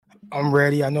I'm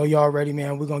ready. I know y'all ready,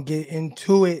 man. We're going to get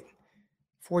into it.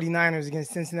 49ers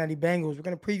against Cincinnati Bengals. We're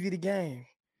going to preview the game.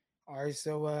 All right,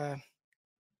 so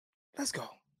let's go.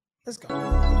 Let's go.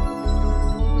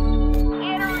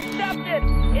 Intercepted.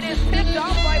 It is picked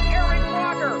off by Aaron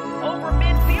Rodgers. Over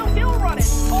midfield, he'll run it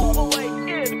all the way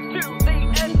into the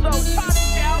end zone.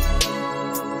 Touchdown.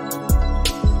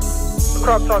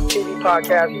 Crop Talk TV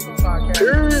podcast.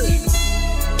 Peace.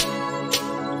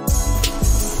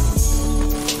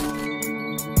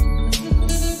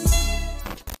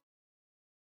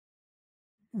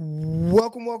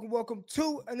 Welcome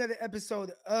to another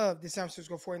episode of the San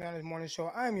Francisco 49ers Morning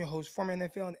Show. I am your host, former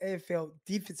NFL and AFL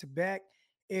defensive back,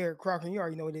 Eric Crocker. You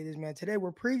already know what it is, man. Today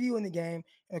we're previewing the game,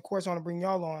 and of course, I want to bring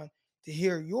y'all on to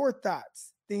hear your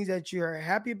thoughts, things that you're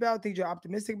happy about, things you're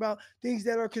optimistic about, things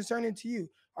that are concerning to you.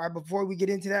 All right, before we get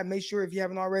into that, make sure if you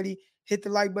haven't already, hit the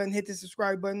like button, hit the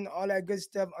subscribe button, all that good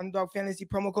stuff. Underdog Fantasy,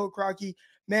 promo code Crocky,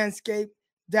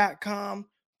 manscaped.com,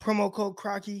 promo code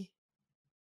Crocky.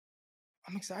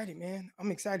 I'm excited, man.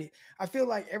 I'm excited. I feel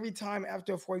like every time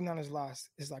after a 49ers loss,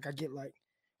 it's like I get like,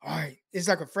 all right, it's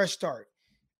like a fresh start.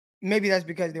 Maybe that's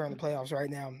because they're in the playoffs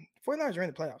right now. 49ers are in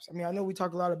the playoffs. I mean, I know we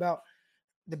talk a lot about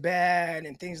the bad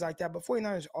and things like that, but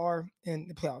 49ers are in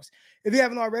the playoffs. If you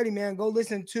haven't already, man, go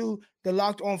listen to the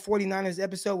Locked On 49ers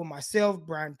episode with myself,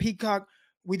 Brian Peacock.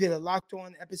 We did a Locked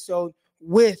On episode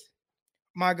with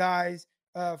my guys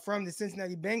from the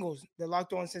Cincinnati Bengals, the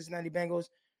Locked On Cincinnati Bengals.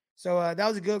 So that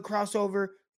was a good crossover.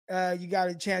 You got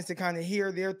a chance to kind of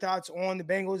hear their thoughts on the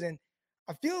Bengals. And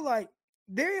I feel like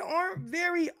they aren't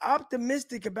very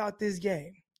optimistic about this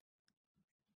game.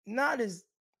 Not as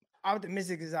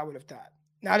optimistic as I would have thought.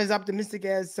 Not as optimistic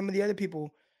as some of the other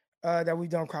people that we've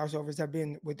done crossovers have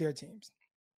been with their teams.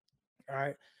 All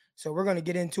right. So we're going to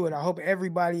get into it. I hope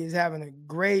everybody is having a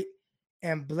great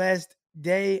and blessed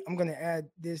day. I'm going to add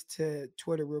this to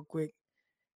Twitter real quick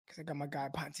because I got my guy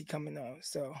Ponte coming on.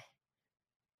 So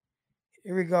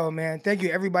here we go, man. Thank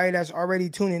you, everybody that's already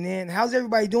tuning in. How's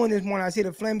everybody doing this morning? I see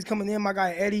the flames coming in. My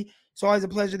guy Eddie. It's always a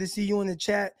pleasure to see you in the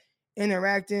chat,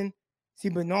 interacting. See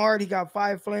Bernard, he got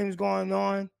 5 flames going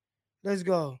on. Let's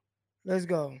go. Let's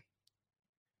go.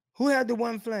 Who had the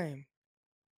 1 flame?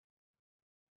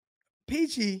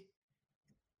 Peachy.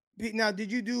 Now,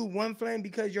 did you do 1 flame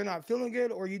because you're not feeling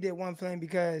good, or you did 1 flame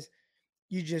because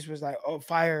you just was like, oh,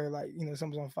 fire, like, you know,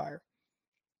 something's on fire?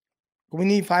 We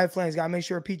need 5 flames. Got to make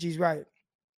sure Peachy's right.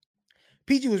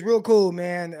 Peachy was real cool,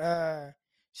 man.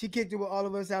 She kicked it with all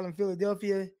of us out in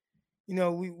Philadelphia. You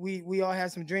know, we all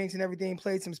had some drinks and everything,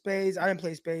 played some spades. I didn't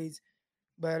play spades,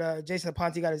 but Jason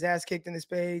Ponte got his ass kicked in the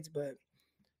spades, but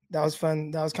that was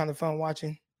fun. That was kind of fun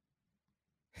watching.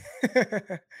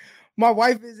 My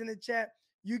wife is in the chat.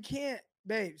 You can't,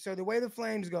 babe. So the way the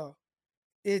flames go,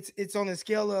 it's on a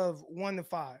scale of 1 to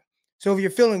 5. So if you're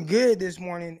feeling good this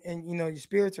morning and you know your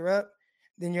spirits are up,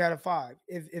 then you're at a 5.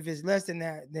 If it's less than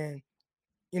that, then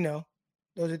you know,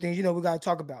 those are things, you know, we got to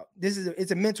talk about.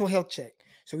 It's a mental health check.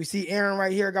 So we see Aaron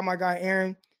right here. I got my guy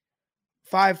Aaron.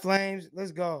 5 flames.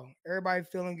 Let's go. Everybody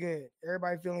feeling good.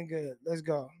 Everybody feeling good. Let's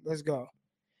go. Let's go.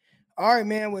 All right,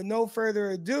 man. With no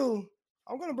further ado,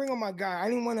 I'm gonna bring on my guy. I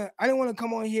didn't want to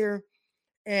come on here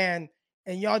and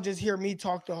y'all just hear me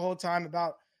talk the whole time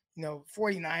about, you know,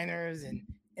 49ers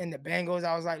and the Bengals.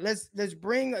 I was like, let's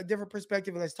bring a different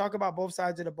perspective. Let's talk about both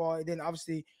sides of the ball, and then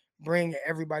obviously bring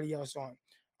everybody else on.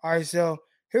 All right, so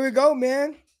here we go,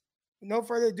 man. No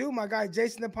further ado, my guy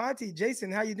Jason Aponte.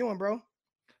 Jason, how you doing, bro?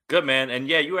 Good, man. And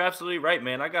yeah, you were absolutely right,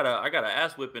 man. I got a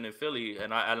ass whipping in Philly,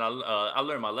 and I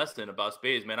learned my lesson about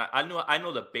spades, man. I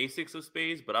know the basics of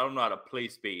spades, but I don't know how to play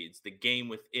spades, the game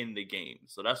within the game.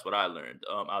 So that's what I learned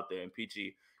out there in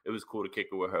Peachy. It was cool to kick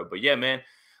it with her. But yeah, man,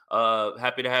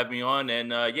 happy to have me on.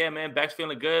 And yeah, man, back's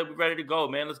feeling good. We're ready to go,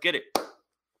 man. Let's get it.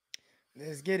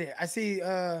 Let's get it. I see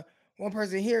one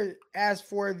person here asked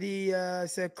for the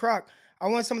said Croc. I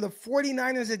want some of the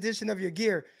 49ers edition of your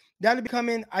gear. That'll be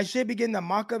coming. I should be getting the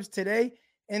mock-ups today.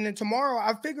 And then tomorrow,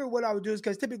 I figured what I would do is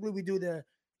because typically we do the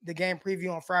game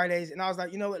preview on Fridays. And I was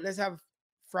like, you know what? Let's have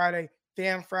Friday,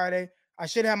 Fan Friday. I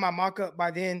should have my mock-up by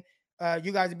then.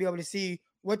 You guys will be able to see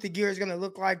what the gear is going to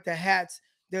look like, the hats,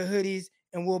 the hoodies,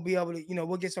 and we'll be able to, you know,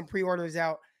 we'll get some pre-orders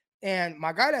out. And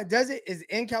my guy that does it is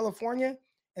in California,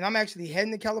 and I'm actually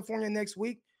heading to California next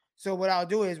week. So what I'll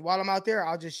do is while I'm out there,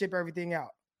 I'll just ship everything out.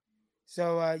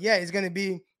 So yeah, it's going to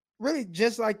be really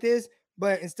just like this,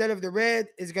 but instead of the red,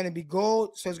 it's going to be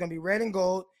gold. So it's going to be red and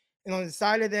gold. And on the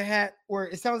side of the hat, or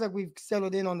it sounds like we've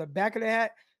settled in on the back of the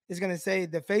hat, it's going to say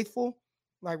the faithful,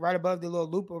 like right above the little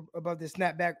loop above the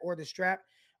snapback or the strap.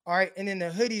 All right. And then the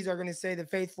hoodies are going to say the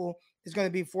faithful. It's going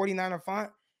to be 49er font.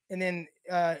 And then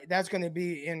that's going to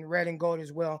be in red and gold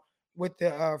as well. with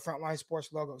the Frontline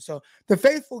Sports logo. So the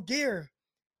faithful gear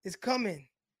is coming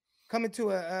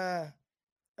to a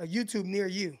YouTube near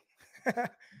you.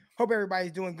 Hope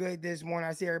everybody's doing good this morning.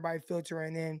 I see everybody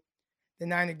filtering in. The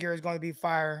Niner gear is going to be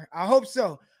fire. I hope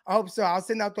so. I'll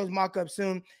send out those mock-ups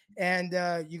soon, and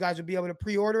you guys will be able to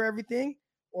pre-order everything,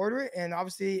 order it, and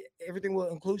obviously everything will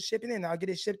include shipping, and I'll get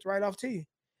it shipped right off to you.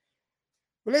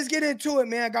 But let's get into it,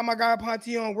 man. I got my guy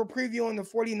Ponte on. We're previewing the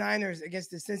 49ers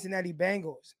against the Cincinnati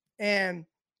Bengals. And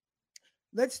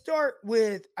let's start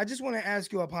with, I just want to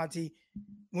ask you, Ponte,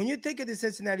 when you think of the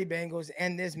Cincinnati Bengals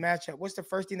and this matchup, what's the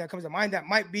first thing that comes to mind that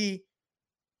might be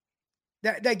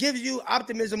that gives you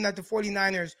optimism that the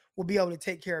 49ers will be able to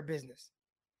take care of business?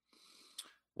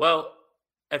 Well,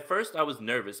 at first I was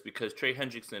nervous because Trey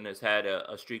Hendrickson has had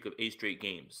a streak of 8 straight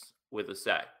games with a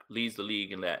sack, leads the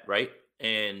league in that, right?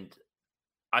 And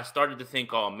I started to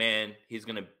think, oh man, he's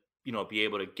going to, be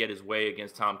able to get his way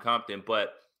against Tom Compton.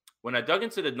 But when I dug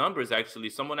into the numbers, actually,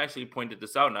 someone actually pointed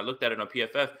this out, and I looked at it on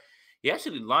PFF. He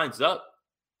actually lines up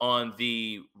on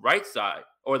the right side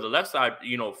or the left side,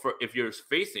 for if you're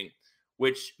facing,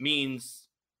 which means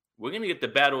we're going to get the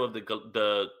battle of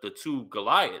the two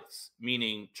Goliaths,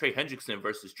 meaning Trey Hendrickson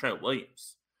versus Trent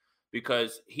Williams,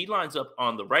 because he lines up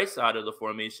on the right side of the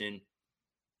formation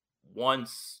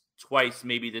once, twice,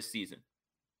 maybe this season.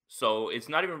 So it's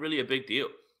not even really a big deal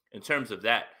in terms of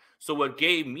that. So what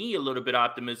gave me a little bit of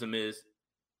optimism is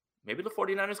maybe the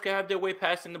 49ers can have their way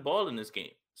passing the ball in this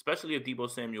game, especially if Deebo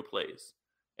Samuel plays.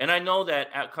 And I know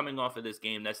that coming off of this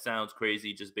game, that sounds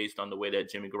crazy just based on the way that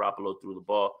Jimmy Garoppolo threw the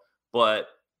ball. But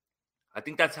I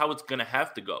think that's how it's going to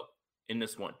have to go in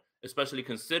this one, especially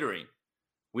considering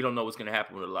we don't know what's going to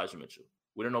happen with Elijah Mitchell.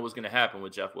 We don't know what's going to happen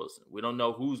with Jeff Wilson. We don't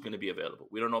know who's going to be available.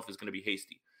 We don't know if it's going to be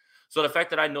Hasty. So the fact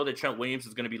that I know that Trent Williams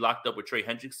is going to be locked up with Trey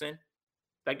Hendrickson,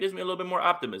 that gives me a little bit more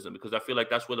optimism because I feel like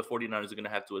that's where the 49ers are going to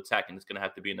have to attack, and it's going to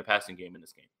have to be in the passing game in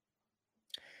this game.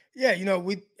 Yeah,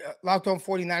 we Locked On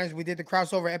 49ers. We did the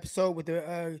crossover episode with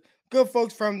the good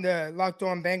folks from the Locked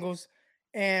On Bengals,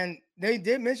 and they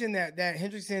did mention that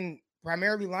Hendrickson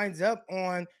primarily lines up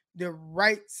on the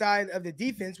right side of the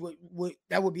defense.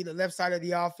 That would be the left side of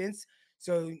the offense.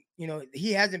 So,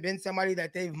 he hasn't been somebody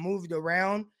that they've moved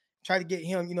around, try to get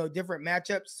him, different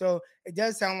matchups. So it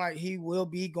does sound like he will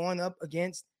be going up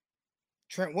against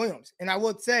Trent Williams. And I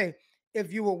would say,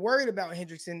 if you were worried about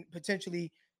Hendrickson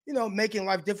potentially, making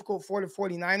life difficult for the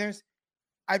 49ers,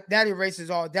 that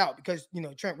erases all doubt because,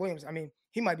 Trent Williams,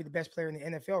 he might be the best player in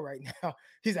the NFL right now.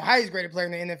 He's the highest graded player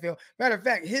in the NFL. Matter of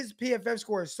fact, his PFF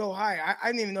score is so high. I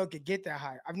didn't even know it could get that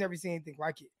high. I've never seen anything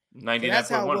like it. 99.1, so that's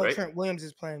how well right? Trent Williams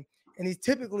is playing. And he's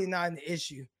typically not an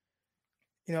issue.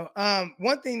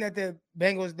 One thing that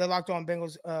the Locked On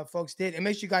Bengals folks did, and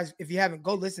make sure you guys, if you haven't,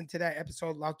 go listen to that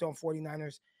episode, Locked On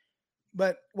 49ers.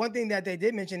 But one thing that they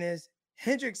did mention is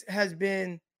Hendricks has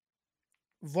been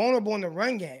vulnerable in the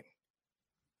run game.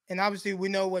 And obviously we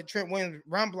know what Trent Williams'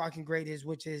 run blocking grade is,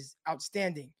 which is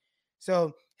outstanding.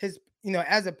 So his,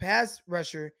 as a pass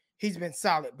rusher, he's been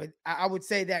solid. But I would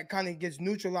say that kind of gets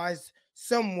neutralized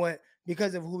somewhat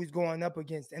because of who he's going up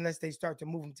against, unless they start to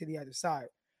move him to the other side.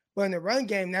 But in the run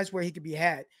game, that's where he could be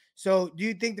had. So do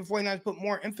you think the 49ers put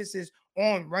more emphasis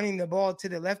on running the ball to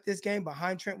the left this game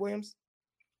behind Trent Williams?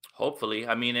 Hopefully.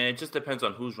 And it just depends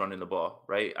on who's running the ball,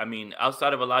 right?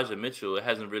 Outside of Elijah Mitchell, it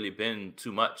hasn't really been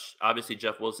too much. Obviously,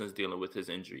 Jeff Wilson's dealing with his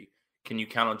injury. Can you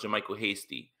count on JaMychal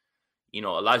Hasty?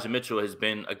 Elijah Mitchell has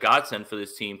been a godsend for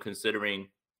this team considering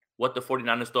what the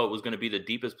 49ers thought was going to be the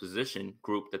deepest position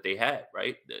group that they had,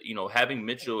 right? Having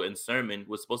Mitchell and Sermon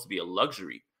was supposed to be a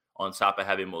luxury on top of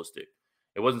having Mostert.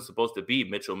 It wasn't supposed to be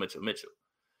Mitchell.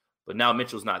 But now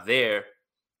Mitchell's not there.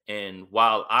 And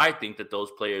while I think that those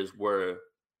players were,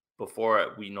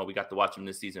 before we got to watch them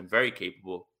this season, very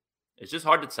capable, it's just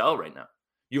hard to tell right now.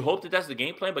 You hope that that's the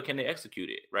game plan, but can they execute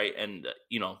it, right? And,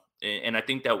 and I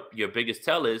think that your biggest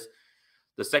tell is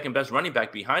the second best running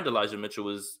back behind Elijah Mitchell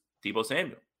was Deebo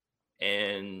Samuel.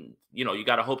 And, you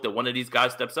got to hope that one of these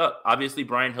guys steps up. Obviously,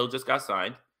 Brian Hill just got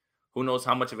signed. Who knows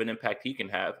how much of an impact he can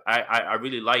have. I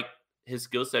really like his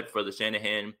skill set for the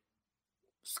Shanahan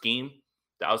scheme,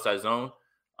 the outside zone.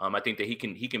 I think that he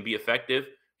can be effective.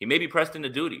 He may be pressed into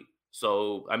duty.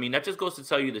 So, that just goes to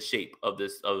tell you the shape of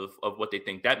this, of what they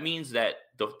think. That means that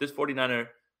this 49er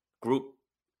group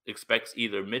expects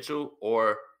either Mitchell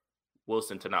or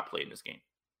Wilson to not play in this game.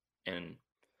 And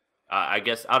I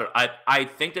guess I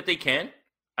think that they can.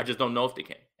 I just don't know if they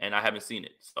can. And I haven't seen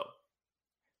it. So.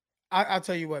 I'll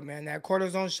tell you what, man, that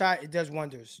cortisone shot, it does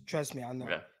wonders. Trust me, I know.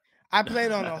 Yeah. I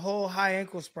played on a whole high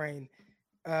ankle sprain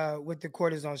with the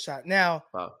cortisone shot. Now,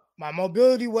 wow. My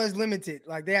mobility was limited.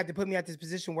 Like, they had to put me at this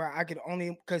position where I could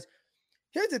only, because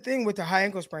Here's the thing with the high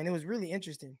ankle sprain. It was really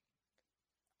interesting.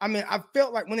 I mean, I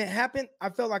felt like when it happened, I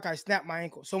felt like I snapped my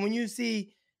ankle. So when you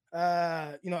see,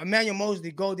 Emmanuel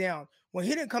Mosley go down, when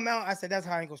he didn't come out, I said that's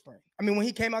high ankle sprain. I mean, when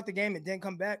he came out the game and didn't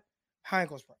come back, high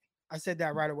ankle sprain. I said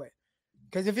that right away.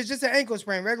 Because if it's just an ankle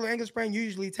sprain, regular ankle sprain, you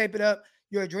usually tape it up.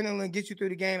 Your adrenaline gets you through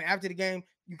the game. After the game,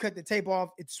 you cut the tape off.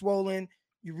 It's swollen.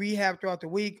 You rehab throughout the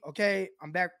week. Okay,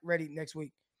 I'm back ready next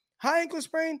week. High ankle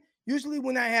sprain, usually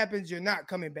when that happens, you're not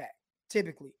coming back.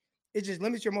 Typically, it just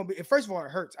limits your mobility. First of all,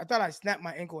 it hurts. I thought I snapped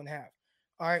my ankle in half.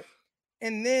 All right,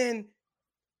 and then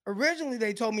originally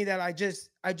they told me that I just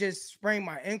sprained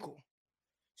my ankle.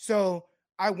 So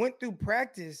I went through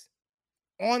practice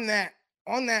on that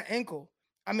ankle.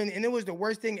 I mean, and it was the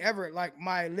worst thing ever. Like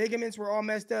my ligaments were all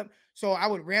messed up, so I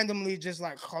would randomly just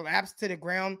like collapse to the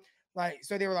ground. Like,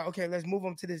 so they were like, okay, let's move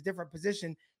them to this different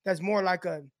position. That's more like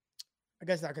I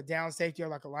guess like a down safety or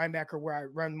like a linebacker where I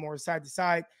run more side to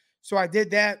side. So I did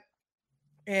that,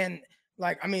 and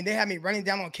like, I mean, they had me running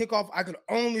down on kickoff. I could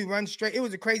only run straight. It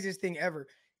was the craziest thing ever.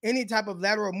 Any type of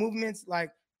lateral movements, like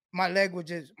my ankle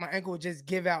would just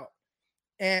give out.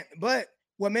 But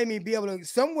what made me be able to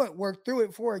somewhat work through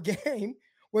it for a game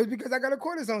was because I got a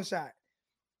cortisone shot.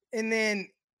 And then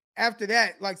after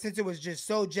that, like since it was just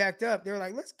so jacked up, they were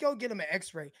like, let's go get him an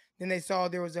x-ray. Then they saw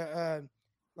there was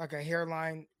like a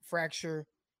hairline fracture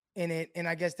in it. And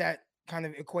I guess that kind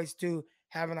of equates to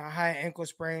having a high ankle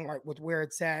sprain, like with where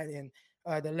it's at, and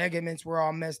the ligaments were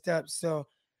all messed up. So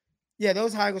yeah,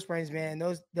 those high ankle sprains, man,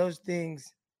 those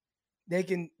things, they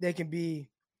can be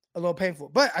a little painful.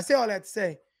 But I say all that to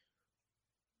say,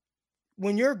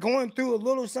 when you're going through a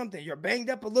little something, you're banged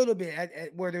up a little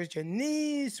bit, whether it's your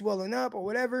knees swelling up or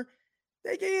whatever,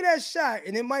 they give you that shot,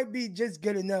 and it might be just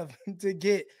good enough to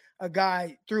get a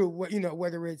guy through. What,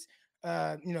 whether it's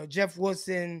Jeff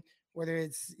Wilson, whether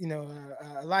it's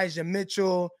Elijah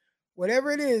Mitchell,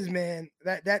 whatever it is, man,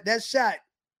 that shot,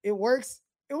 it works.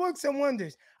 It works some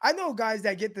wonders. I know guys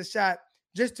that get the shot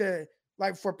just to,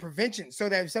 like, for prevention, so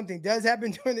that if something does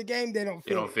happen during the game, they don't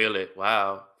feel it.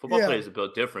 Wow, football Yeah, players are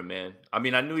built different, man. I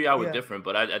mean, I knew y'all were yeah. different,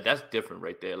 but that's different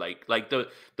right there. Like the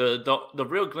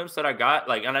real glimpse that I got,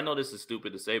 like, and I know this is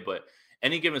stupid to say, but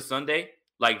any given Sunday,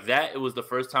 like that, it was the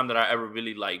first time that I ever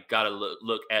really like got a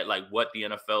look at like what the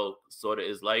NFL sort of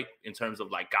is like in terms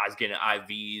of like guys getting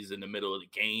IVs in the middle of the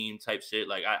game type shit.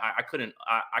 Like I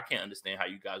can't understand how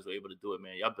you guys were able to do it,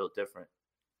 man. Y'all built different.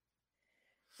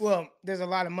 Well, there's a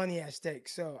lot of money at stake,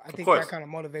 so I Of think that course. kind of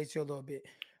motivates you a little bit.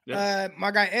 Yeah. My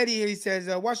guy Eddie here, he says,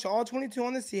 watch the all 22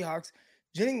 on the Seahawks.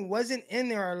 Jennings wasn't in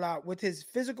there a lot with his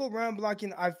physical run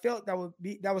blocking. I felt that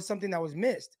was something that was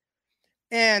missed.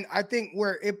 And I think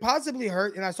where it possibly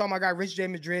hurt, and I saw my guy Rich J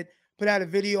Madrid put out a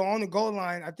video on the goal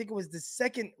line. I think it was the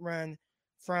second run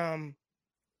from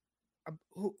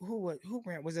who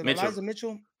ran? Was it Mitchell. Elijah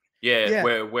Mitchell? Yeah, Yeah,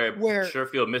 where where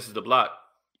Sherfield misses the block.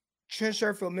 Trent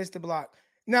Sherfield missed the block.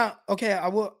 Now, okay, I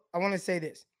want to say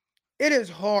this. It is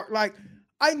hard. Like,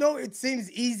 I know it seems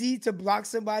easy to block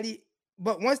somebody,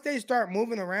 but once they start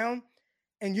moving around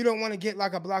and you don't want to get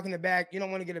like a block in the back, you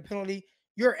don't want to get a penalty,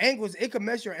 your angles, it could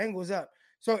mess your angles up.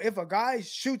 So if a guy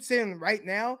shoots in right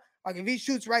now, like if he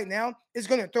shoots right now, it's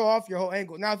gonna throw off your whole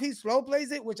angle. Now, if he slow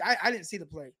plays it, which I didn't see the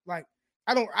play, like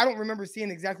I don't remember seeing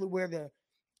exactly where the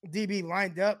DB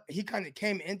lined up. He kind of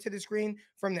came into the screen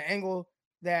from the angle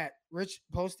that Rich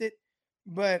posted.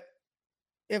 But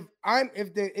if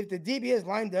the DB is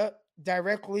lined up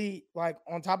directly like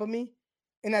on top of me,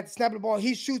 and at the snap of the ball,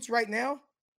 he shoots right now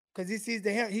because he sees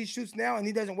the hand, he shoots now and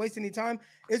he doesn't waste any time,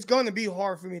 it's going to be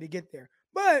hard for me to get there.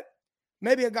 But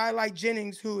maybe a guy like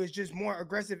Jennings, who is just more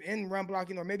aggressive in run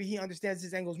blocking, or maybe he understands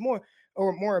his angles more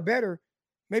or better,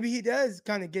 maybe he does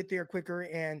kind of get there quicker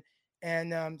and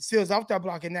seals off that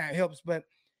block, and that helps. But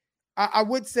I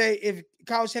would say if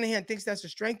Kyle Shanahan thinks that's a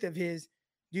strength of his,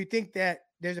 do you think that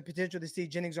there's a potential to see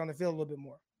Jennings on the field a little bit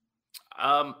more?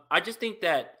 I think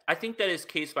that is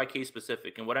case by case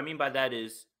specific, and what I mean by that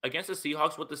is against the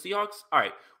Seahawks. With the Seahawks, all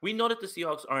right, we know that the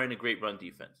Seahawks aren't a great run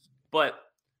defense, but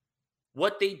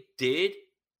what they did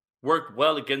worked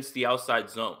well against the outside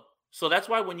zone. So that's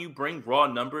why when you bring raw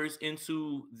numbers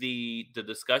into the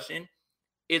discussion,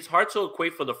 it's hard to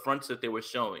equate for the fronts that they were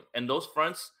showing, and those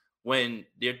fronts, when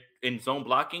they're in zone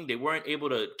blocking, they weren't able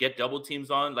to get double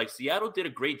teams on. Like Seattle did a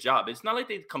great job. It's not like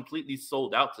they completely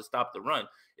sold out to stop the run.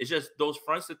 It's just those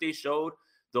fronts that they showed,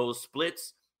 those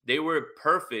splits, they were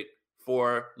perfect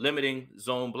for limiting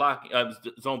zone blocking and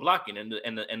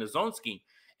the zone scheme.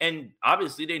 And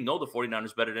obviously they know the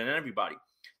 49ers better than everybody.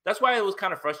 That's why it was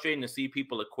kind of frustrating to see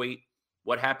people equate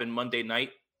what happened Monday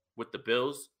night with the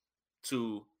Bills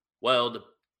to, well,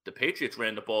 the Patriots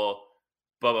ran the ball,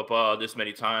 blah, blah, blah, this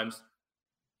many times.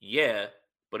 Yeah,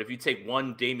 but if you take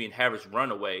one Damian Harris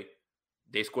run away,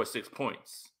 they score 6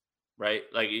 points, right?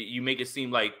 Like you make it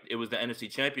seem like it was the NFC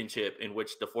Championship in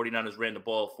which the 49ers ran the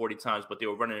ball 40 times, but they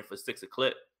were running it for 6 a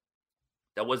clip.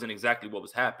 That wasn't exactly what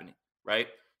was happening, right?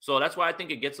 So that's why I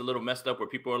think it gets a little messed up where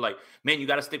people are like, man, you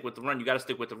got to stick with the run. You got to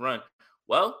stick with the run.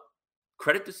 Well,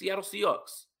 credit the Seattle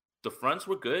Seahawks. The fronts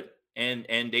were good and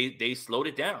they slowed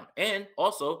it down. And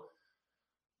also,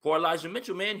 for Elijah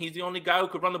Mitchell, man, he's the only guy who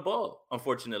could run the ball.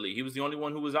 Unfortunately, he was the only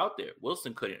one who was out there.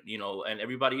 Wilson couldn't, and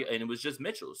everybody, and it was just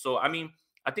Mitchell. So, I mean,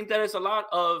 I think that is a lot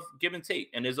of give and take.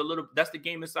 And there's that's the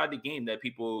game inside the game that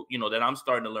people, that I'm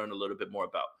starting to learn a little bit more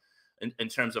about in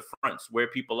terms of fronts, where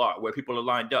people are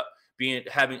lined up,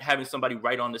 having somebody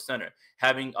right on the center,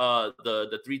 having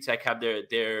the 3-tech have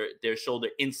their shoulder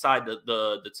inside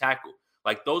the tackle.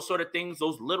 Like those sort of things,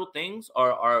 those little things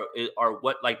are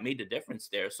what like made the difference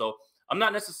there. So I'm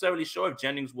not necessarily sure if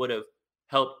Jennings would have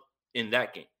helped in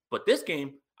that game, but this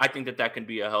game, I think that can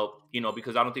be a help,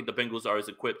 because I don't think the Bengals are as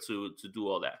equipped to do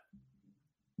all that.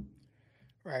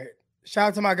 Right. Shout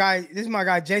out to my guy. This is my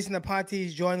guy, Jason Aponte.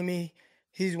 He's joining me.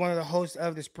 He's one of the hosts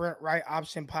of the Sprint Right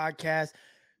Option podcast.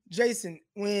 Jason,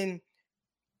 when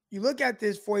you look at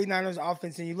this 49ers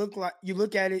offense and you look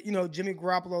at it, Jimmy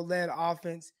Garoppolo led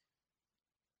offense.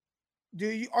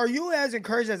 Are you as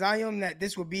encouraged as I am that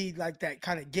this would be like that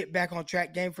kind of get back on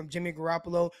track game from Jimmy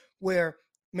Garoppolo, where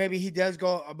maybe he does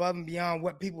go above and beyond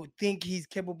what people think he's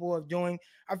capable of doing?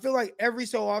 I feel like every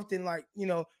so often,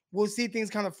 we'll see things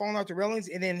kind of falling off the railings,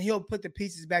 and then he'll put the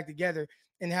pieces back together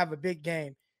and have a big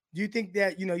game. Do you think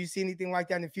that, you see anything like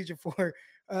that in the future for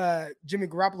Jimmy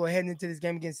Garoppolo heading into this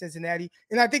game against Cincinnati?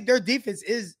 And I think their defense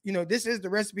is, this is the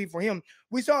recipe for him.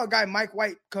 We saw a guy, Mike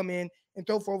White, come in and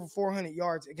throw for over 400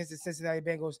 yards against the Cincinnati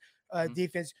Bengals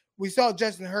defense. We saw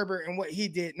Justin Herbert and what he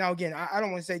did. Now, again, I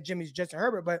don't want to say Jimmy's Justin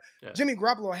Herbert, but Jimmy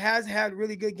Garoppolo has had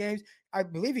really good games. I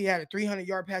believe he had a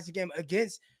 300-yard passing game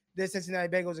against the Cincinnati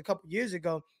Bengals a couple years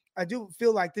ago. I do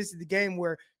feel like this is the game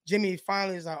where Jimmy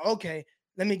finally is like, okay,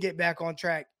 let me get back on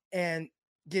track and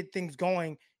get things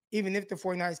going, even if the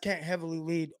 49ers can't heavily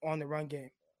lead on the run game.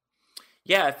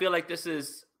 Yeah, I feel like this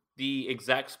is the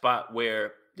exact spot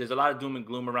where there's a lot of doom and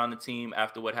gloom around the team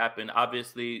after what happened.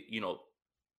 Obviously,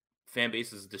 fan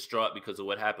base is distraught because of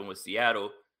what happened with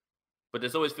Seattle. But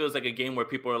this always feels like a game where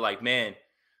people are like, man,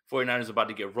 49ers about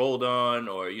to get rolled on,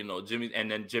 or,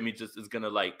 Jimmy just is going to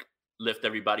like lift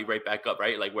everybody right back up,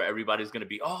 right? Like where everybody's going to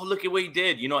be, oh, look at what he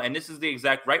did, and this is the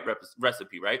exact right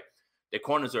recipe, right? Their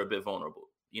corners are a bit vulnerable.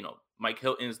 Mike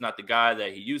Hilton is not the guy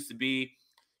that he used to be.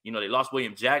 They lost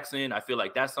William Jackson. I feel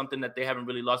like that's something that they haven't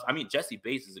really lost. I mean, Jesse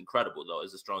Bates is incredible, though,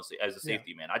 as a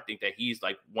safety, man. I think that he's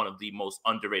like one of the most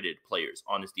underrated players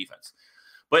on this defense.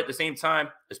 But at the same time,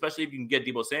 especially if you can get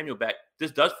Deebo Samuel back,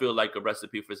 this does feel like a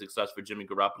recipe for success for Jimmy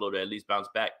Garoppolo to at least bounce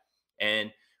back.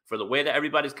 And for the way that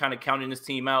everybody's kind of counting this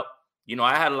team out,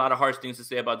 I had a lot of harsh things to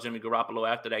say about Jimmy Garoppolo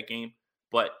after that game,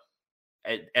 but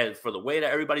as for the way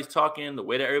that everybody's talking, the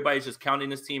way that everybody's just counting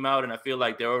this team out, and I feel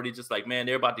like they're already just like, man,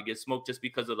 they're about to get smoked just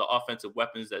because of the offensive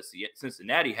weapons that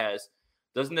Cincinnati has.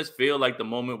 Doesn't this feel like the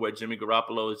moment where Jimmy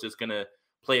Garoppolo is just going to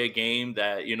play a game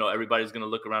that, everybody's going to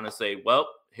look around and say, well,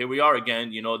 here we are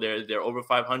again. They're over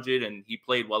 500 and he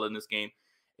played well in this game.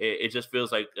 It just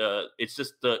feels like it's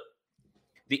just the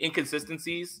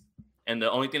inconsistencies, and the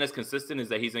only thing that's consistent is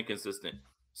that he's inconsistent.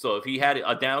 So if he had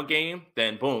a down game,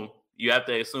 then boom, you have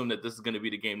to assume that this is going to be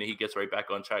the game that he gets right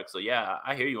back on track. So, yeah,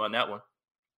 I hear you on that one.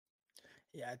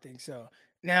 Yeah, I think so.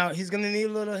 Now, he's going to need a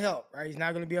little help, right? He's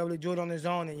not going to be able to do it on his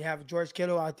own. And you have George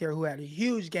Kittle out there who had a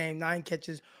huge game, 9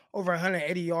 catches, over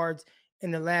 180 yards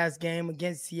in the last game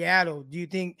against Seattle. Do you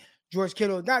think George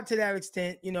Kittle, not to that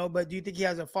extent, but do you think he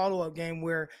has a follow-up game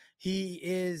where he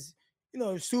is,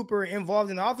 super involved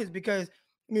in the offense? Because,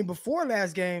 before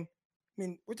last game,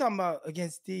 we're talking about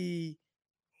against the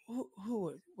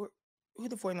who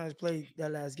the 49ers played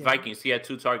that last game? Vikings. He had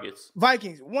 2 targets.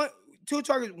 Vikings. 2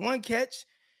 targets, 1 catch,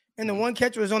 and the 1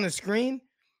 catch was on the screen.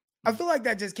 I feel like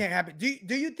that just can't happen.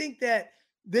 Do you think that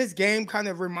this game kind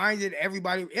of reminded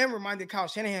everybody and reminded Kyle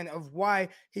Shanahan of why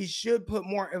he should put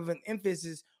more of an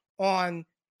emphasis on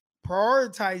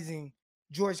prioritizing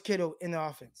George Kittle in the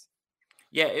offense?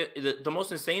 Yeah, the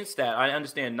most insane stat, I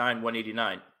understand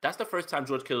 189. That's the first time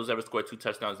George Kittle's ever scored 2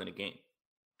 touchdowns in a game.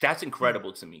 That's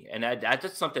incredible to me. And that's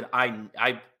just something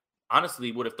I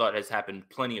honestly would have thought has happened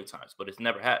plenty of times, but it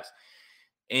never has.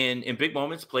 And in big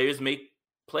moments, players make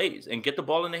plays and get the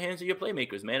ball in the hands of your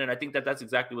playmakers, man. And I think that that's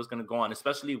exactly what's going to go on,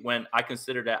 especially when I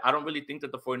consider that I don't really think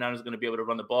that the 49ers are going to be able to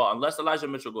run the ball unless Elijah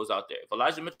Mitchell goes out there. If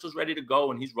Elijah Mitchell's ready to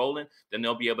go and he's rolling, then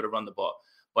they'll be able to run the ball.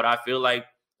 But I feel like,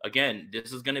 again,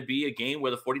 this is going to be a game where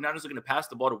the 49ers are going to pass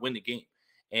the ball to win the game.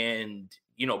 And,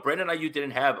 Brandon Ayuk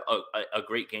didn't have a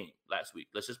great game last week.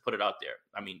 Let's just put it out there.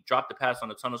 I mean, dropped the pass on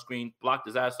the tunnel screen, blocked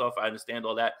his ass off. I understand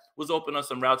all that. Was open on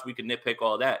some routes. We could nitpick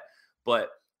all that.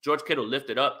 But George Kittle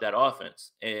lifted up that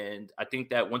offense. And I think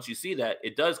that once you see that,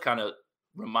 it does kind of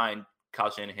remind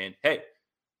Kyle Shanahan, hey,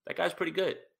 that guy's pretty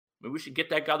good. Maybe we should get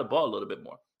that guy the ball a little bit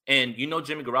more. And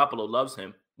Jimmy Garoppolo loves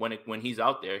him when he's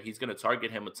out there. He's going to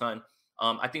target him a ton.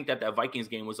 I think that Vikings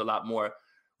game was a lot more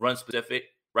run specific,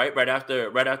 right? Right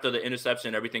after the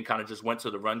interception, everything kind of just went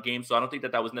to the run game. So I don't think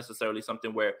that was necessarily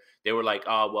something where they were like,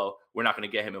 oh, well, we're not going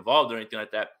to get him involved or anything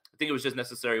like that. I think it was just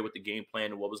necessary with the game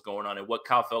plan and what was going on and what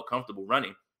Kyle felt comfortable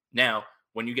running. Now,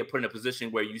 when you get put in a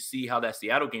position where you see how that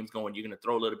Seattle game's going, you're going to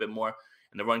throw a little bit more,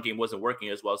 and the run game wasn't working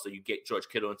as well, so you get George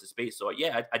Kittle into space. So,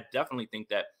 yeah, I definitely think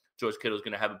that George Kittle is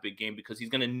going to have a big game because he's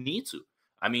going to need to.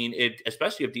 I mean,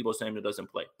 especially if Deebo Samuel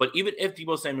doesn't play. But even if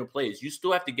Deebo Samuel plays, you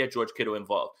still have to get George Kittle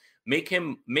involved. Make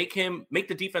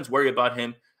the defense worry about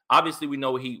him. Obviously, we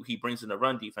know he brings in the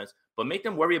run defense, but make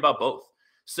them worry about both.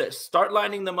 So start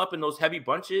lining them up in those heavy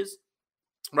bunches,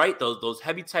 right? Those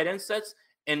heavy tight end sets,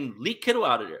 and leak Kittle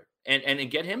out of there and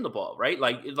get him the ball, right?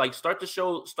 Like start to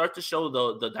show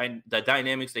the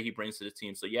dynamics that he brings to the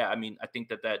team. So yeah, I mean, I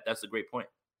think that's a great point.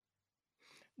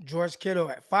 George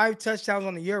Kittle at 5 touchdowns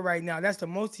on the year right now. That's the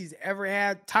most he's ever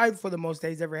had, tied for the most that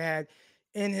he's ever had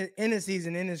in a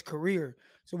season in his career.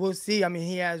 So we'll see. I mean,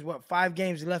 he has 5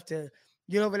 games left to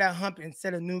get over that hump and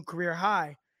set a new career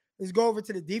high. Let's go over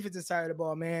to the defensive side of the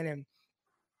ball, man. And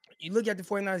you look at the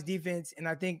 49ers defense, and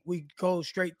I think we go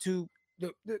straight to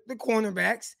the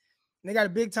cornerbacks. And they got a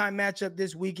big time matchup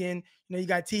this weekend. You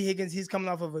got T. Higgins. He's coming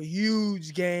off of a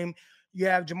huge game. You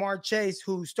have Jamar Chase,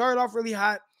 who started off really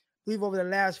hot. I believe over the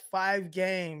last 5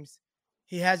 games,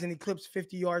 he hasn't eclipsed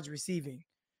 50 yards receiving.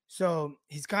 So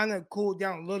he's kind of cooled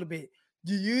down a little bit.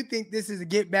 Do you think this is a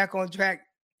get back on track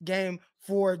game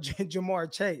for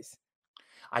Jamar Chase?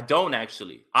 I don't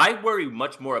actually. I worry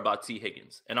much more about T.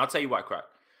 Higgins. And I'll tell you why, Croc.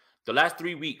 The last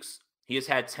 3 weeks, he has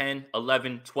had 10,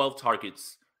 11, 12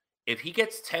 targets. If he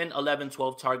gets 10, 11,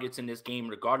 12 targets in this game,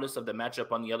 regardless of the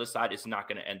matchup on the other side, it's not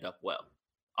going to end up well.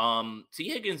 T.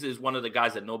 Higgins is one of the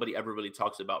guys that nobody ever really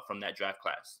talks about from that draft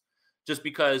class, just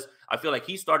because I feel like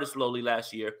he started slowly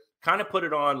last year, kind of put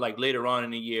it on like later on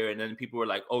in the year. And then people were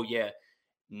like, oh yeah,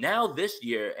 now this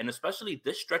year, and especially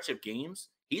this stretch of games,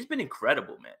 he's been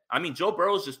incredible, man. I mean, Joe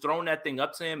Burrow's just throwing that thing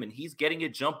up to him and he's getting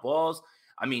it jump balls.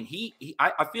 I mean,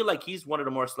 I feel like he's one of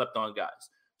the more slept on guys.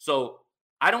 So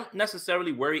I don't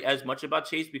necessarily worry as much about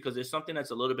Chase because there's something that's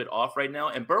a little bit off right now.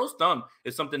 And Burrow's thumb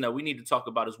is something that we need to talk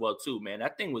about as well, too, man.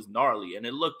 That thing was gnarly and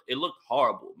it looked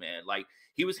horrible, man. Like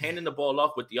he was handing the ball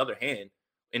off with the other hand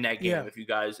in that game, if you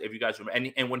guys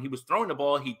remember. And when he was throwing the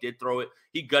ball, he did throw it.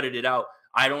 He gutted it out.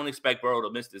 I don't expect Burrow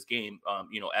to miss this game,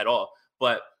 at all.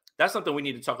 But that's something we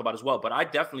need to talk about as well. But I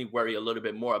definitely worry a little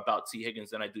bit more about T.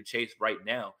 Higgins than I do Chase right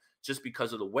now, just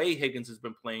because of the way Higgins has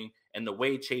been playing and the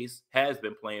way Chase has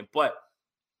been playing. But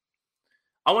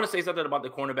I want to say something about the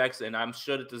cornerbacks, and I'm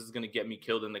sure that this is going to get me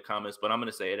killed in the comments, but I'm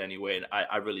going to say it anyway, and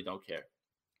I really don't care.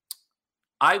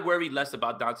 I worry less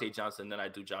about Dante Johnson than I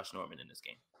do Josh Norman in this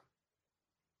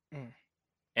game.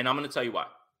 And I'm going to tell you why.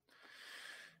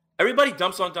 Everybody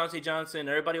dumps on Dante Johnson.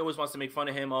 Everybody always wants to make fun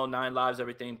of him, all 9 lives,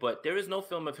 everything, but there is no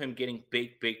film of him getting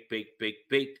baked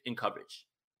in coverage.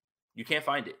 You can't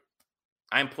find it.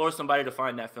 I implore somebody to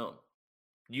find that film.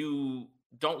 You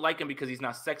don't like him because he's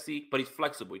not sexy, but he's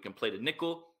flexible. He can play the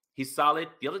nickel. He's solid.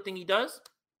 The other thing he does,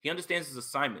 he understands his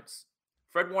assignments.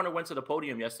 Fred Warner went to the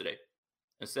podium yesterday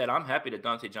and said, I'm happy that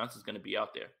Dante Johnson's going to be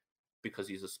out there because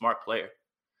he's a smart player.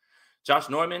 Josh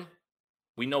Norman,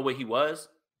 we know what he was,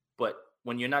 but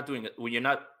when you're not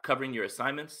covering your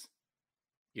assignments,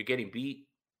 you're getting beat,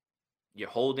 you're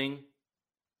holding.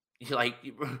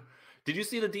 Did you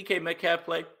see the DK Metcalf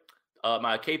play?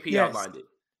 My KP outlined it.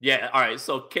 Yeah, all right.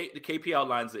 So the KP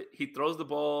outlines it. He throws the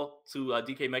ball to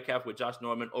DK Metcalf with Josh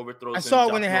Norman, overthrows him. I saw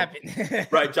it when it happened.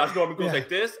 Right, Josh Norman goes like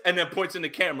this and then points in the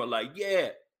camera like, yeah,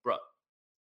 bro,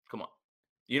 come on.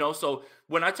 So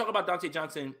when I talk about Dante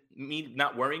Johnson, me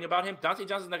not worrying about him, Dante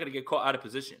Johnson's not going to get caught out of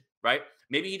position, right?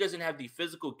 Maybe he doesn't have the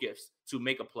physical gifts to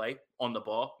make a play on the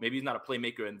ball. Maybe he's not a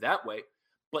playmaker in that way,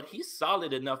 but he's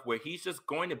solid enough where he's just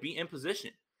going to be in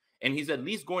position and he's at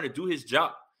least going to do his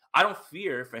job. I don't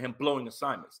fear for him blowing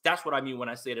assignments. That's what I mean when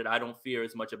I say that I don't fear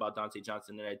as much about Dante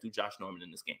Johnson than I do Josh Norman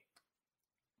in this game.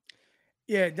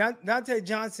 Yeah, Dante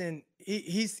Johnson,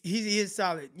 he is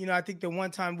solid. I think the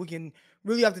one time we can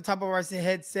really off the top of our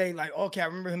head say like, okay, I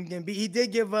remember him getting beat. He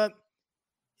did give up.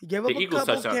 He gave up a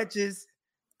couple of catches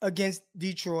against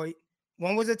Detroit.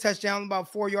 One was a touchdown,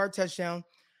 about 4-yard touchdown.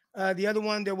 The other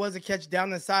one, there was a catch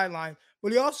down the sideline.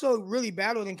 but he also really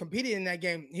battled and competed in that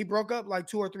game. He broke up like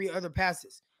 2 or 3 other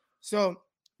passes. So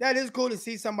that is cool to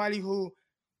see somebody who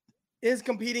is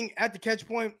competing at the catch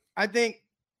point. I think,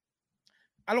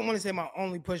 I don't want to say my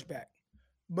only pushback,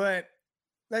 but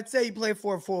let's say he played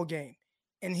for a full game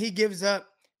and he gives up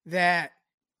that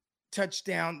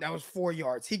touchdown that was 4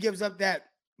 yards. He gives up that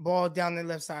ball down the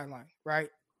left sideline, right?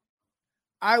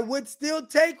 I would still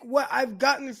take what I've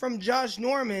gotten from Josh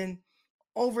Norman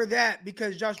over that,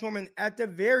 because Josh Norman, at the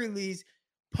very least,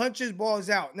 punches balls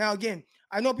out. Now, again,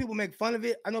 I know people make fun of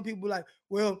it. I know people be like,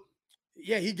 well,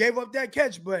 yeah, he gave up that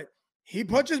catch, but he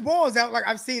punches balls out. Like,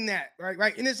 I've seen that,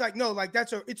 right? And it's like, no, like,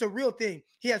 it's a real thing.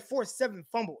 He has 7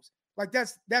 fumbles. Like,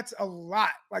 that's a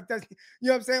lot. Like, that's, you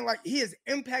know what I'm saying? Like, he is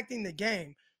impacting the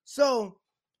game. So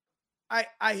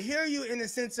I hear you in the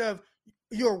sense of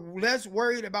you're less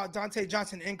worried about Dontae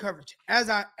Johnson in coverage, as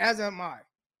am I.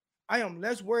 I am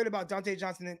less worried about Dontae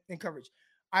Johnson in coverage.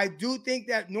 I do think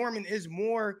that Norman is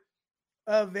more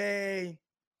of a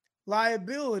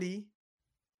liability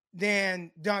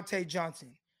than Dontae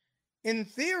Johnson. In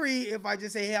theory, if I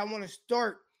just say, hey, I want to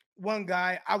start one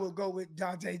guy, I would go with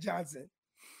Dontae Johnson.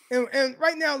 And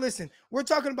right now, listen, we're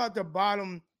talking about the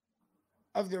bottom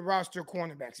of the roster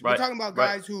cornerbacks. We're talking about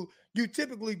guys who you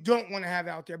typically don't want to have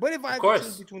out there. But if I had to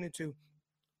choose between the two,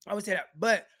 I would say that.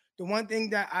 But the one thing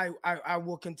that I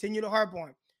will continue to harp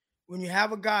on, when you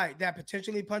have a guy that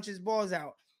potentially punches balls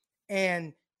out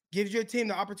and gives your team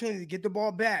the opportunity to get the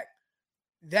ball back,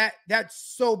 that's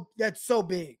so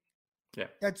big. Yeah.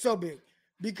 That's so big.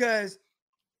 Because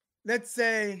let's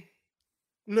say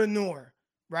Lenoir,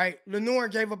 right? Lenoir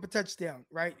gave up a touchdown,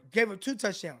 right? Gave up 2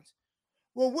 touchdowns.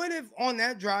 Well, what if on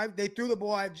that drive they threw the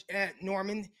ball at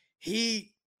Norman?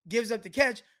 He gives up the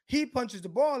catch. He punches the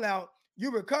ball out.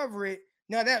 You recover it.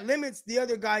 Now that limits the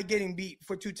other guy getting beat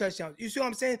for 2 touchdowns. You see what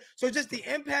I'm saying? So just the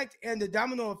impact and the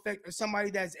domino effect of somebody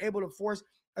that's able to force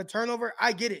a turnover.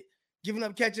 I get it. Giving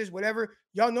up catches, whatever.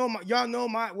 Y'all know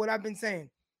what I've been saying.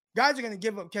 Guys are going to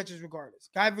give up catches regardless.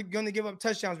 Guys are going to give up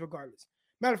touchdowns regardless.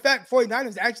 Matter of fact,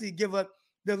 49ers actually give up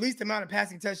the least amount of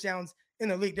passing touchdowns in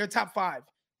the league. They're top 5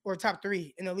 or top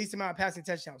 3 in the least amount of passing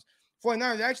touchdowns.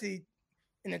 49ers are actually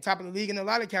in the top of the league in a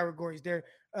lot of categories. They're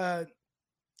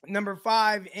number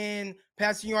 5 in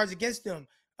passing yards against them.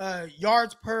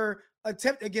 Yards per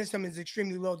attempt against them is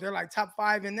extremely low. They're like top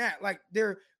 5 in that. Like,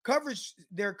 their coverage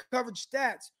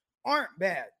stats aren't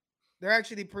bad. They're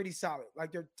actually pretty solid.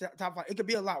 Like, they're top 5. It could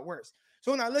be a lot worse. So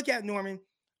when I look at Norman,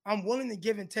 I'm willing to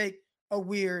give and take a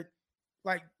weird,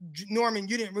 like, Norman,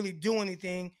 you didn't really do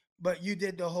anything, but you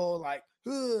did the whole, like,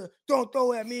 don't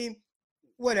throw at me,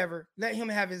 whatever. Let him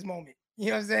have his moment. You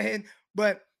know what I'm saying?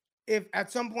 But if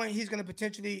at some point he's going to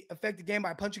potentially affect the game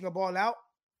by punching a ball out,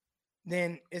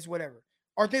 then it's whatever.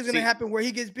 Are things going to happen where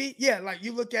he gets beat? Yeah, like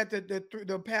you look at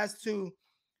the pass to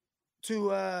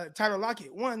Tyler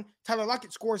Lockett. Tyler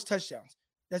Lockett scores touchdowns.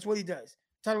 That's what he does.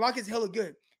 Tyler Lockett's hella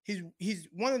good. He's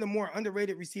one of the more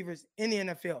underrated receivers in the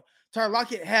NFL. Tyler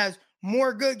Lockett has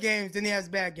more good games than he has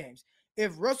bad games.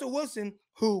 If Russell Wilson,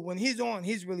 who when he's on,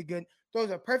 he's really good,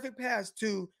 throws a perfect pass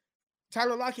to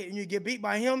Tyler Lockett and you get beat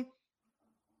by him,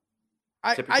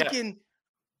 I can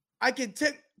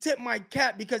tip my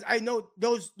cap, because I know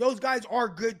those guys are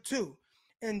good too.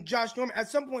 And Josh Norman, at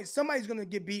some point, somebody's going to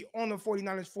get beat on the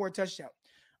 49ers for a touchdown.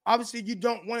 Obviously, you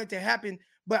don't want it to happen,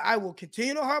 but I will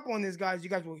continue to harp on this, guys. You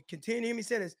guys will continue to hear me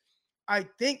say this. I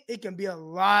think it can be a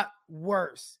lot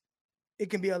worse. It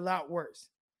can be a lot worse.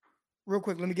 Real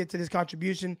quick, let me get to this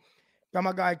contribution. Got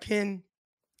my guy Ken.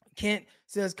 Kent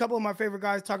says, a couple of my favorite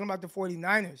guys talking about the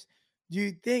 49ers. Do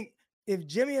you think if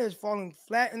Jimmy is falling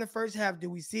flat in the first half, do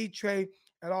we see Trey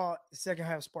at all second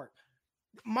half spark?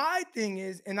 My thing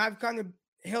is, and I've kind of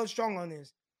held strong on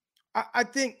this, I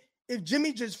think if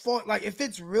Jimmy just fall, like if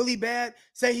it's really bad,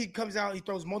 say he comes out, he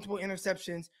throws multiple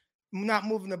interceptions, not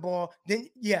moving the ball, then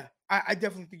yeah, I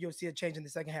definitely think you'll see a change in the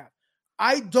second half.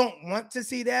 I don't want to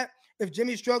see that. If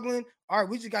Jimmy's struggling, all right,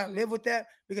 we just got to live with that,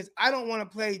 because I don't want to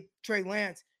play Trey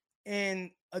Lance in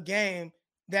a game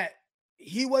that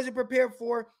he wasn't prepared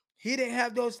for. He didn't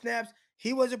have those snaps.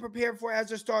 He wasn't prepared for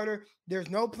as a starter.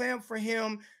 There's no plan for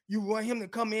him. You want him to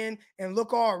come in and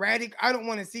look all erratic. I don't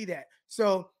want to see that.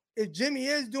 So if Jimmy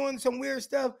is doing some weird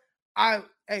stuff,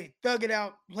 thug it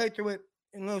out, play through it,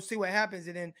 and we'll see what happens.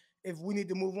 And then if we need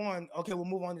to move on, okay, we'll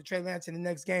move on to Trey Lance in the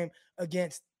next game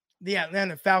against the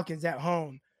Atlanta Falcons at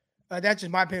home. That's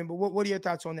just my opinion. But what are your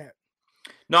thoughts on that?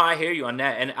 No, I hear you on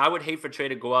that. And I would hate for Trey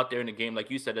to go out there in a game,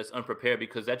 like you said, that's unprepared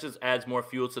because that just adds more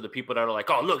fuel to the people that are like,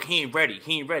 oh, look, he ain't ready.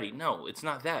 He ain't ready. No, it's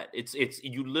not that. It's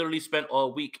you literally spent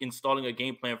all week installing a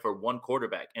game plan for one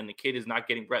quarterback and the kid is not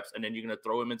getting reps. And then you're gonna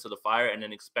throw him into the fire and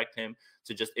then expect him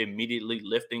to just immediately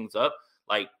lift things up.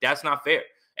 Like, that's not fair.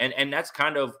 And that's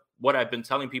kind of what I've been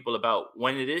telling people about.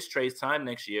 When it is Trey's time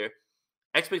next year,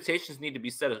 expectations need to be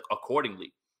set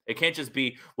accordingly. It can't just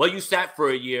be, well, you sat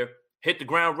for a year, hit the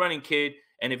ground running, kid.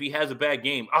 And if he has a bad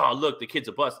game, oh, look, the kid's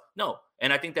a bust. No.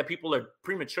 And I think that people are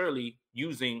prematurely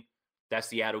using that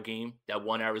Seattle game, that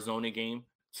one Arizona game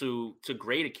to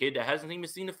grade a kid that hasn't even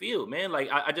seen the field, man. Like,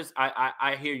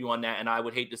 I hear you on that. And I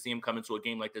would hate to see him come into a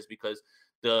game like this because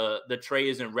the Trey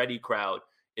isn't ready crowd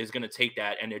is going to take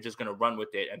that and they're just going to run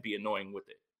with it and be annoying with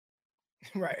it.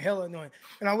 Right, hella annoying.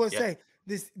 And I will say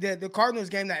the Cardinals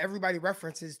game that everybody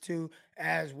references to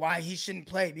as why he shouldn't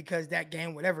play because that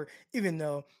game, whatever, even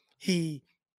though he,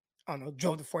 I don't know,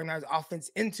 drove the 49ers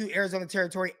offense into Arizona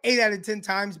territory 8 out of 10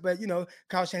 times, but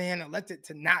Kyle Shanahan elected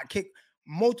to not kick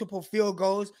multiple field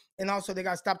goals, and also they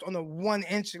got stopped on the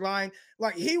 1-inch line.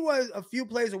 Like, he was a few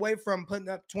plays away from putting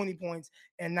up 20 points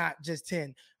and not just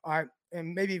 10. All right,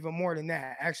 and maybe even more than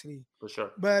that, actually. For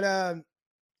sure. But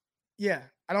yeah,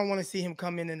 I don't want to see him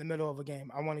come in the middle of a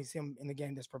game. I want to see him in a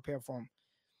game that's prepared for him.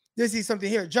 This is something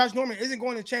here. Josh Norman isn't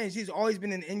going to change. He's always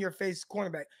been an in-your-face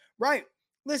cornerback. Right.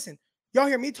 Listen, y'all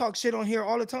hear me talk shit on here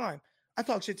all the time. I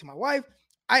talk shit to my wife.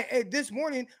 This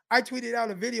morning, I tweeted out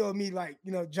a video of me, like,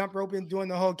 jump roping, doing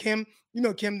the whole Kim,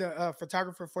 Kim, the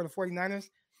photographer for the 49ers.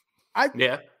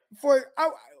 I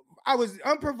was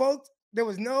unprovoked. There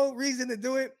was no reason to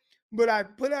do it. But I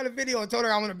put out a video and told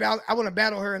her I want to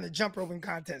battle her in the jump roping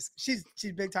contest. She's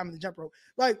big time in the jump rope.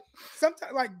 Like,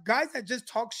 sometimes, like, guys that just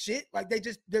talk shit, like,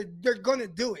 they're gonna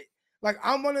do it. Like,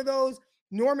 I'm one of those.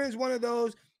 Norman's one of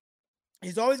those.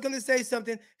 He's always gonna say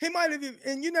something. He might have,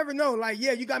 and you never know. Like,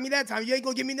 yeah, you got me that time. You ain't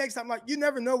gonna get me next time. Like, you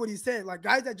never know what he said. Like,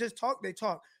 guys that just talk, they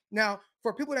talk. Now,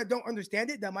 for people that don't understand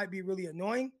it, that might be really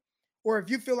annoying. Or if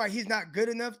you feel like he's not good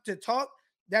enough to talk,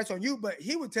 that's on you. But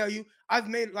he would tell you, I've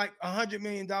made like $100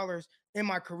 million in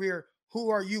my career. Who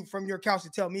are you from your couch to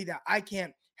tell me that I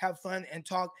can't have fun and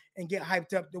talk and get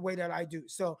hyped up the way that I do?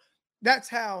 So that's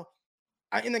how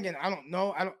and again, I don't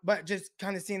know. But just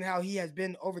kind of seeing how he has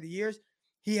been over the years,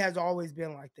 he has always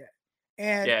been like that.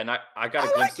 And yeah, and I got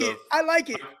a glimpse of. I like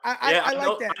it. I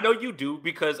like that. I know you do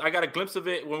because I got a glimpse of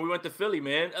it when we went to Philly,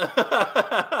 man.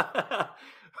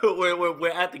 we're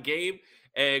at the game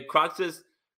and Crocs is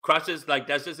like,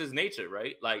 that's just his nature,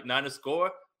 right? Like, Niners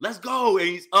score, let's go, and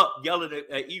he's up yelling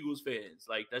at Eagles fans.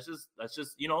 Like, that's just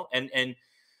and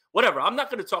whatever. I'm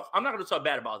not gonna talk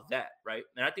bad about that, right?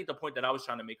 And I think the point that I was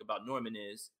trying to make about Norman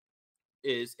is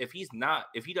if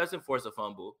he doesn't force a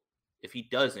fumble, if he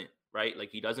doesn't, right, like,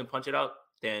 he doesn't punch it out,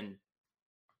 then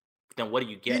what do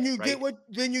you get?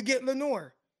 Then you get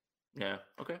Lenoir. Yeah,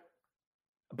 okay.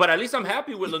 But at least I'm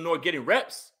happy with Lenoir getting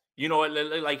reps.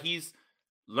 Like, he's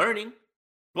learning.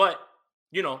 But,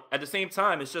 at the same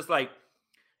time, it's just like,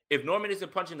 if Norman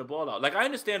isn't punching the ball out, like, I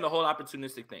understand the whole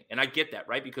opportunistic thing, and I get that,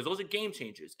 right? Because those are game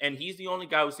changers, and he's the only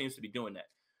guy who seems to be doing that.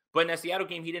 But in that Seattle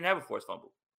game, he didn't have a forced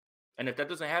fumble. And if that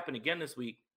doesn't happen again this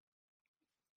week,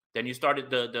 then you started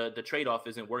the trade-off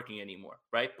isn't working anymore,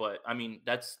 right? But, I mean,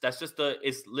 that's just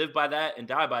it's live by that and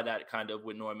die by that kind of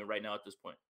with Norman right now at this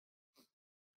point.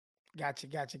 Gotcha.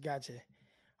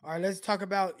 All right, let's talk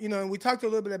about, and we talked a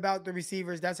little bit about the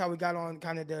receivers. That's how we got on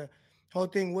kind of the whole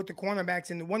thing with the cornerbacks.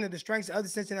 And one of the strengths of the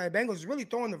Cincinnati Bengals is really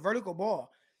throwing the vertical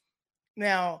ball.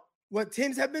 Now, what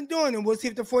teams have been doing, and we'll see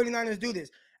if the 49ers do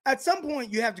this, at some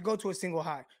point you have to go to a single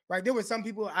high, right? There were some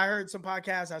people, I heard some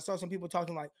podcasts, I saw some people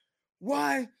talking like,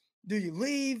 why do you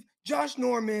leave Josh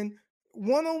Norman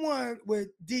one-on-one with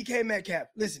DK Metcalf?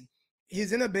 Listen,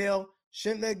 he's in a bail.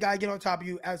 Shouldn't let a guy get on top of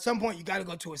you. At some point, you got to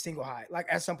go to a single high. Like,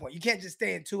 at some point. You can't just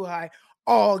stay in too high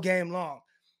all game long.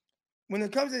 When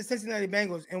it comes to the Cincinnati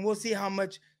Bengals, and we'll see how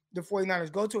much the 49ers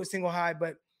go to a single high,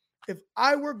 but if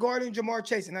I were guarding Jamar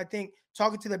Chase, and I think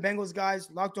talking to the Bengals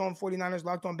guys, Locked On 49ers,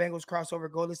 Locked On Bengals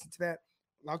crossover, go listen to that.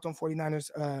 Locked On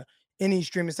 49ers, any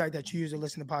streaming site that you use to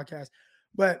listen to podcasts.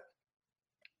 But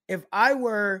if I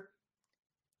were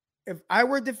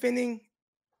defending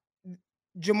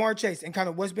Jamar Chase and kind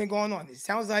of what's been going on, it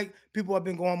sounds like people have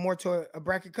been going more to a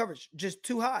bracket coverage, just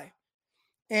too high.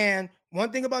 And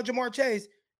one thing about Jamar Chase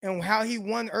and how he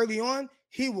won early on,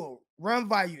 he will run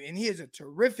by you, and he is a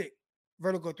terrific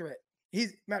vertical threat.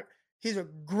 He's a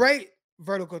great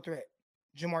vertical threat,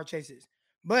 Jamar Chase is.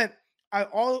 But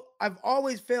I've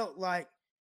always felt like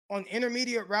on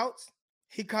intermediate routes,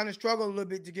 he kind of struggled a little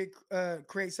bit to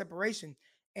create separation.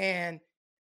 And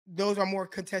those are more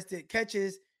contested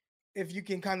catches. If you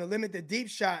can kind of limit the deep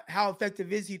shot, how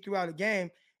effective is he throughout a game?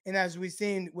 And as we've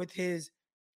seen with his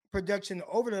production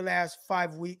over the last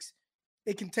 5 weeks,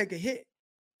 it can take a hit.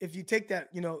 If you take that,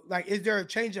 like, is there a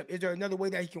changeup? Is there another way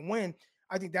that he can win?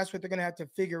 I think that's what they're going to have to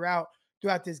figure out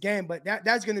throughout this game. But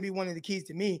that's going to be one of the keys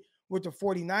to me with the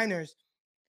 49ers.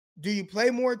 Do you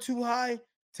play more too high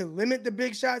to limit the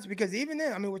big shots? Because even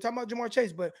then, I mean, we're talking about Jamar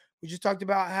Chase, but we just talked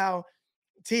about how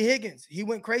T. Higgins, he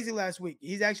went crazy last week.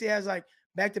 He's actually has like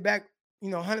back-to-back,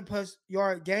 100-plus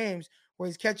yard games where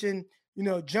he's catching,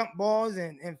 jump balls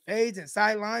and fades and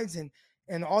sidelines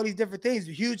and all these different things.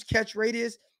 The huge catch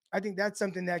radius. I think that's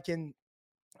something that can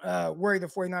worry the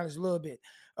 49ers a little bit.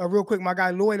 Real quick, my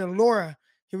guy Lloyd and Laura,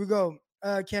 here we go.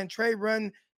 Can Trey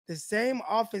run the same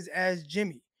offense as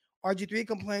Jimmy? RG3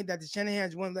 complained that the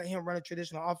Shanahans wouldn't let him run a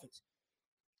traditional offense.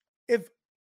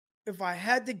 If I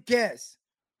had to guess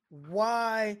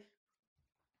why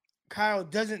Kyle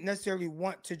doesn't necessarily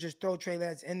want to just throw Trey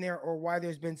Lance in there, or why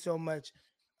there's been so much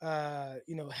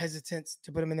hesitance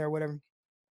to put him in there or whatever,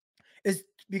 is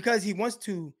because he wants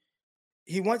to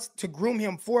groom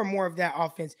him for more of that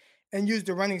offense and use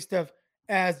the running stuff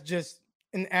as just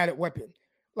an added weapon.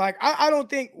 Like, I don't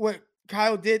think what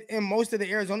Kyle did in most of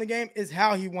the Arizona game is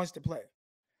how he wants to play.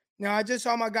 Now, I just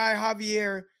saw my guy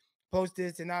Javier post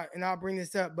this, and I'll bring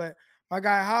this up, but my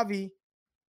guy Javi,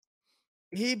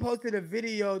 he posted a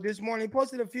video this morning. He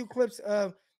posted a few clips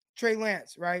of Trey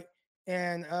Lance, right?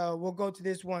 And we'll go to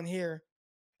this one here.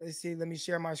 Let's see. Let me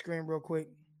share my screen real quick.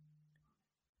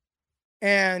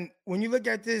 And when you look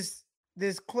at this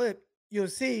clip, you'll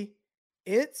see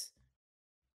it's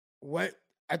what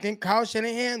I think Kyle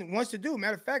Shanahan wants to do.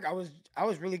 Matter of fact, I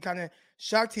was really kind of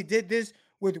shocked he did this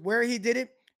with where he did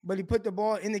it, but he put the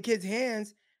ball in the kid's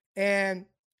hands, and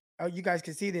you guys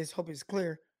can see this. Hope it's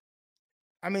clear.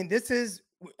 I mean, this is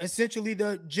essentially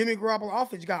the Jimmy Garoppolo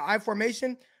offense. You got I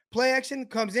formation, play action,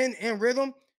 comes in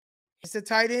rhythm. It's a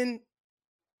tight end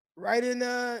right in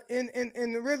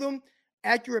the rhythm.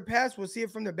 Accurate pass. We'll see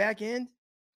it from the back end.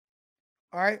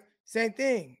 All right. Same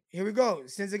thing. Here we go.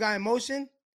 Sends the guy in motion.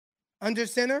 Under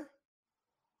center.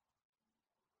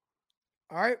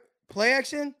 All right. Play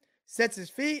action. Sets his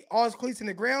feet. All his cleats in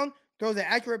the ground. Throws an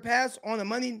accurate pass on the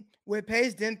money with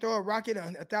pace. Then throw a rocket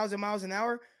 1,000 miles an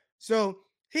hour. So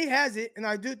he has it. And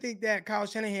I do think that Kyle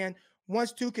Shanahan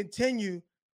wants to continue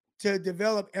to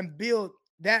develop and build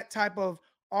that type of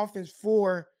offense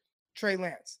for Trey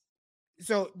Lance.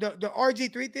 So the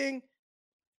RG3 thing,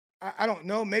 I don't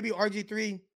know. Maybe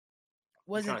RG3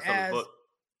 wasn't as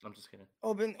I'm just kidding.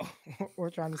 Open or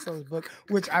trying to sell his book,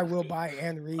 which I will buy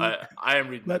and read. I am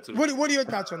reading that too. What are your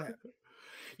thoughts on that?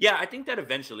 Yeah, I think that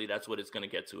eventually that's what it's going to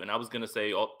get to. And I was going to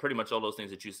say pretty much all those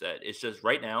things that you said. It's just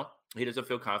right now, he doesn't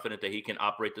feel confident that he can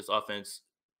operate this offense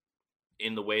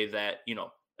in the way that,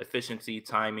 efficiency,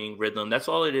 timing, rhythm. That's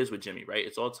all it is with Jimmy, right?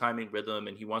 It's all timing, rhythm,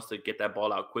 and he wants to get that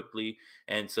ball out quickly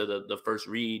and to the first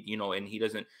read, and he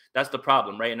doesn't. That's the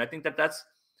problem, right? And I think that that's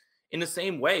in the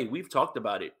same way we've talked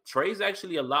about it. Trey's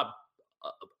actually a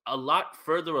lot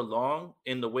further along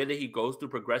in the way that he goes through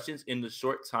progressions in the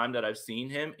short time that I've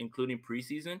seen him, including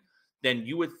preseason, than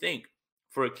you would think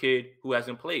for a kid who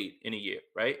hasn't played in a year,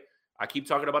 right? I keep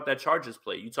talking about that Chargers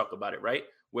play. You talk about it, right?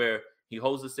 Where he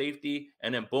holds the safety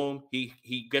and then boom,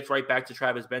 he gets right back to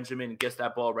Travis Benjamin and gets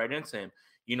that ball right into him.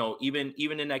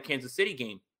 Even in that Kansas City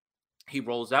game, he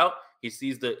rolls out, he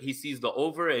sees the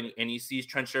over and he sees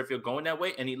Trent Sherfield going that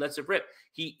way and he lets it rip.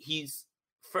 He's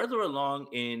further along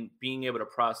in being able to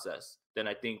process than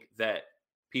I think that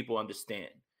people understand.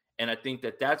 And I think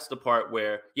that that's the part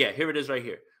where, yeah, here it is right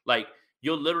here. Like,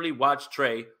 you'll literally watch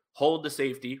Trey hold the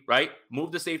safety, right?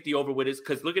 Move the safety over with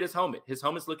because look at his helmet. His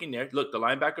helmet's looking there. Look, the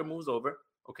linebacker moves over,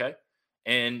 okay?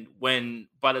 And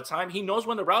by the time he knows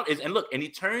when the route is, and he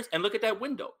turns and look at that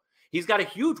window. He's got a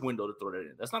huge window to throw that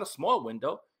in. That's not a small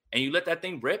window. And you let that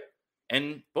thing rip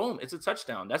and boom, it's a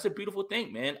touchdown. That's a beautiful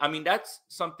thing, man. I mean, that's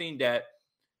something that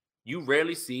you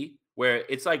rarely see where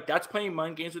it's like that's playing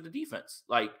mind games with the defense.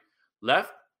 Like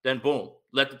left, then boom,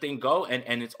 let the thing go,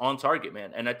 and it's on target,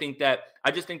 man. And I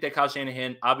just think that Kyle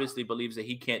Shanahan obviously believes that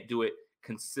he can't do it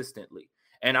consistently.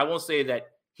 And I won't say that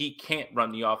he can't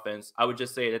run the offense. I would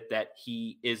just say that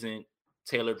he isn't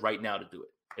tailored right now to do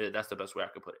it. That's the best way I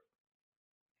could put it.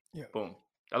 Yeah. Boom.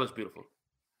 That looks beautiful.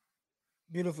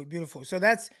 Beautiful, beautiful. So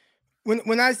that's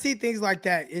when I see things like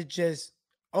that, it's just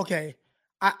okay.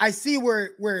 I see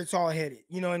where it's all headed,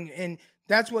 and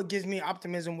that's what gives me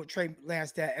optimism with Trey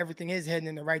Lance, that everything is heading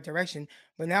in the right direction.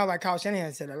 But now, like Kyle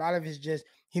Shanahan said, a lot of it's just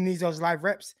he needs those live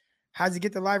reps. How does he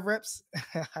get the live reps?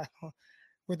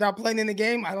 Without playing in the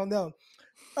game? I don't know.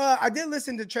 I did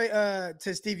listen to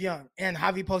Steve Young, and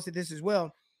Javi posted this as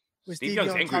well. With Steve Steve Young's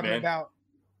Young angry, talking man. about,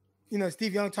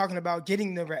 Steve Young talking about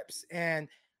getting the reps, and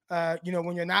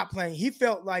when you're not playing, he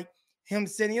felt like him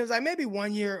sitting. It was like maybe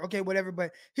 1 year, okay, whatever.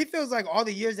 But he feels like all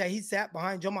the years that he sat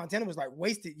behind Joe Montana was like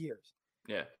wasted years.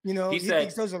 Yeah, He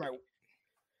thinks those are like.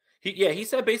 He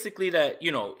said basically that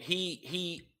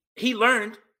he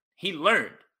learned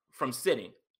from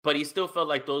sitting, but he still felt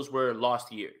like those were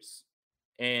lost years.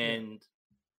 And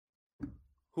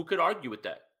who could argue with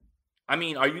that? I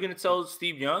mean, are you going to tell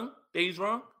Steve Young that he's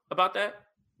wrong about that?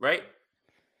 Right?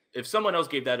 If someone else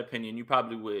gave that opinion, you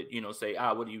probably would, say,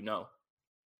 what do you know?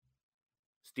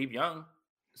 Steve Young,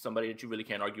 somebody that you really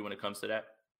can't argue when it comes to that.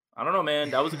 I don't know,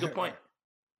 man. That was a good point.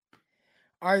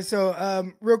 All right,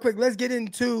 so real quick, let's get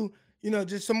into,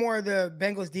 just some more of the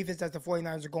Bengals defense that the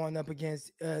 49ers are going up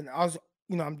against. And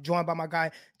I'm joined by my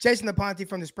guy, Jason Aponte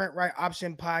from the Sprint Right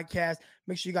Option podcast.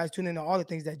 Make sure you guys tune in to all the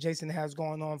things that Jason has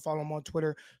going on. Follow him on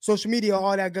Twitter, social media,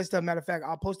 all that good stuff. Matter of fact,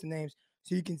 I'll post the names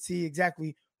so you can see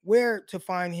exactly where to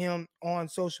find him on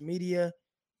social media.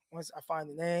 Once I find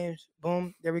the names,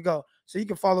 boom, there we go. So you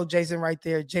can follow Jason right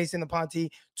there, Jason Aponte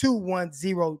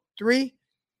 2103.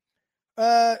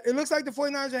 It looks like the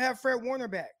 49ers will have Fred Warner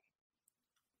back.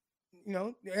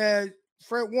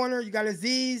 Fred Warner, you got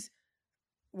Azeez.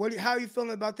 How are you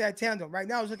feeling about that tandem? Right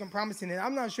now, it's looking promising, and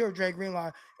I'm not sure if Dre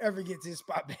Greenlaw ever gets his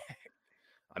spot back.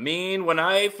 I mean, when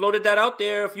I floated that out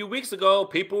there a few weeks ago,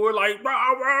 people were like,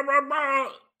 rah, rah, rah,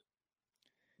 rah.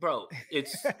 Bro,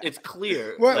 it's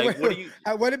clear. What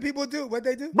did people do? What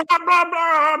they do? Blah, blah,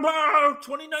 blah, blah,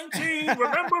 2019,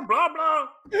 remember, blah, blah.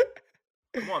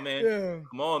 Come on, man. Yeah.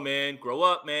 Come on, man. Grow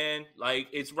up, man. Like,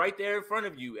 it's right there in front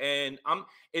of you. And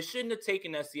it shouldn't have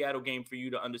taken that Seattle game for you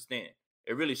to understand.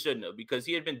 It really shouldn't have, because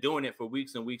he had been doing it for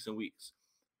weeks and weeks and weeks.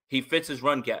 He fits his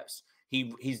run gaps.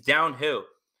 He's downhill.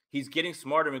 He's getting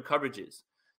smarter in coverages.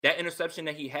 That interception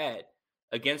that he had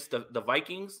against the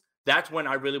Vikings, that's when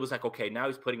I really was like, okay, now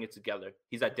he's putting it together.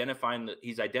 He's identifying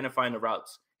the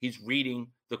routes. He's reading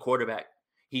the quarterback.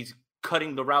 He's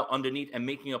cutting the route underneath and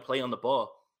making a play on the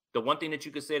ball. The one thing that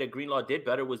you could say that Greenlaw did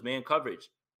better was man coverage.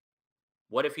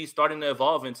 What if he's starting to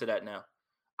evolve into that now?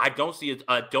 I don't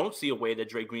see a way that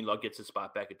Dre Greenlaw gets his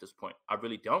spot back at this point. I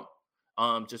really don't.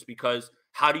 Just because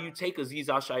how do you take Azeez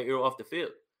Al-Shaair off the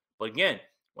field? But again,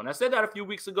 when I said that a few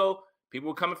weeks ago, people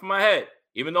were coming from my head.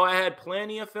 Even though I had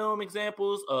plenty of film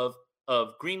examples of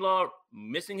Greenlaw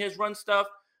missing his run stuff,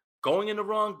 going in the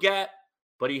wrong gap,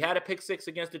 but he had a pick six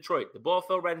against Detroit. The ball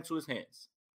fell right into his hands.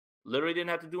 Literally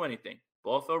didn't have to do anything.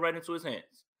 Ball fell right into his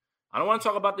hands. I don't want to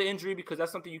talk about the injury because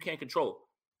that's something you can't control.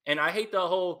 And I hate the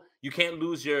whole you can't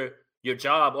lose your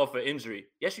job off an injury.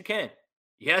 Yes, you can.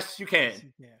 Yes, you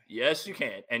can. Yes, you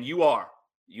can. And you are.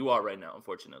 You are right now,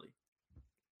 unfortunately.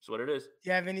 That's what it is. Do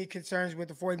you have any concerns with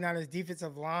the 49ers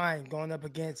defensive line going up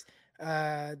against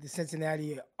the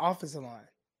Cincinnati offensive line?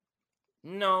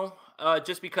 No,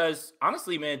 just because,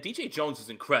 honestly, man, DJ Jones is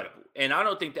incredible. And I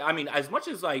don't think that, I mean, as much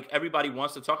as like everybody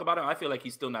wants to talk about him, I feel like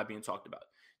he's still not being talked about.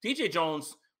 DJ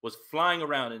Jones was flying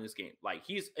around in this game. Like,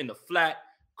 he's in the flat,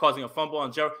 causing a fumble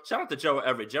on Gerald. Shout out to Gerald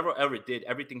Everett. Gerald Everett did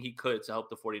everything he could to help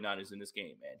the 49ers in this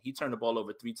game, man. He turned the ball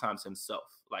over 3 times himself.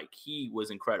 Like, he was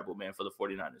incredible, man, for the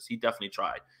 49ers. He definitely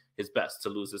tried his best to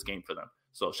lose this game for them.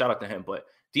 So shout out to him. But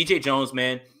DJ Jones,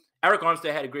 man, Eric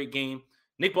Armstead had a great game.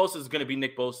 Nick Bosa is going to be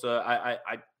Nick Bosa.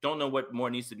 I don't know what more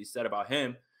needs to be said about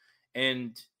him.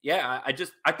 And yeah,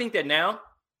 I think that now,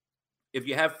 if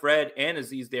you have Fred and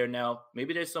Azeez there now,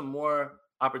 maybe there's some more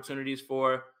opportunities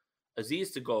for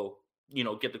Azeez to go,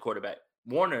 get the quarterback.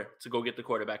 Warner to go get the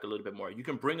quarterback a little bit more. You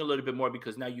can bring a little bit more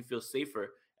because now you feel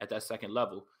safer at that second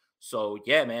level. So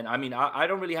yeah, man. I mean, I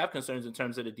don't really have concerns in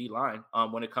terms of the D line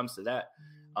when it comes to that.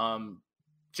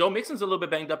 Joe Mixon's a little bit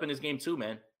banged up in his game too,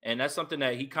 man. And that's something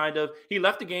that he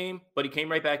left the game, but he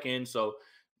came right back in. So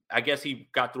I guess he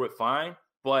got through it fine.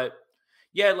 But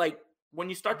yeah, like when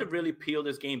you start to really peel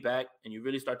this game back and you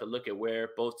really start to look at where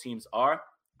both teams are,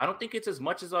 I don't think it's as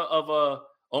much as oh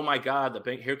my God,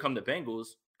 here come the Bengals.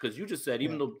 Because you just said,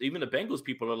 even the Bengals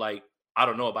people are like, I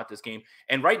don't know about this game.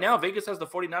 And right now, Vegas has the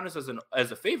 49ers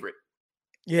as a favorite.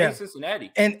 Yeah. In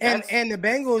Cincinnati. And the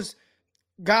Bengals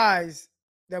guys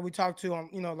that we talked to on,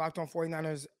 Locked On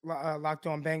 49ers, Locked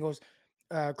On Bengals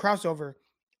crossover,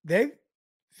 they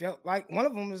felt like one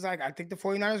of them was like, I think the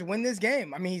 49ers win this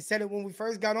game. I mean, he said it when we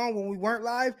first got on, when we weren't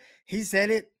live. He said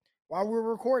it while we were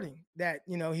recording that,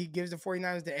 he gives the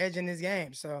 49ers the edge in this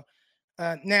game. So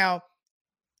now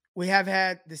we have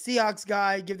had the Seahawks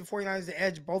guy give the 49ers the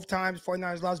edge both times.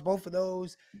 49ers lost both of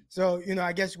those. So,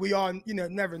 I guess we all,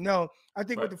 never know. I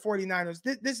think with the 49ers,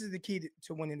 this is the key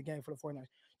to winning the game for the 49ers.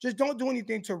 just don't do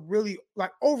anything to really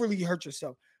like overly hurt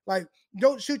yourself. Like,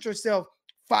 don't shoot yourself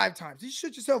 5 times. You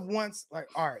shoot yourself once, like,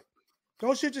 all right.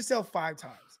 Don't shoot yourself 5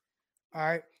 times. All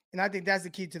right. And I think that's the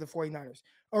key to the 49ers.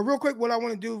 Real quick, what I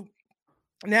want to do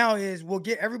now is we'll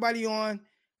get everybody on,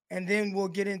 and then we'll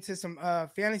get into some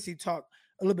fantasy talk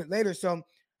a little bit later. So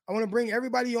I want to bring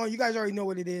everybody on. You guys already know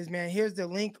what it is, man. Here's the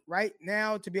link right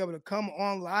now to be able to come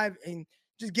on live and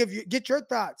just get your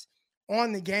thoughts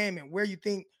on the game and where you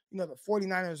think, the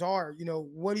 49ers are.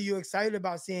 What are you excited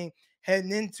about seeing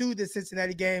heading into the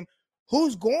Cincinnati game?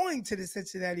 Who's going to the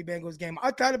Cincinnati Bengals game?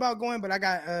 I thought about going, but I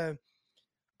got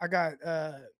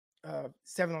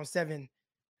 7-on-7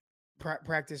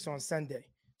 practice on Sunday.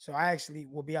 So I actually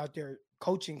will be out there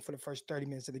coaching for the first 30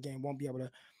 minutes of the game. Won't be able to.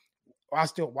 I'll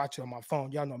still watch it on my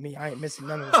phone. Y'all know me. I ain't missing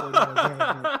none of the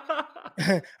 49ers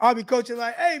games. I'll be coaching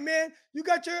like, hey, man, you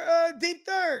got your deep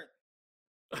third.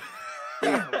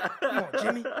 Damn, come on,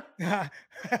 Jimmy.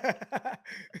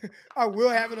 I will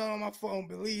have it on my phone.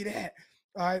 Believe that.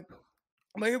 All right.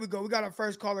 But here we go. We got our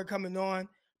first caller coming on.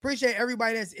 Appreciate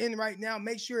everybody that's in right now.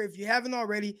 Make sure if you haven't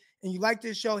already and you like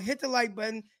this show, hit the like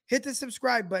button, hit the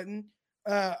subscribe button.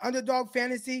 Underdog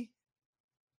Fantasy.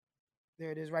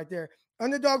 There it is right there.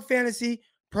 Underdog Fantasy,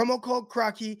 promo code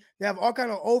Crocky. They have all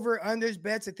kind of over-unders,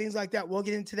 bets, and things like that. We'll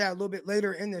get into that a little bit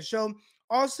later in the show.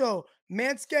 Also,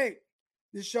 Manscaped.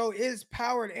 The show is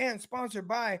powered and sponsored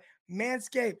by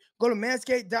Manscaped. Go to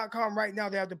manscaped.com right now.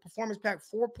 They have the Performance Pack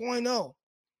 4.0. You know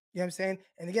what I'm saying?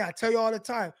 And again, I tell you all the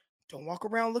time, don't walk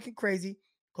around looking crazy.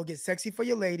 Go get sexy for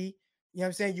your lady. You know what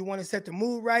I'm saying? You want to set the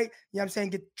mood right. You know what I'm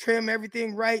saying? Trim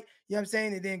everything right. You know what I'm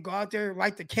saying? And then go out there,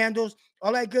 light the candles,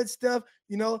 all that good stuff.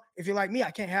 If you're like me,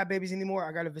 I can't have babies anymore.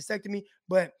 I got a vasectomy.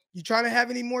 But you trying to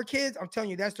have any more kids? I'm telling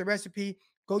you, that's the recipe.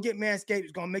 Go get Manscaped.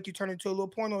 It's going to make you turn into a little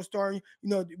porno star.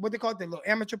 What they call it, the little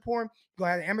amateur porn. You're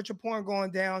going to have amateur porn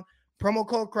going down. Promo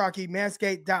code Crocky,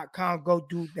 manscaped.com. Go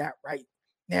do that right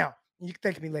now. You can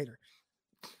thank me later.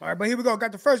 All right, but here we go.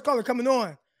 Got the first caller coming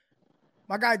on.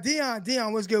 My guy, Dion.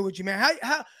 Dion, what's good with you, man?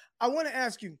 How I want to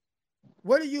ask you,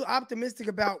 what are you optimistic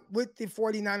about with the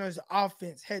 49ers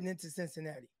offense heading into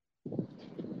Cincinnati?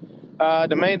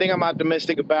 The main thing I'm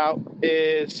optimistic about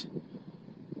is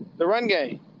the run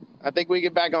game. I think we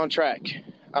get back on track.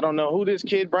 I don't know who this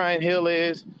kid Brian Hill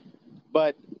is,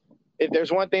 but if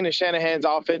there's one thing that Shanahan's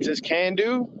offenses can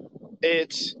do,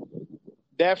 it's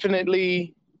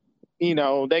definitely,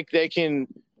 they can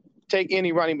take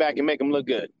any running back and make them look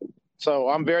good. So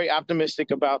I'm very optimistic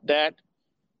about that.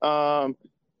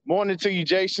 Morning to you,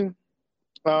 Jason.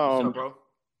 What's up, bro?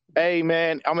 Hey,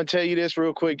 man, I'm going to tell you this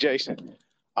real quick, Jason.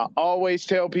 I always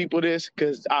tell people this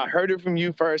because I heard it from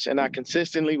you first, and I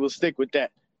consistently will stick with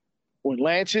that. When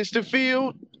Lance hits the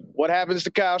field, what happens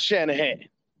to Kyle Shanahan?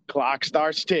 Clock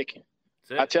starts ticking.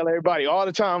 I tell everybody all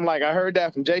the time, like I heard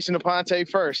that from Jason Aponte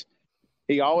first.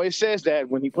 He always says that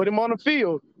when he put him on the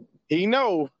field, he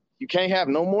know you can't have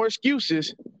no more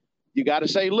excuses. You got to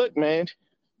say, look, man,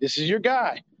 this is your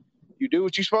guy. You do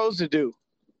what you're supposed to do.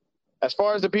 As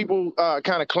far as the people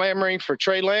kind of clamoring for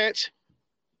Trey Lance,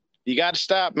 you got to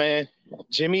stop, man.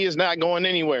 Jimmy is not going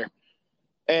anywhere.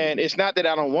 And it's not that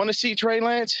I don't want to see Trey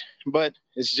Lance, but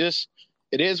it's just,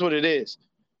 it is what it is.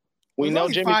 We know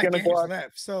Jimmy's going to go out.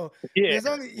 Left, so yeah, there's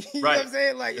only, you know what I'm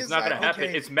saying? Like, it's not going to happen.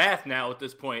 Okay. It's math now at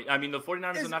this point. I mean, the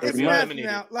 49ers are not going to be eliminated.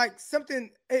 Now. Like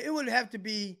something, it would have to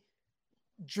be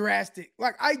drastic.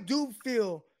 Like I do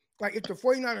feel like if the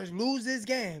 49ers lose this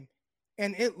game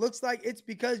and it looks like it's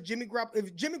because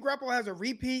if Jimmy Garoppolo has a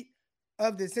repeat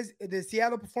of the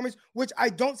Seattle performance, which I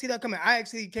don't see that coming. I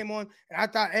actually came on and I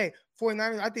thought, hey,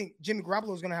 49ers, I think Jimmy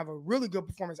Garoppolo is going to have a really good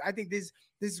performance. I think this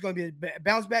is going to be a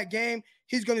bounce back game.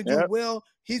 He's going to do well.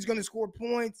 He's going to score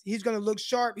points. He's going to look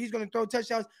sharp. He's going to throw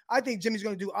touchdowns. I think Jimmy's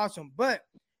going to do awesome. But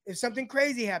if something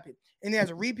crazy happened and he has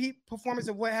a repeat performance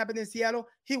of what happened in Seattle,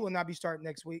 he will not be starting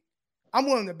next week. I'm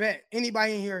willing to bet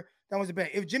anybody in here that wants to bet.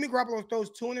 If Jimmy Garoppolo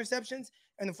throws 2 interceptions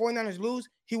and the 49ers lose,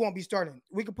 he won't be starting.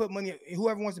 We could put money.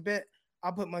 Whoever wants to bet,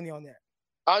 I'll put money on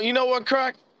that. You know what,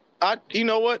 Croc? You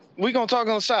know what? We're going to talk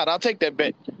on the side. I'll take that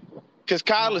bet. Because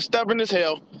Kyle is stubborn as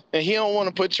hell, and he don't want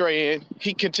to put Trey in.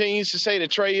 He continues to say that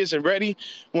Trey isn't ready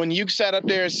when you sat up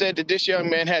there and said that this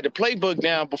young man had the playbook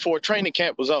down before training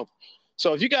camp was over.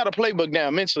 So if you got a playbook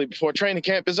down mentally before training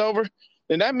camp is over,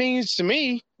 then that means to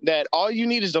me that all you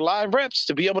need is the live reps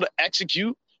to be able to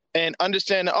execute and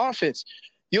understand the offense.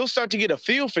 You'll start to get a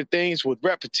feel for things with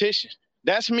repetition.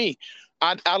 That's me.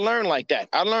 I learn like that.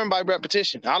 I learn by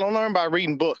repetition. I don't learn by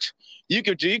reading books. You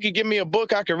could give me a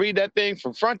book, I could read that thing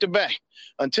from front to back.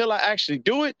 Until I actually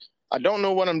do it, I don't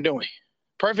know what I'm doing.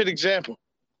 Perfect example.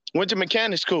 Went to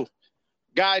mechanic school.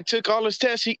 Guy took all his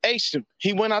tests. He aced him.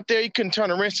 He went out there. He couldn't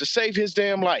turn a wrench to save his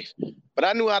damn life. But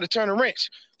I knew how to turn a wrench.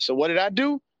 So what did I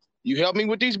do? You help me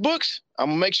with these books. I'm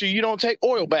going to make sure you don't take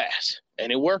oil baths.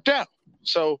 And it worked out.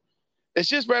 So it's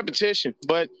just repetition.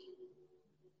 But,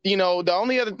 you know, the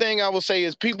only other thing I will say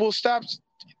is people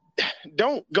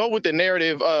don't go with the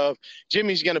narrative of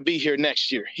Jimmy's going to be here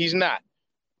next year. He's not.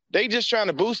 They just trying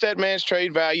to boost that man's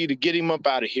trade value to get him up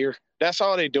out of here. That's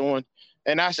all they're doing.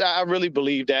 And I really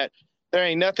believe that. There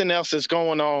ain't nothing else that's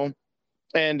going on.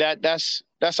 And that's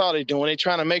all they're doing. They're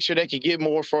trying to make sure they can get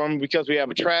more for him because we have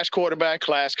a trash quarterback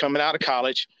class coming out of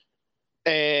college.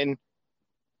 And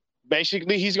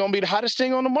basically he's going to be the hottest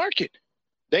thing on the market.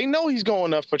 They know he's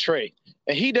going up for trade.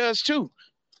 And he does too.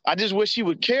 I just wish he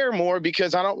would care more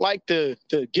because I don't like the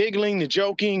giggling, the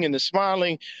joking, and the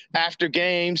smiling after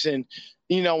games. And,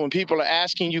 you know, when people are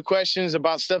asking you questions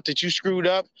about stuff that you screwed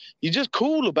up, you're just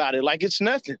cool about it. Like it's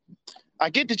nothing. I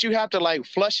get that you have to like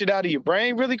flush it out of your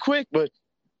brain really quick, but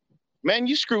man,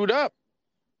 you screwed up.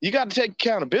 You got to take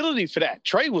accountability for that.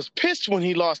 Trey was pissed when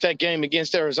he lost that game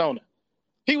against Arizona.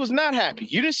 He was not happy.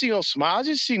 You didn't see no smiles.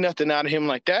 You didn't see nothing out of him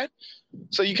like that.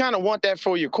 So you kind of want that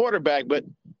for your quarterback. But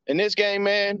in this game,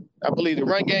 man, I believe the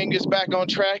run game gets back on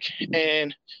track.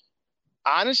 And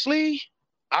honestly,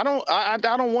 I don't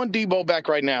want Debo back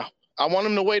right now. I want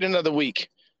him to wait another week.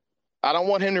 I don't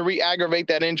want him to re-aggravate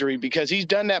that injury because he's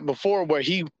done that before where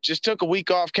he just took a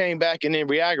week off, came back, and then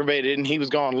re-aggravated, and he was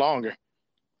gone longer.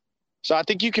 So I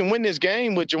think you can win this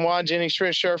game with Jauan Jennings,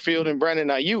 Trent Sherfield, and Brandon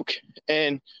Ayuk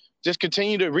and just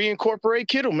continue to reincorporate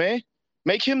Kittle, man.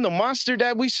 Make him the monster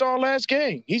that we saw last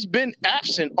game. He's been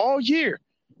absent all year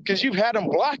because you've had him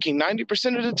blocking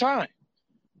 90% of the time.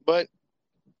 But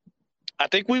I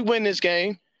think we win this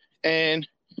game, and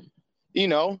you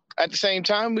know, at the same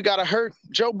time, we got to hurt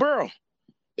Joe Burrow.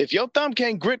 If your thumb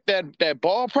can't grip that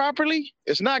ball properly,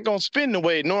 it's not going to spin the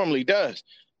way it normally does.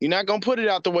 You're not going to put it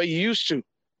out the way you used to.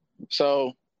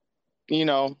 So, you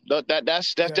know,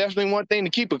 that's definitely one thing to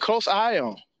keep a close eye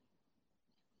on.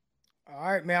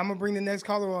 All right, man. I'm going to bring the next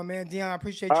caller on, man. Dion, I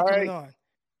appreciate you coming on.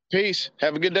 Peace.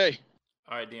 Have a good day.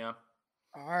 All right, Dion.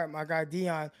 All right, my guy,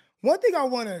 Dion. One thing I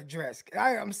want to address,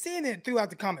 I'm seeing it throughout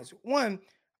the comments. One,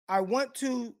 I want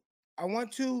to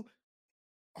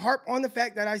harp on the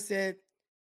fact that I said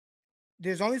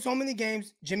there's only so many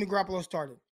games Jimmy Garoppolo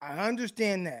started. I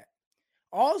understand that.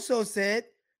 Also said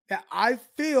that I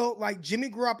feel like Jimmy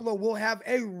Garoppolo will have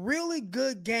a really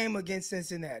good game against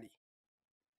Cincinnati.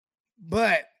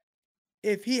 But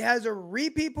if he has a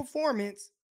repeat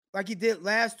performance like he did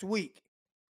last week,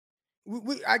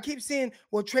 I keep saying,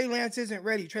 well, Trey Lance isn't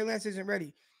ready. Trey Lance isn't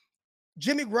ready.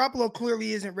 Jimmy Garoppolo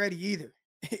clearly isn't ready either.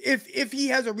 If he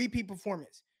has a repeat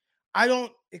performance, I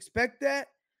don't expect that.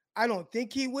 I don't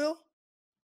think he will.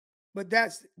 But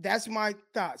that's my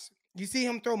thoughts. You see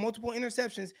him throw multiple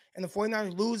interceptions and the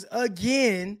 49ers lose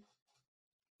again,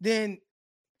 then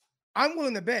I'm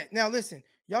willing to bet. Now, listen,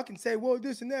 y'all can say, well,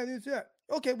 this and that, this and that.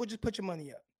 Okay, well, just put your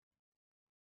money up.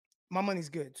 My money's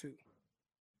good, too.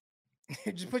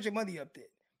 Just put your money up there.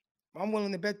 I'm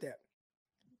willing to bet that.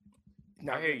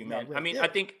 I hear you, man. I mean, yeah. I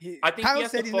think Kyle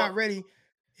said he's not ready.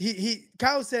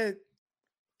 Kyle said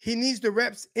he needs the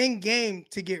reps in game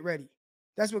to get ready.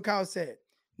 That's what Kyle said.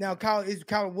 Now, is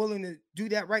Kyle willing to do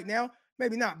that right now?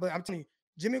 Maybe not, but I'm telling you,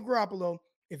 Jimmy Garoppolo,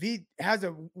 if he has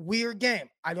a weird game,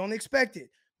 I don't expect it.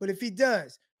 But if he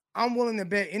does, I'm willing to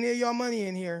bet any of y'all money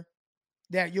in here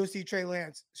that you'll see Trey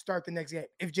Lance start the next game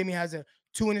if Jimmy has a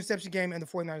 2-interception game and the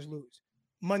 49ers lose.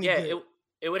 Money good.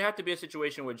 It would have to be a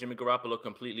situation where Jimmy Garoppolo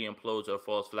completely implodes or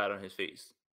falls flat on his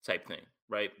face type thing,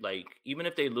 right? Like, even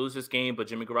if they lose this game, but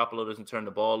Jimmy Garoppolo doesn't turn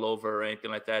the ball over or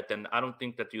anything like that, then I don't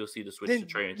think that you'll see the switch to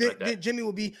Trey like that. Then Jimmy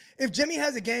will be – if Jimmy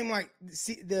has a game like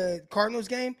the Cardinals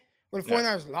game where the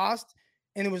 49ers lost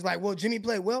and it was like, well, Jimmy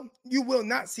played well, you will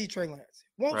not see Trey Lance.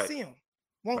 Won't see him.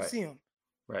 Won't see him.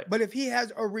 Right. But if he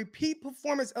has a repeat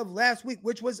performance of last week,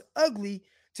 which was ugly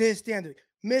to his standard,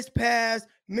 missed pass,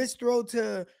 missed throw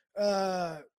to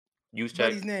use check.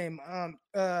 What's his name?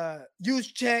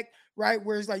 Use check, right?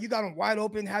 Where it's like you got him wide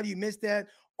open. How do you miss that?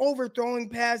 Overthrowing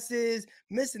passes,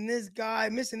 missing this guy,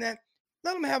 missing that.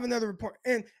 Let him have another report.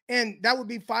 And that would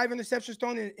be 5 interceptions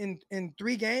thrown in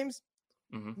 3 games.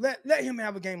 Mm-hmm. Let him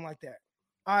have a game like that.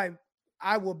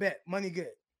 I will bet money good.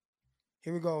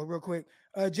 Here we go, real quick.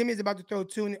 Jimmy's about to throw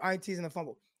 2 INTs and a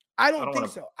fumble. I don't think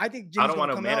so. I think Jimmy's I don't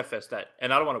want to manifest that,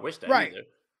 and I don't want to wish that either.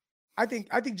 I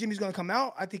think Jimmy's going to come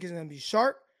out. I think he's going to be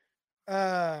sharp.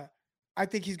 I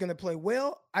think he's going to play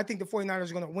well. I think the 49ers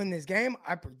are going to win this game.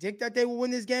 I predict that they will win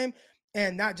this game,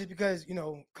 and not just because,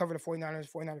 cover the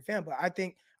 49ers, 49er fan, but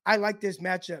I like this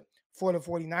matchup for the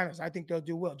 49ers. I think they'll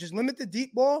do well. Just limit the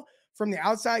deep ball from the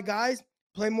outside guys,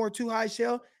 play more too high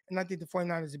shell, and I think the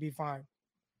 49ers will be fine.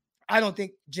 I don't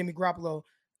think Jimmy Garoppolo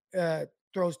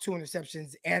throws 2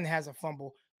 interceptions and has a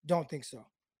fumble. Don't think so.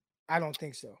 I don't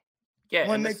think so. Yeah, I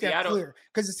want and to the make that Seattle, clear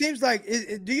because it seems like,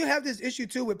 do you have this issue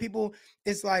too with people?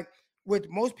 It's like with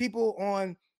most people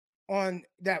on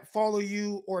that follow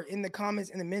you or in the comments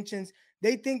and the mentions,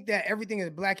 they think that everything is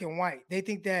black and white. They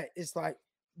think that it's like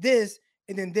this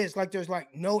and then this, like there's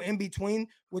like no in between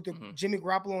with the Mhm. Jimmy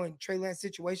Garoppolo and Trey Lance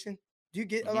situation. Do you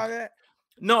get a Mhm. lot of that?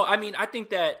 No, I mean, I think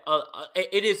that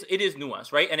it is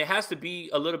nuanced, right? And it has to be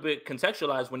a little bit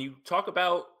contextualized when you talk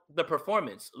about the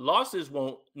performance. Losses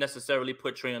won't necessarily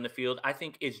put Trey on the field. I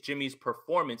think it's Jimmy's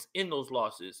performance in those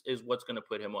losses is what's going to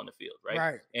put him on the field, right?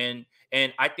 Right. And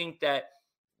I think that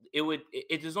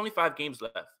there's only 5 games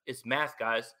left. It's math,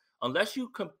 guys. Unless you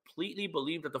completely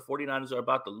believe that the 49ers are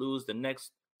about to lose the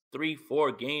next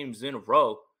 3-4 games in a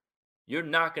row, you're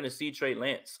not going to see Trey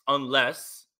Lance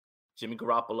unless Jimmy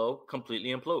Garoppolo completely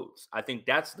implodes. I think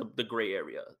that's the gray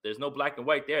area. There's no black and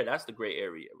white there. That's the gray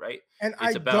area, right? And It's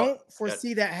I about don't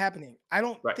foresee that happening. I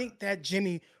don't right. think that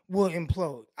Jimmy will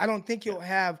implode. I don't think he'll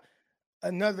have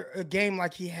a game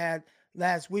like he had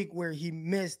last week where he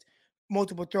missed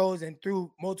multiple throws and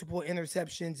threw multiple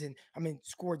interceptions and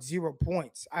scored 0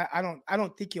 points. I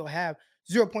don't think he'll have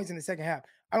 0 points in the second half.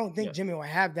 I don't think Yeah. Jimmy will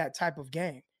have that type of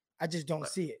game. I just don't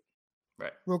see it.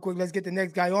 Right. Real quick, let's get the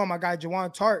next guy on. My guy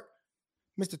Jawan Tart.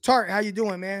 Mr. Tart, how you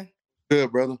doing, man?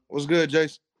 Good, brother. What's good,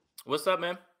 Jason? What's up,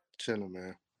 man? Chilling,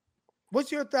 man.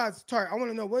 What's your thoughts, Tart? I want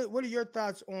to know what are your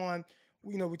thoughts on,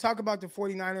 we talk about the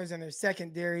 49ers and their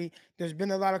secondary. There's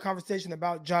been a lot of conversation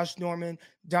about Josh Norman,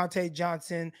 Dante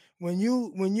Johnson. When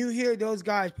you hear those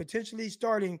guys potentially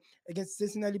starting against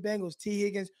Cincinnati Bengals, T.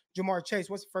 Higgins, Jamar Chase,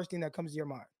 what's the first thing that comes to your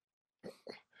mind?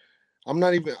 I'm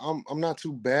not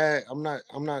too bad.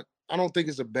 I don't think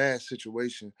it's a bad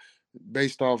situation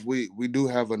based off we do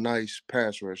have a nice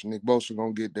pass rush. Nick Bosa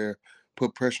gonna get there,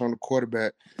 put pressure on the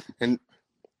quarterback. And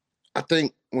I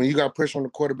think when you got pressure on the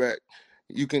quarterback,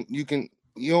 you don't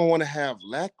want to have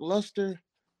lackluster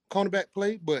cornerback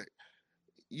play, but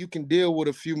you can deal with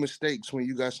a few mistakes when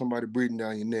you got somebody breathing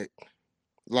down your neck,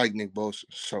 like Nick Bosa.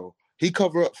 So he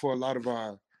cover up for a lot of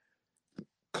our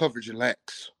coverage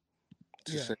lacks,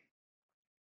 to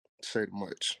say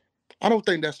much. I don't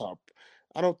think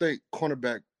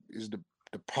cornerback is the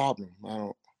problem.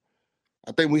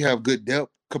 I think we have good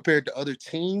depth compared to other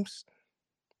teams.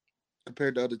 I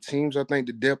think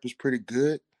the depth is pretty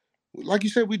good. Like you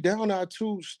said, we down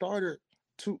two starters,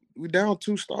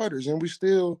 and we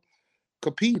still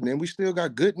competing, and we still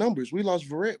got good numbers. We lost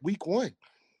Verrett week 1,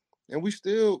 and we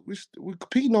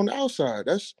competing on the outside.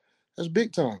 That's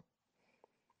big time.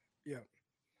 Yeah.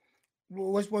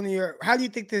 Well, how do you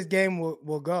think this game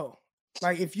will go?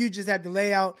 Like, if you just had to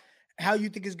lay out how you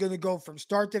think it's going to go from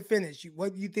start to finish,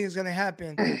 what do you think is going to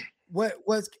happen?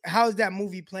 How is that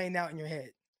movie playing out in your head?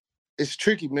 It's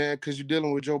tricky, man, because you're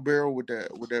dealing with Joe Burrow with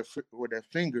that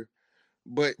finger.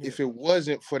 But if it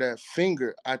wasn't for that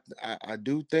finger, I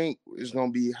do think it's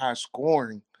going to be high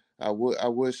scoring. I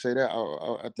would say that.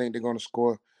 I think they're going to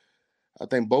score. I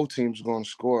think both teams are going to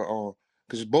score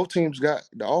because both teams got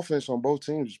the offense on both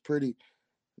teams is pretty.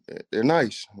 They're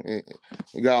nice.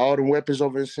 You got all the weapons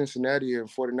over in Cincinnati, and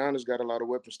 49ers got a lot of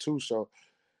weapons too. So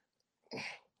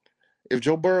if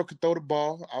Joe Burrow could throw the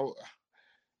ball,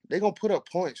 they're going to put up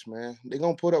points, man. They're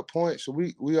going to put up points. So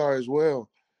we are as well.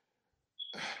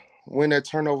 Win that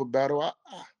turnover battle.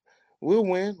 We'll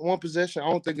win one possession.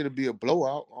 I don't think it'll be a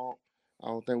blowout. I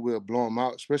don't think we'll blow them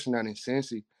out, especially not in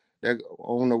Cincy. I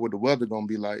don't know what the weather going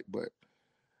to be like, but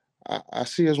I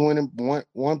see us winning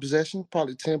one possession,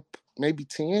 probably 10, maybe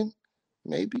 10,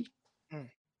 maybe.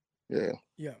 Yeah.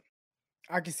 Yeah.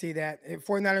 I can see that. If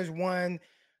 49ers won,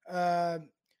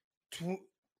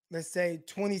 let's say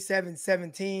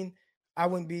 27-17, I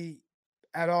wouldn't be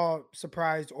at all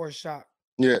surprised or shocked.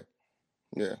 Yeah.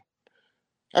 Yeah.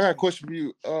 I got a question for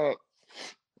you.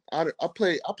 I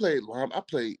play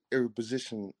every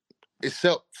position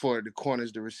except for the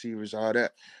corners, the receivers, all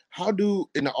that.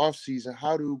 In the offseason,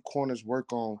 how do corners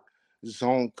work on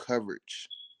zone coverage?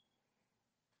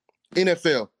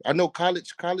 NFL. I know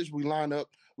college we line up,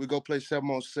 we go play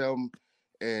 7-on-7,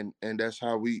 and that's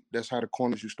how the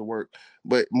corners used to work.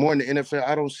 But more in the NFL,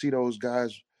 I don't see those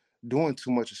guys doing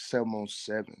too much of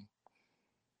 7-on-7.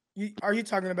 Are you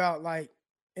talking about like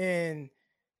in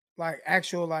like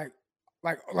actual like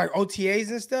OTAs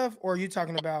and stuff, or are you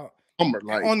talking about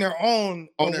on their own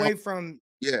away from?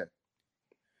 Yeah.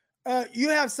 You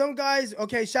have some guys.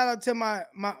 Okay, shout out to my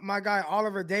guy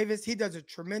Oliver Davis. He does a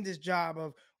tremendous job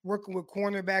of working with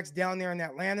cornerbacks down there in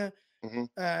Atlanta.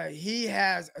 He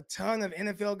has a ton of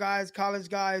NFL guys, college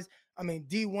guys. I mean,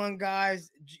 D1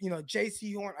 guys,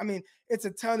 JC Horn. I mean, it's a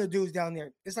ton of dudes down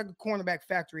there. It's like a cornerback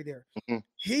factory there.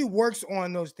 He works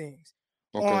on those things,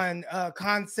 on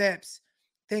concepts,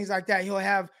 things like that. He'll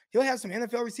have some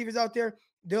NFL receivers out there.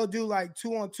 They'll do like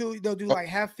 2-on-2. They'll do like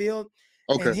half field,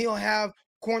 and he'll have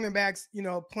cornerbacks,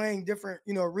 playing different,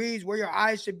 reads where your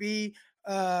eyes should be,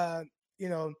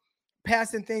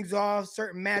 passing things off,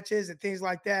 certain matches and things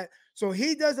like that. So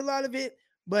he does a lot of it,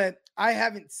 but I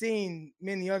haven't seen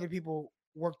many other people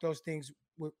work those things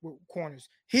with corners.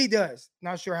 He does.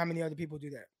 Not sure how many other people do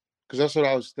that. Because that's what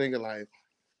I was thinking. Like,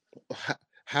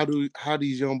 how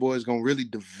these young boys gonna really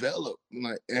develop?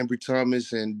 Like Ambry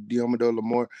Thomas and Diomando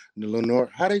Lenore.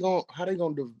 How they gonna?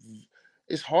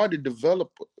 It's hard to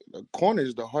develop. Corner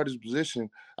is the hardest position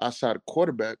outside of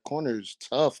quarterback. Corner is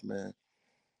tough, man.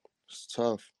 It's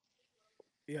tough.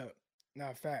 Yeah,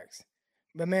 not facts.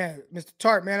 But man, Mr.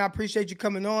 Tart, man, I appreciate you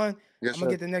coming on. Yes, I'm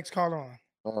gonna get the next caller on.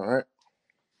 All right.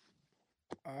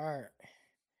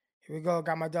 Here we go.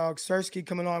 Got my dog Sersky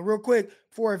coming on real quick.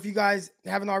 If you guys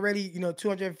haven't already,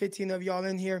 215 of y'all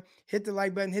in here, hit the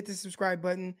like button, hit the subscribe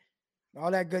button,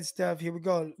 all that good stuff. Here we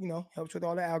go. Helps with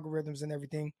all the algorithms and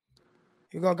everything.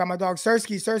 Here we go. Got my dog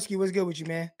Sersky. Sersky, what's good with you,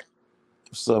 man?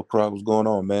 What's up, Croc? What's going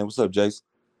on, man? What's up, Jason?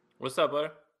 What's up,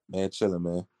 brother? Man, chilling,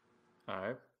 man. All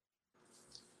right.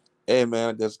 Hey,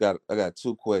 man, I got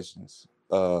two questions.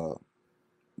 Do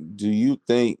you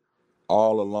think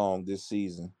all along this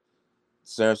season,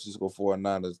 San Francisco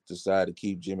 49ers decided to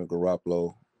keep Jimmy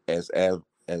Garoppolo as a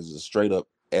straight up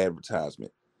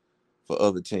advertisement for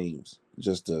other teams,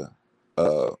 just to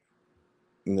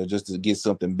get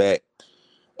something back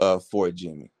for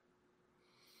Jimmy?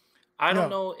 I don't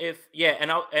know if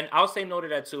and I'll say no to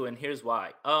that too, and here's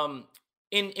why.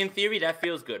 In theory, that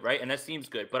feels good, right? And that seems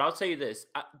good. But I'll tell you this,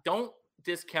 don't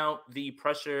discount the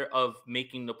pressure of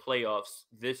making the playoffs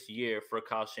this year for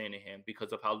Kyle Shanahan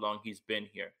because of how long he's been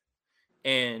here.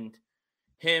 And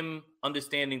him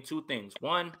understanding two things.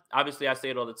 One, obviously, I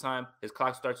say it all the time, his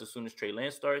clock starts as soon as Trey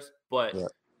Lance starts. But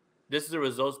this is a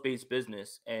results-based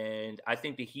business. And I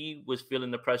think that he was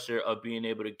feeling the pressure of being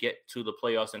able to get to the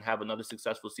playoffs and have another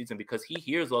successful season because he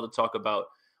hears all the talk about,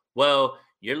 well,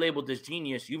 you're labeled this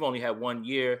genius. You've only had 1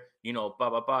 year, blah,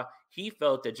 blah, blah. He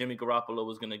felt that Jimmy Garoppolo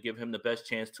was going to give him the best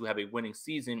chance to have a winning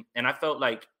season. And I felt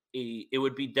like it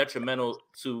would be detrimental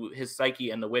to his psyche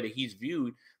and the way that he's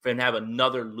viewed for him to have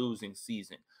another losing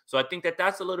season. So I think that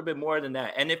that's a little bit more than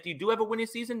that. And if you do have a winning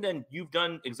season, then you've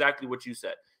done exactly what you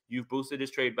said. You've boosted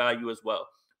his trade value as well.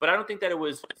 But I don't think that it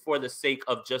was for the sake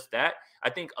of just that. I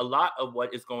think a lot of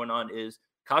what is going on is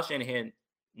Kyle Shanahan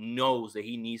knows that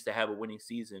he needs to have a winning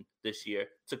season this year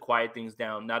to quiet things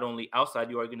down, not only outside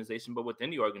the organization, but within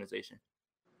the organization.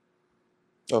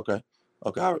 Okay.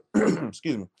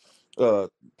 Excuse me.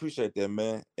 Appreciate that,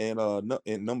 man.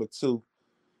 And number two,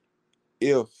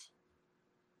 if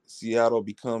Seattle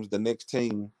becomes the next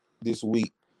team this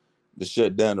week to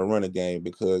shut down the running game,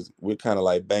 because we're kind of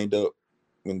like banged up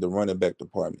in the running back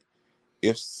department.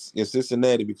 If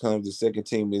Cincinnati becomes the second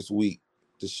team this week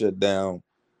to shut down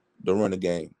the running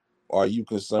game, are you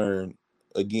concerned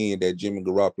again that Jimmy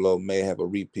Garoppolo may have a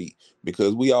repeat?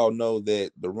 Because we all know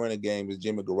that the running game is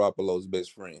Jimmy Garoppolo's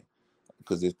best friend.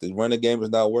 Because if the running game is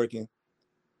not working,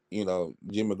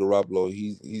 Jimmy Garoppolo,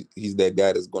 he's that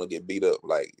guy that's going to get beat up.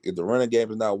 Like, if the running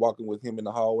game is not walking with him in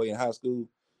the hallway in high school,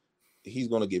 he's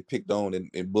going to get picked on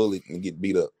and bullied and get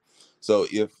beat up. So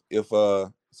if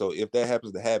that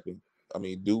happens to happen,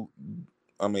 do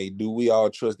we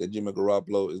all trust that Jimmy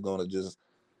Garoppolo is going to just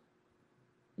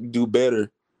do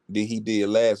better than he did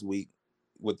last week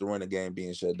with the running game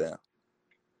being shut down?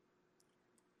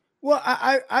 Well,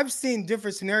 I've seen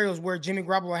different scenarios where Jimmy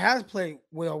Garoppolo has played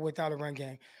well without a run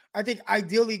game. I think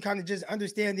ideally kind of just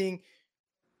understanding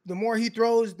the more he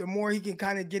throws, the more he can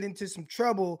kind of get into some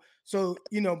trouble. So,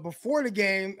 before the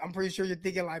game, I'm pretty sure you're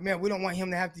thinking like, man, we don't want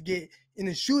him to have to get in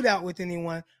a shootout with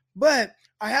anyone. But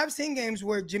I have seen games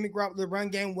where Jimmy Garoppolo, the run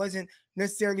game wasn't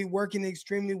necessarily working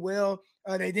extremely well.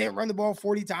 They didn't run the ball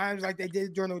 40 times like they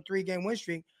did during a 3-game win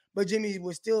streak, but Jimmy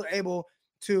was still able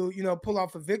to, pull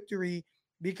off a victory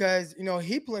because,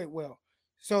 he played well.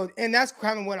 So, and that's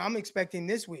kind of what I'm expecting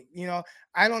this week.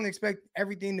 I don't expect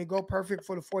everything to go perfect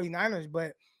for the 49ers,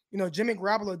 but, Jimmy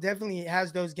Garoppolo definitely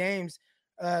has those games,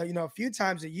 a few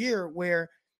times a year where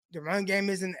the run game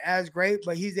isn't as great,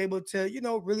 but he's able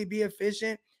to, really be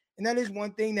efficient. And that is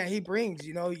one thing that he brings.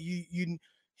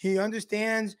 He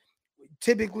understands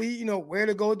typically, where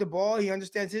to go with the ball. He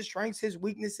understands his strengths, his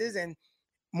weaknesses, and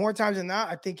more times than not,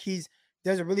 I think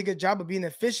does a really good job of being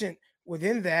efficient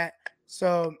within that.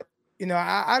 So,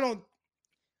 I don't.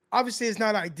 Obviously, it's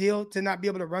not ideal to not be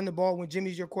able to run the ball when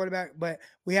Jimmy's your quarterback, but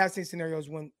we have seen scenarios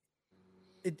when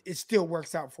it still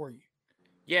works out for you.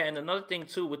 Yeah, and another thing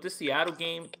too with the Seattle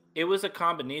game, it was a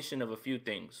combination of a few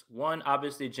things. One,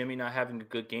 obviously Jimmy not having a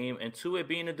good game, and two, it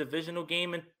being a divisional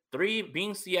game, and three,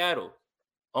 being Seattle.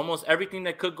 Almost everything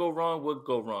that could go wrong would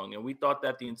go wrong, and we thought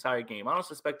that the entire game. I don't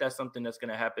suspect that's something that's going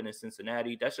to happen in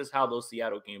Cincinnati. That's just how those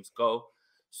Seattle games go.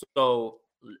 So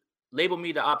label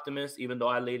me the optimist, even though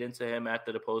I laid into him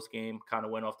after the post game, kind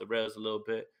of went off the rails a little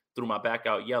bit, threw my back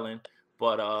out yelling.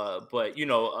 But I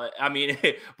mean,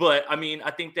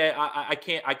 I think that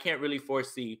I can't really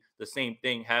foresee the same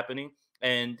thing happening.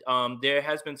 And there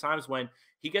has been times when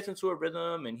he gets into a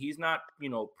rhythm and he's not,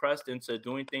 pressed into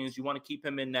doing things. You want to keep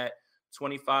him in that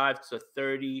 25 to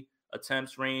 30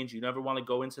 attempts range. You never want to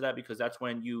go into that because that's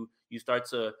when you start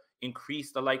to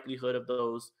increase the likelihood of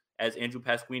those, as Andrew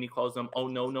Pasquini calls them,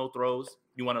 no throws.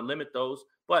 You want to limit those.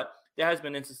 But there has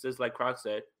been instances, like Croc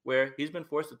said, where he's been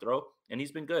forced to throw and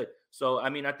he's been good. So, I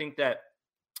mean, I think that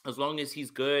as long as he's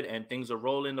good and things are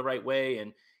rolling the right way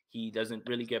and he doesn't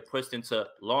really get pushed into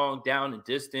long down and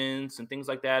distance and things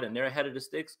like that, and they're ahead of the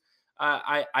sticks,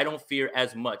 I don't fear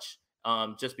as much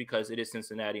just because it is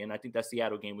Cincinnati. And I think that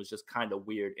Seattle game was just kind of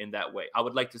weird in that way. I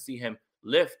would like to see him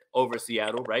lift over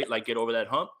Seattle, right? Like get over that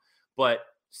hump. But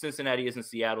Cincinnati isn't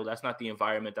Seattle. That's not the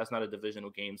environment. That's not a divisional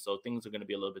game. So things are going to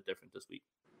be a little bit different this week.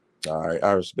 All right,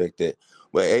 I respect that.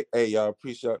 But hey, y'all,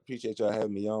 appreciate y'all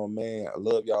having me on, man. I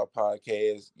love y'all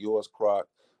podcast. Yours, Croc.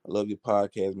 I love your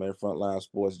podcast, man. Frontline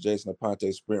Sports, Jason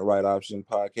Aponte, Sprint Right Option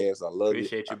podcast. I love it.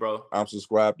 Appreciate you, bro. I'm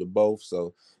subscribed to both,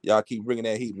 so y'all keep bringing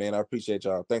that heat, man. I appreciate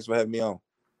y'all. Thanks for having me on.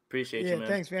 Appreciate you, man.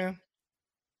 Thanks, man.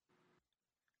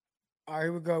 All right,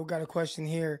 here we go. We got a question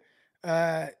here.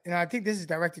 And I think this is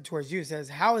directed towards you. It says,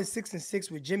 how is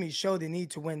 6-6 with Jimmy show the need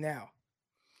to win now?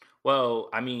 Well,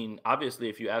 I mean, obviously,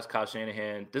 if you ask Kyle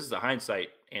Shanahan, this is a hindsight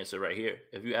answer right here.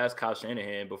 If you ask Kyle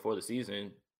Shanahan before the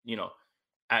season,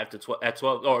 at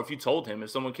 12, or if you told him,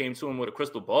 if someone came to him with a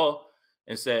crystal ball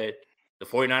and said the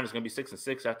 49ers are going to be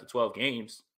 6-6 after 12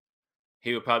 games,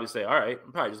 he would probably say, all right,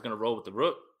 I'm probably just going to roll with the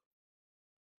rook.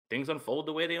 Things unfold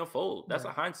the way they unfold. That's a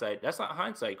hindsight. That's not a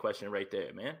hindsight question right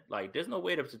there, man. Like, there's no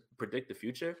way to predict the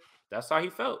future. That's how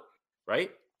he felt, right?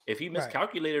 If he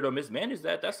miscalculated or mismanaged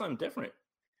that's something different.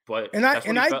 But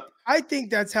I think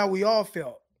that's how we all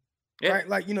felt, right?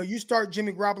 Like, you start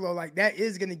Jimmy Garoppolo, like that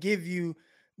is going to give you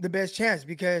the best chance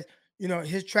because,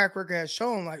 his track record has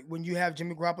shown like when you have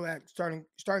Jimmy Garoppolo starting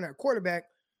at quarterback,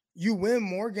 you win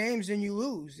more games than you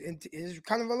lose. And it's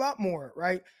kind of a lot more,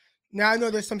 right? Now, I know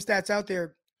there's some stats out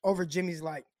there over Jimmy's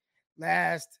like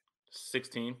last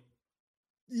 16.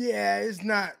 Yeah, it's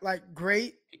not like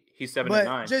great. He's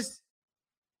 7-9.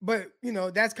 But,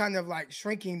 that's kind of like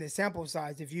shrinking the sample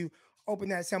size. If you open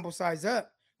that sample size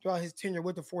up throughout his tenure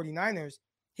with the 49ers,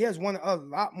 he has won a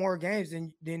lot more games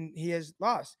than he has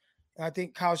lost. And I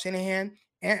think Kyle Shanahan,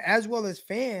 and as well as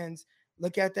fans,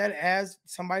 look at that as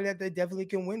somebody that they definitely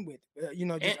can win with.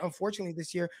 Unfortunately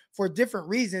this year, for different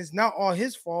reasons, not all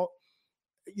his fault,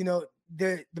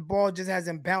 the ball just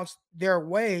hasn't bounced their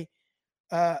way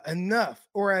enough,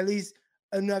 or at least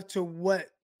enough to what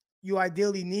you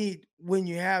ideally need when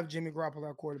you have Jimmy Garoppolo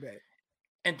at quarterback.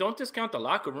 And don't discount the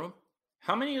locker room.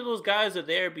 How many of those guys are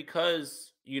there because,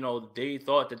 they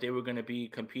thought that they were going to be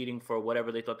competing for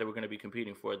whatever they thought they were going to be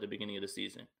competing for at the beginning of the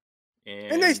season?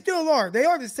 And they still are. They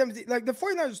are the 17. Like the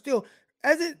 49ers still,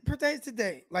 as it pertains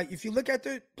today, like if you look at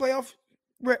the playoff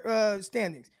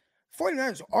standings,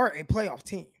 49ers are a playoff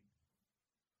team.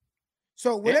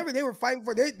 So whatever they were fighting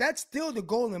for, that's still the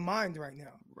goal in mind right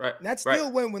now. Right. And that's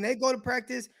still when they go to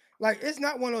practice. Like, it's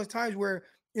not one of those times where,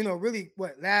 really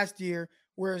last year,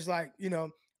 where it's like,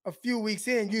 a few weeks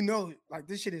in, like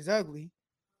this shit is ugly,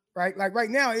 right? Like right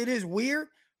now it is weird,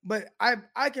 but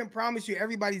I can promise you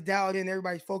everybody's dialed in,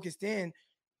 everybody's focused in,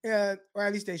 or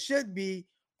at least they should be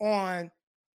on,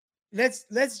 let's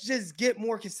just get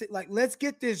more consistent. Like, let's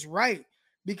get this right,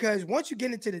 because once you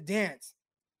get into the dance,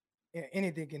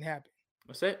 anything can happen.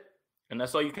 That's it. And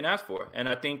that's all you can ask for. And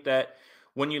I think that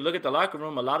when you look at the locker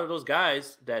room, a lot of those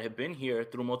guys that have been here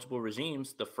through multiple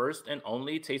regimes, the first and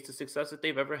only taste of success that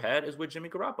they've ever had is with Jimmy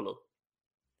Garoppolo.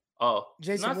 Oh,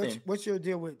 Jason, nothing. What's your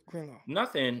deal with Greenlaw?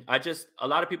 Nothing. A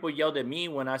lot of people yelled at me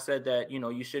when I said that,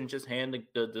 you shouldn't just hand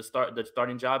the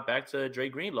starting job back to Dre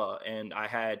Greenlaw. And I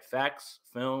had facts,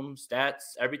 film,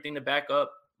 stats, everything to back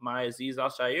up my Azeez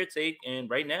Al-Shaair take. And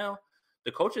right now,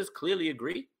 the coaches clearly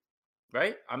agree,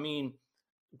 right? I mean,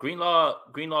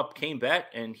 Greenlaw came back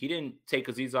and he didn't take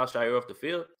Azeez Al-Shaair off the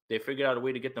field. They figured out a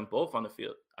way to get them both on the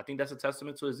field. I think that's a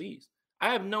testament to Azeez. I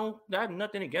have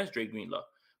nothing against Dre Greenlaw,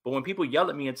 But when people yell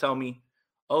at me and tell me,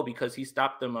 oh, because he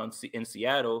stopped them in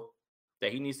Seattle,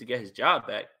 that he needs to get his job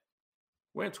back,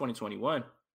 we're in 2021.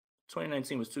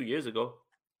 2019 was 2 years ago.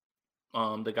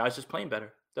 The guy's just playing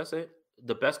better. That's it.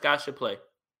 The best guy should play.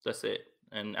 That's it.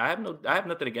 And I have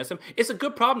nothing against him. It's a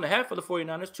good problem to have for the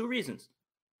 49ers. 2 reasons.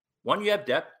 One, you have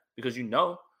depth because you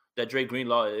know that Dre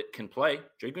Greenlaw can play.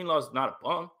 Dre Greenlaw is not a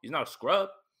bum. He's not a scrub.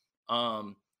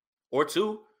 Or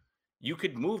 2, you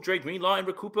could move Dre Greenlaw and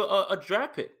recoup a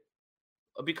draft pick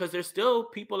because there's still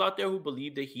people out there who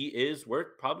believe that he is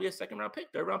worth probably a 2nd round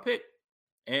pick, 3rd round pick,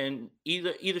 and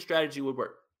either strategy would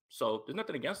work. So there's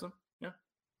nothing against him. Yeah.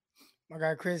 My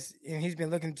guy Chris, and he's been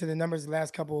looking to the numbers the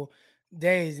last couple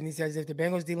days, and he says if the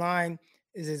Bengals D-line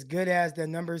is as good as the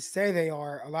numbers say they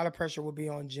are, a lot of pressure will be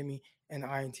on Jimmy, and the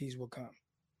INTs will come.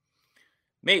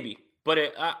 Maybe,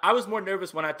 but I was more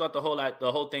nervous when I thought the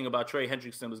whole thing about Trey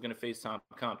Hendrickson was going to face Tom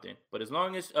Compton. But as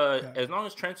long as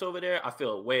Trent's over there, I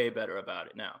feel way better about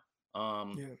it now.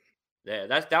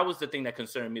 That was the thing that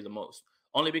concerned me the most,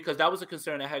 only because that was a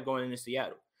concern I had going into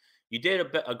Seattle. You did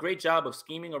a great job of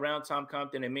scheming around Tom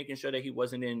Compton and making sure that he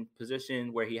wasn't in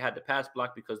position where he had to pass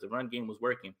block because the run game was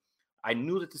working. I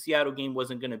knew that the Seattle game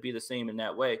wasn't going to be the same in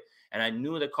that way, and I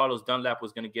knew that Carlos Dunlap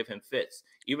was going to give him fits,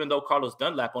 even though Carlos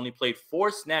Dunlap only played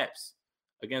 4 snaps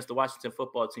against the Washington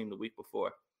football team the week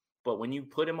before. But when you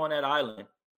put him on that island,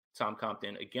 Tom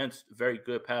Compton, against very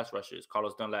good pass rushers,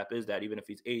 Carlos Dunlap is that, even if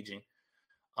he's aging,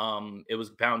 it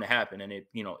was bound to happen, and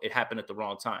it happened at the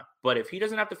wrong time. But if he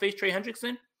doesn't have to face Trey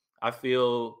Hendrickson, I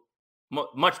feel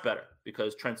much better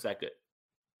because Trent's that good.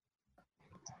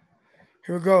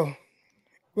 Here we go.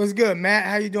 What's good, Matt?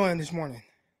 How you doing this morning?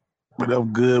 What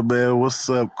up, good, man? What's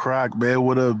up, Croc, man?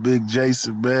 What up, Big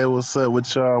Jason, man? What's up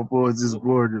with y'all boys this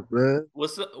morning, man?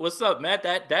 What's up, Matt?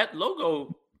 That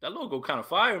logo kind of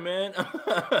fire, man.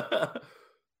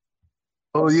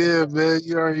 Oh, yeah, man.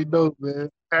 You already know,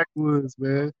 man. Backwoods,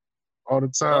 man. All the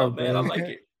time, man. I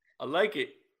like it.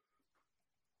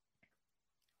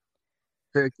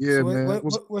 Heck yeah, so man.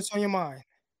 What's on your mind?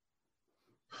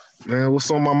 Man,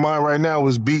 what's on my mind right now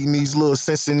is beating these little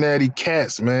Cincinnati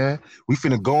Cats, man. We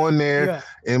finna go in there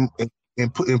and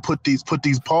put these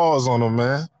paws on them,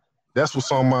 man. That's what's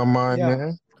on my mind,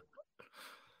 man.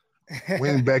 We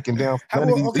ain't backing down for none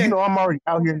of these. Okay. You know, I'm already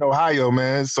out here in Ohio,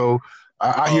 man. So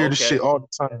I hear this shit all the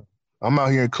time. I'm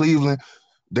out here in Cleveland.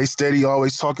 They steady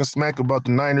always talking smack about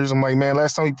the Niners. I'm like, man,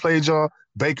 last time we played y'all,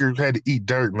 Baker had to eat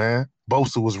dirt, man.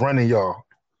 Bosa was running y'all.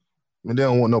 I mean, they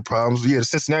don't want no problems. Yeah,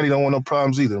 Cincinnati don't want no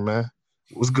problems either, man.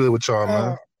 What's good with y'all,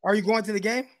 man? Are you going to the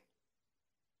game?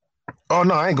 Oh,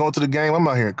 no, I ain't going to the game. I'm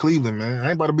out here in Cleveland, man. I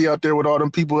ain't about to be out there with all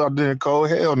them people out there in cold.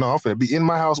 Hell no, I'm finna be in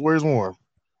my house where it's warm.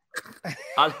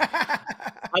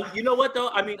 You know what, though?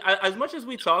 I mean, as much as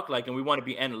we talk, like, and we want to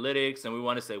be analytics and we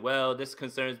want to say, well, this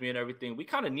concerns me and everything, we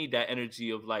kind of need that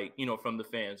energy of, like, from the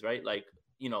fans, right? Like,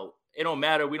 it don't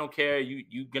matter. We don't care.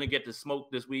 You're gonna get the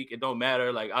smoke this week. It don't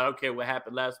matter. Like, I don't care what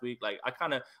happened last week. Like, I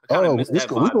kind of miss that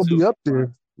vibe. We gonna be up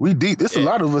there. We deep. There's a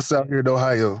lot of us out here in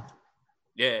Ohio.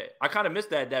 Yeah, I kind of miss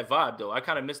that vibe though. I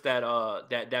kind of miss that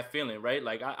that feeling, right?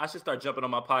 Like, I should start jumping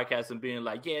on my podcast and being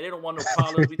like, yeah, they don't want no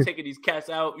problems. We taking these cats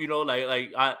out,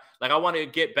 I want to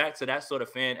get back to that sort of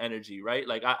fan energy, right?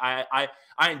 Like, I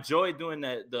enjoy doing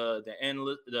the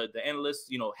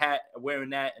analyst, hat,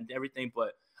 wearing that and everything,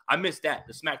 but I miss that,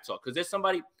 the smack talk, because there's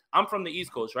somebody. I'm from the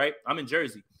East Coast, right? I'm in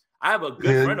Jersey. I have a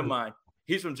good friend of mine.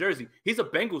 He's from Jersey. He's a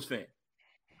Bengals fan.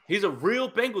 He's a real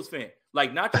Bengals fan.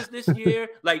 Like, not just this year.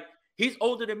 Like, he's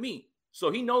older than me,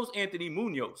 so he knows Anthony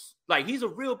Munoz. Like, he's a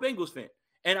real Bengals fan.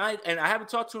 And I haven't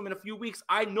talked to him in a few weeks.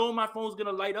 I know my phone's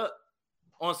gonna light up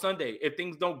on Sunday if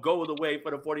things don't go the way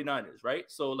for the 49ers, right?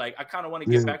 So, like, I kind of want to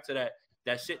get back to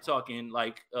that shit talking,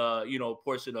 like,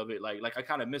 portion of it. Like I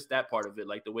kind of missed that part of it,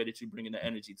 like the way that you bring in the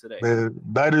energy today. Man,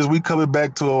 Niners, we coming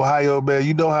back to Ohio, man.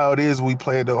 You know how it is when we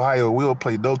play in Ohio. We don't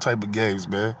play no type of games,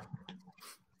 man.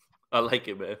 I like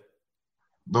it, man.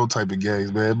 No type of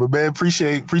games, man. But, man,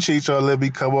 appreciate y'all letting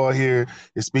me come on here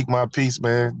and speak my piece,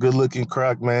 man. Good looking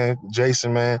Croc, man.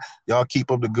 Jason, man. Y'all keep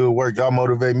up the good work. Y'all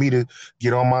motivate me to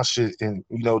get on my shit and,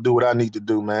 do what I need to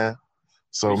do, man.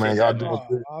 So, appreciate man, y'all doing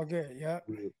good. All good, yeah.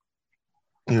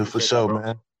 Yeah, for sure,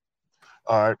 man.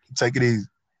 All right, take it easy.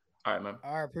 All right, man.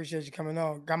 All right, appreciate you coming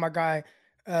on. Got my guy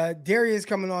Darius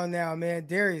coming on now, man.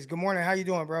 Darius, good morning. How you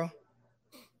doing, bro?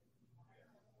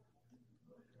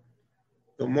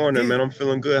 Good morning, man. I'm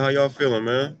feeling good. How y'all feeling,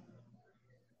 man?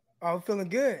 I'm feeling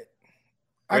good.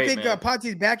 Great, I think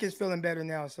Ponte's back is feeling better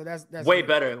now, so that's way good.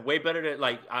 better. Way better than,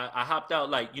 like, I hopped out,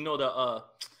 like,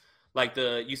 Like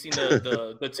you seen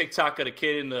the TikTok of the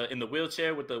kid in the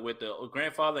wheelchair with the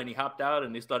grandfather, and he hopped out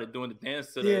and they started doing the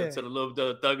dance to the little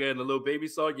thugger and the little baby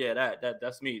song. Yeah,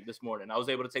 that's me this morning. I was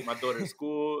able to take my daughter to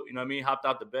school. You know what I mean? Hopped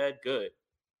out the bed. Good.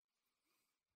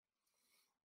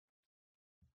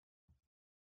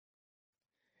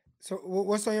 So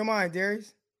what's on your mind,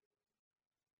 Darius?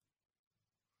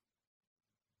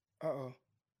 Uh-oh.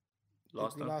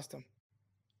 We lost him.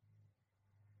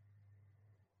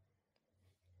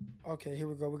 Okay, here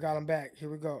we go. We got him back. Here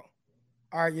we go.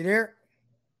 All right, you there?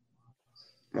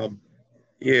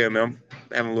 Yeah, man. I'm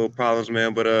having a little problems,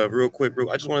 man. But real quick,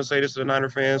 I just want to say this to the Niner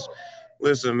fans.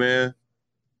 Listen, man.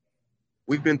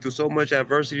 We've been through so much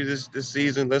adversity this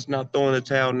season. Let's not throw in the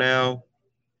towel now.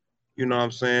 You know what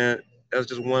I'm saying? That's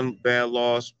just one bad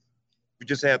loss. We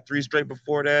just had 3 straight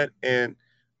before that. And,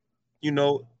 you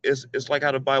know, it's like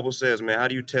how the Bible says, man. How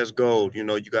do you test gold? You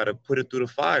know, you got to put it through the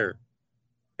fire.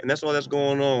 And that's all that's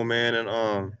going on, man.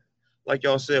 And like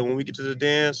y'all said, when we get to the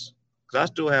dance, because I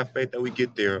still have faith that we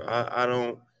get there. I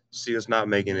don't see us not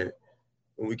making it.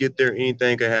 When we get there,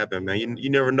 anything can happen, man.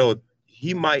 You never know.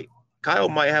 Kyle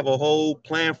might have a whole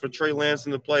plan for Trey Lance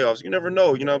in the playoffs. You never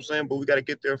know, you know what I'm saying? But we got to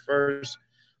get there first.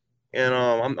 And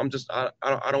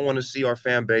I don't want to see our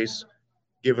fan base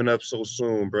giving up so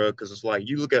soon, bro. Because it's like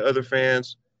you look at other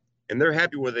fans, and they're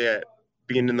happy where they're at,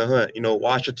 being in the hunt. You know,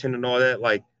 Washington and all that.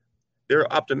 Like,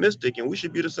 they're optimistic, and we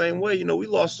should be the same way. You know, we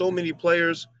lost so many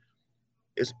players.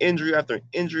 It's injury after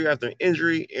injury after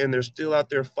injury, and they're still out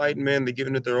there fighting, man. They're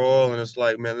giving it their all, and it's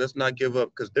like, man, let's not give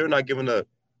up because they're not giving up.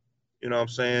 You know what I'm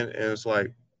saying? And it's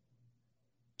like,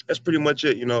 that's pretty much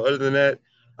it. You know, other than that,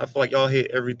 I feel like y'all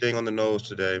hit everything on the nose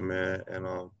today, man. And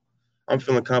I'm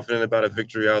feeling confident about a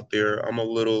victory out there.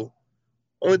 Only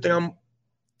thing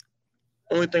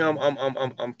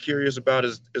I'm curious about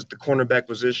is the cornerback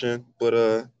position,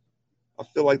 but I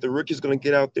feel like the rookie's gonna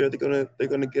get out there. They're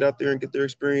gonna get out there and get their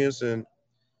experience. And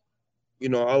you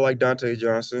know, I like Dante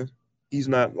Johnson. He's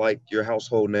not like your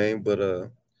household name,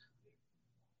 but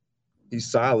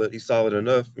he's solid. He's solid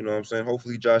enough. You know what I'm saying?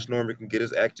 Hopefully Josh Norman can get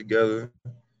his act together.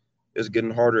 It's getting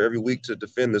harder every week to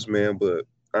defend this man, but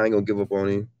I ain't gonna give up on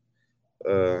him.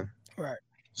 Right.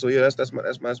 So yeah, that's my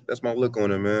look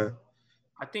on it, man.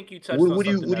 I think you touched on something What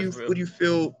do you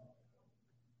feel?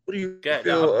 What do you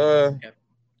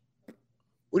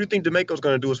think DeMeco's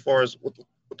gonna do as far as with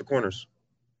the corners?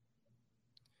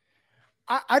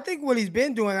 I think what he's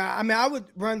been doing, I mean, I would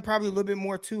run probably a little bit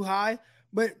more too high,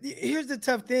 but here's the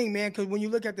tough thing, man, because when you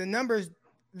look at the numbers,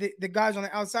 the guys on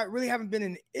the outside really haven't been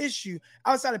an issue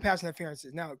outside of pass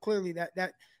interferences. Now, clearly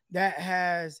that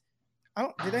has,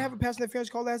 did they have a pass interference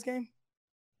call last game?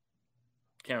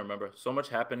 Can't remember. So much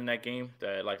happened in that game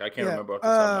that I can't remember off the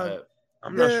top of my head.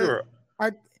 I'm not sure.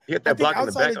 He hit that block in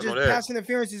the back. Outside of just pass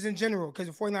interferences in general, because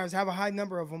the 49ers have a high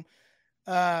number of them.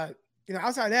 You know,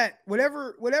 outside of that,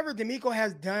 whatever DeMeco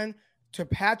has done to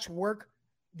patchwork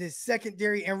this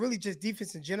secondary and really just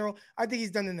defense in general, I think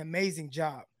he's done an amazing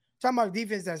job. Talking about a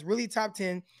defense that's really top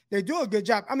 10. They do a good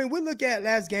job. I mean, we look at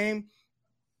last game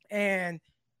and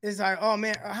it's like, oh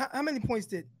man, how many points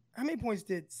did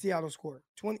Seattle score?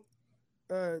 30?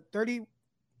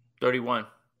 31.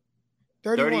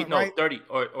 31, no, right? 30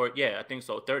 or yeah, I think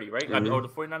so. 30, right? Mm-hmm. I mean, or the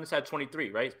 49ers had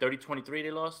 23, right? 30-23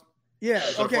 they lost. Yeah,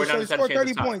 so okay, so they scored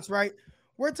 30 points, right?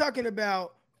 We're talking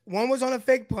about one was on a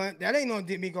fake punt. That ain't on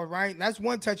DeMeco, right? That's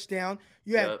one touchdown.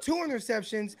 You had 2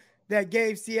 interceptions that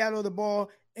gave Seattle the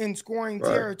ball in scoring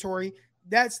territory.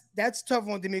 That's tough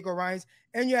on DeMeco Ryans.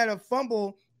 And you had a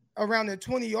fumble around the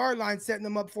 20-yard line, setting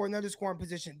them up for another scoring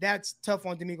position. That's tough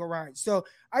on DeMeco Ryans. So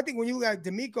I think when you look at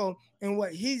DeMeco and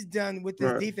what he's done with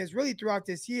this defense really throughout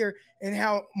this year and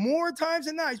how more times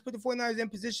than not he's put the 49ers in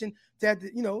position to have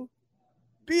to, you know,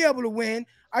 be able to win,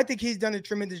 I think he's done a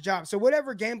tremendous job. So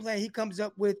whatever game plan he comes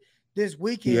up with this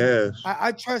weekend,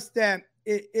 I trust that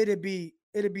it'll be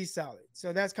solid.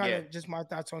 So that's kind of just my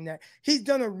thoughts on that. He's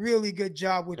done a really good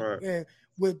job with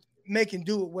making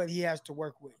do with what he has to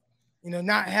work with. You know,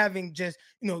 not having just,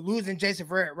 you know, losing Jason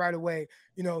Verrett right away,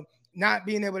 you know, not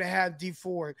being able to have D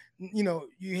Ford, you know,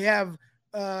 you have,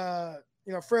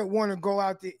 you know, Fred Warner go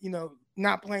out the, you know,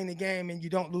 not playing the game and you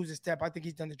don't lose a step. I think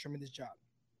he's done a tremendous job.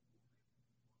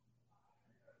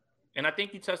 And I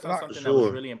think you touched on something that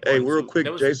was really important. Hey, real quick,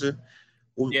 Jason.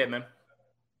 Yeah, man.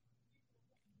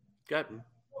 Go ahead.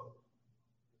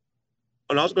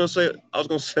 And I was gonna say,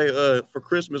 for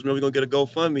Christmas, man, we're gonna get a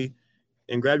GoFundMe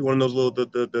and grab you one of those little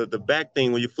the back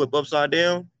thing when you flip upside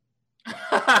down.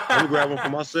 I'm gonna grab one for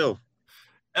myself.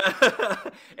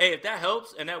 Hey, if that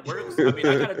helps and that works, I mean,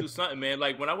 I gotta do something, man.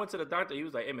 Like when I went to the doctor, he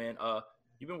was like, "Hey, man,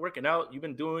 you've been working out, you've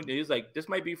been doing. He's like, this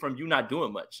might be from you not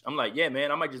doing much. I'm like, yeah,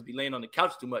 man, I might just be laying on the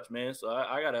couch too much, man. So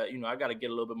I gotta get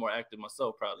a little bit more active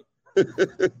myself, probably.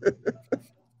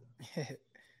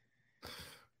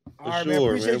 All right, man.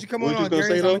 Appreciate you coming on. What you gonna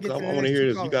say though? I want to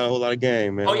hear this. You got a whole lot of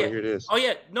game, man. I want to hear this. Oh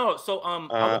yeah, no. So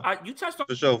you touched on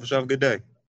for sure. Have a good day.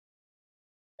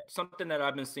 Something that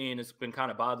I've been seeing has been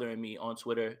kind of bothering me on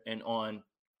Twitter and on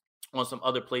some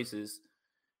other places.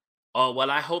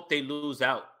 Well, I hope they lose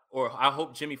out, or I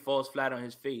hope Jimmy falls flat on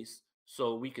his face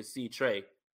so we could see Trey.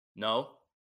 No,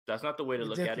 that's not the way to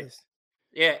look at it.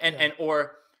 Yeah, and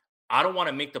or I don't want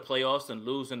to make the playoffs and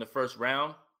lose in the first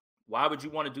round. Why would you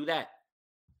want to do that?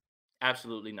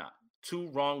 Absolutely not. Two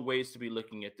wrong ways to be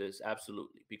looking at this.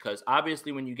 Absolutely. Because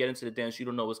obviously when you get into the dance, you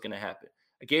don't know what's going to happen.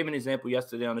 I gave an example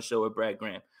yesterday on the show with Brad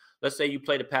Graham. Let's say you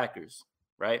play the Packers,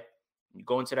 right? You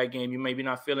go into that game, you maybe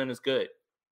not feeling as good.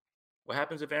 What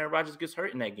happens if Aaron Rodgers gets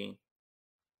hurt in that game?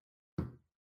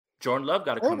 Jordan Love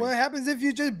got to come in. What happens if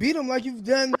you just beat him like you've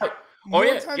done more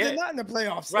times than not in the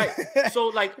playoffs? Right. So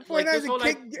like this whole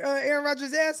kick Aaron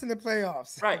Rodgers' ass in the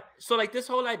playoffs. Right. So like this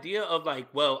whole idea of like,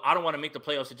 well, I don't want to make the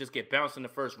playoffs to just get bounced in the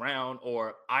first round,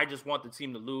 or I just want the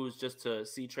team to lose just to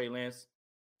see Trey Lance.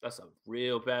 That's a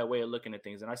real bad way of looking at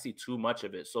things, and I see too much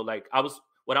of it. So like I was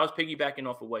piggybacking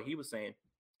off of what he was saying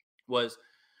was,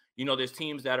 there's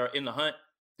teams that are in the hunt.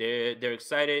 They're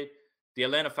excited. The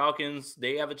Atlanta Falcons,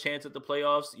 they have a chance at the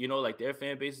playoffs. Like their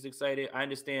fan base is excited. I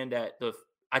understand that.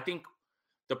 I think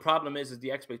the problem is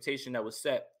the expectation that was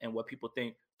set and what people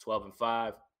think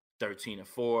 12-5,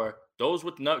 13-4. Those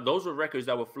were records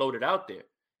that were floated out there.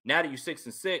 Now that you're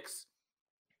 6-6,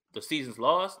 the season's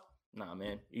lost. Nah,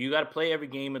 man. You got to play every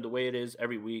game the way it is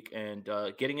every week, and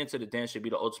getting into the dance should be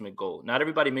the ultimate goal. Not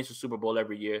everybody makes the Super Bowl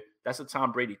every year. That's a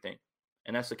Tom Brady thing,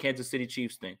 and that's a Kansas City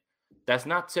Chiefs thing. That's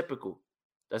not typical.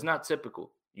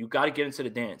 You got to get into the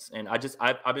dance, and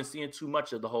I've been seeing too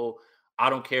much of the whole I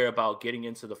don't care about getting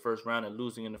into the first round and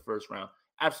losing in the first round.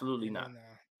 Absolutely not.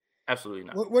 Absolutely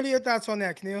not. What are your thoughts on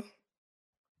that, Kneal?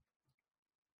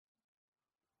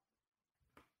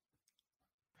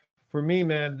 For me,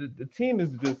 man, the team is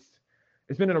just,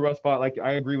 it's been in a rough spot. Like,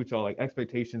 I agree with y'all. Like,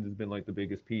 expectations has been like the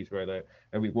biggest piece, right?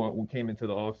 And we came into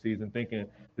the offseason thinking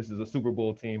this is a Super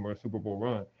Bowl team or a Super Bowl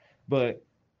run. But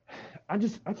I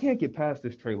can't get past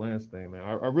this Trey Lance thing, man.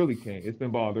 I really can't. It's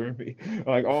been bothering me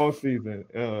like all season.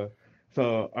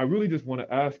 So I really just want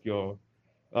to ask y'all,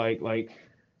 like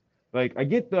I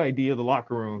get the idea of the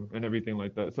locker room and everything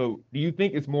like that. So do you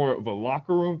think it's more of a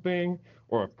locker room thing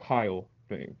or a Kyle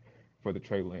thing for the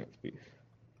Trey Lance piece?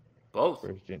 Both.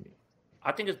 Where's Jimmy?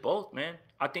 I think it's both, man.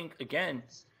 I think, again,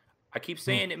 I keep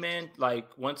saying it, man. Like,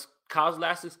 once Kyle's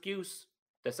last excuse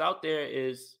that's out there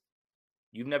is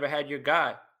you've never had your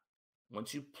guy.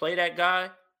 Once you play that guy,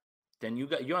 then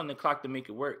you're on the clock to make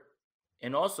it work.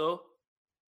 And also,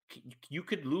 you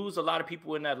could lose a lot of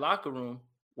people in that locker room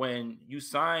when you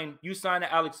sign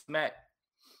Alex Mack.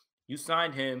 You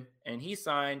signed him, and he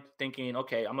signed thinking,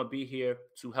 okay, I'm going to be here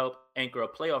to help anchor a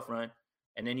playoff run.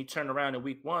 And then you turn around in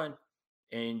week 1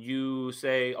 and you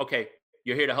say, okay,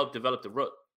 you're here to help develop the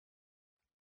rook.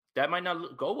 That might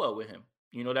not go well with him.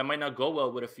 That might not go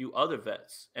well with a few other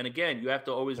vets. And again, you have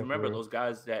to always remember those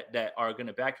guys that are going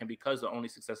to back him because of the only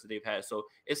success that they've had. So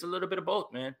it's a little bit of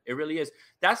both, man. It really is.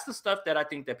 That's the stuff that I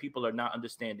think that people are not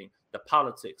understanding. The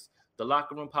politics, the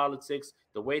locker room politics,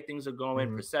 the way things are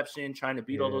going, perception, trying to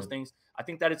beat all those things. I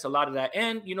think that it's a lot of that.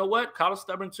 And you know what? Kyle's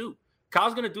stubborn too.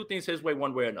 Kyle's going to do things his way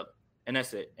one way or another. And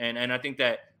that's it. And I think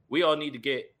that we all need to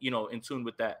get, in tune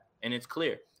with that. And it's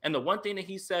clear. And the one thing that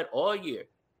he said all year,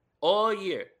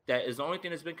 that is the only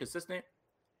thing that's been consistent.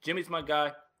 Jimmy's my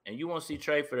guy, and you won't see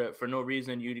Trey for no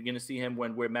reason. You're going to see him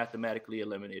when we're mathematically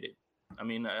eliminated. I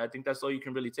mean, I think that's all you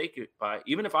can really take it by.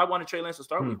 Even if I wanted Trey Lance to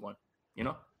start week 1,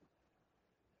 No,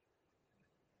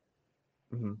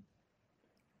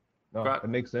 it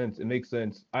makes sense. It makes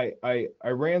sense. I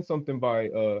ran something by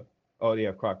oh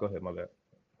yeah, Croc, go ahead, my bad.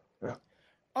 Yeah.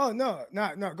 Oh no,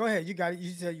 go ahead. You got it.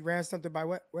 You said you ran something by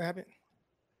what? What happened?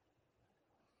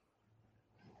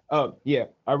 Yeah,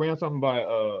 I ran something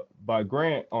by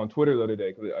Grant on Twitter the other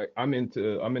day because I'm in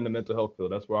the mental health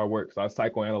field. That's where I work. So I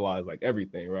psychoanalyze like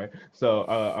everything, right? So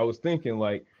I was thinking,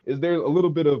 like, is there a little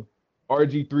bit of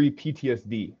RG3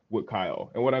 PTSD with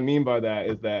Kyle? And what I mean by that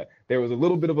is that there was a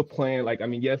little bit of a plan. Like, I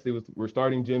mean, yes, we're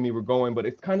starting Jimmy, we're going, but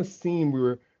it kind of seemed we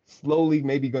were slowly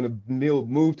maybe going to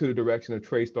move to the direction of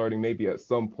Trey starting maybe at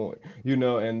some point,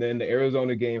 and then the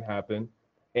Arizona game happened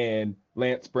and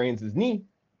Lance sprains his knee.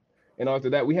 And after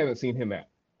that, we haven't seen him at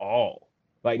all,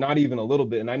 like not even a little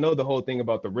bit. And I know the whole thing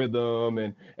about the rhythm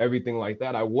and everything like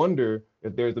that. I wonder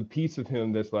if there's a piece of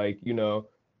him that's like,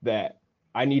 that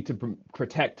I need to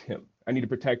protect him. I need to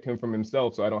protect him from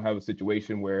himself so I don't have a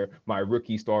situation where my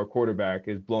rookie star quarterback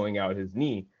is blowing out his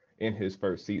knee in his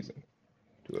first season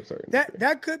to a certain degree.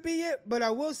 That could be it, but I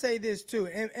will say this too,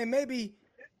 and maybe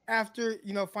after,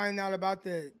 finding out about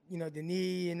the, the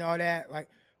knee and all that, like,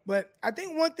 but I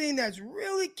think one thing that's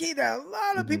really key that a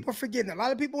lot of people are forgetting, a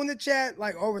lot of people in the chat,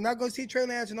 like, oh, we're not going to see Trey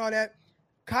Lance and all that.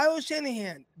 Kyle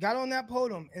Shanahan got on that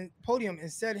podium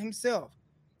and said himself,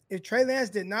 if Trey Lance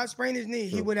did not sprain his knee,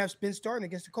 he would have been starting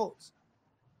against the Colts.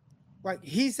 Like,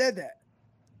 he said that.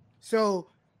 So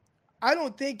I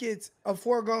don't think it's a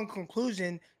foregone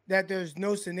conclusion that there's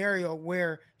no scenario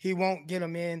where he won't get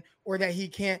him in or that he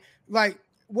can't. Like,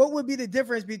 what would be the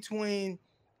difference between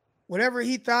whatever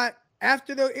he thought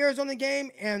after the Arizona game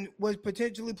and was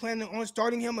potentially planning on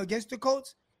starting him against the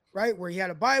Colts, right, where he had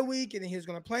a bye week and then he was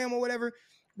going to play him or whatever?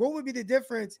 What would be the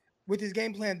difference with his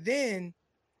game plan then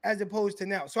as opposed to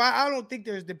now? So I don't think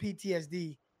there's the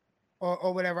PTSD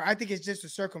or whatever. I think it's just the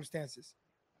circumstances.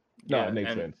 No, it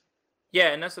makes sense. Yeah,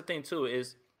 and that's the thing too,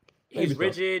 is he's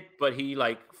rigid, but he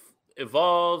like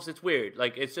evolves. It's weird.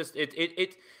 Like, it's just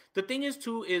it. The thing is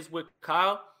too is with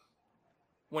Kyle,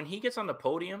 when he gets on the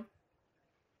podium,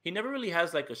 he never really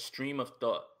has like a stream of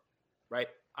thought, right?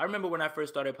 I remember when I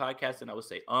first started podcasting, I would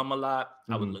say a lot.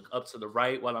 I would look up to the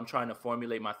right while I'm trying to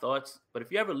formulate my thoughts. But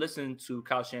if you ever listen to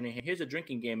Kyle Shanahan, here's a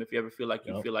drinking game. If you ever feel like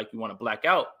you want to black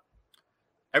out,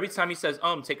 every time he says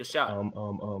take a shot,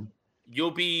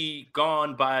 you'll be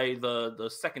gone by the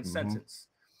second sentence.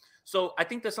 So I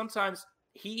think that sometimes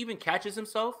he even catches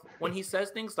himself when he says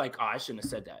things like, oh, I shouldn't have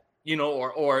said that,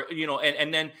 or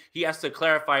and then he has to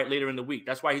clarify it later in the week.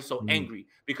 That's why he's so angry,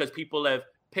 because people have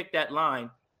picked that line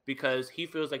because he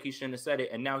feels like he shouldn't have said it,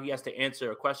 and now he has to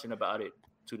answer a question about it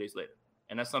 2 days later.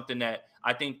 And that's something that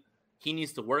I think he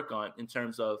needs to work on in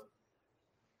terms of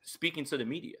speaking to the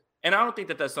media. And I don't think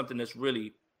that that's something that's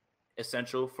really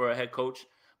essential for a head coach,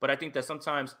 but I think that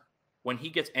sometimes when he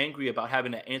gets angry about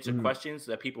having to answer questions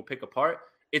that people pick apart,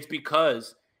 it's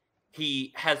because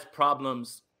he has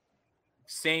problems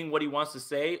saying what he wants to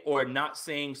say or not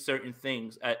saying certain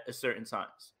things at a certain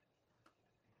times.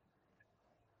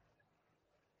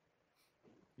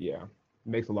 Yeah,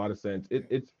 makes a lot of sense.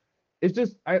 It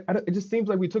just seems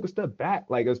like we took a step back,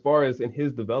 like as far as in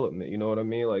his development, you know what I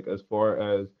mean? Like as far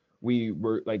as we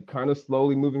were like kind of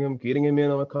slowly moving him, getting him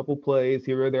in on a couple plays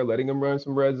here or there, letting him run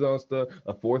some red zone stuff,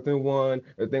 a 4th and 1,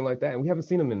 a thing like that. And we haven't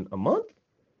seen him in a month.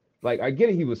 Like, I get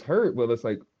it, he was hurt, but it's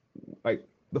like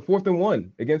the 4th and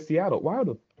 1 against Seattle.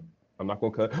 I'm not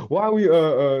gonna cut. Why are we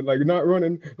like not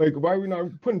running? Like, why are we not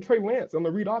putting Trey Lance on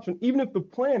the read option, even if the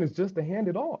plan is just to hand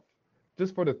it off,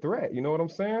 just for the threat? You know what I'm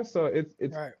saying? So it's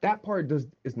right. That part is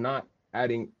not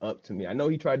adding up to me. I know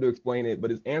he tried to explain it, but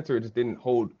his answer just didn't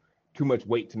hold too much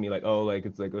weight to me. Like, oh, like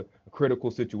it's like a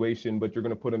critical situation, but you're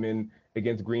gonna put him in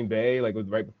against Green Bay, like it was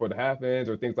right before the half ends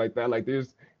or things like that. Like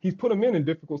he's put him in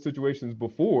difficult situations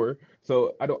before,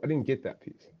 so I didn't get that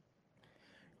piece.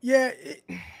 Yeah,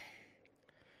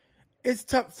 it's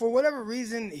tough for whatever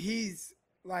reason. He's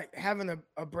like having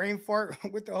a brain fart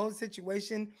with the whole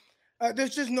situation.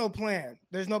 There's just no plan.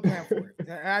 There's no plan for it.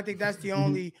 And I think that's the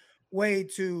only way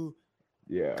to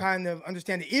kind of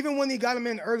understand it. Even when he got him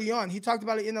in early on, he talked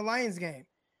about it in the Lions game.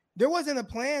 There wasn't a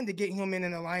plan to get him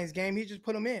in the Lions game. He just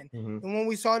put him in. And when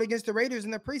we saw it against the Raiders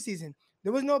in the preseason,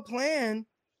 there was no plan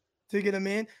to get him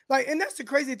in. Like, and that's the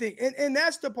crazy thing. And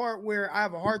that's the part where I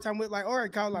have a hard time with, like, all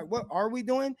right, Kyle, like, what are we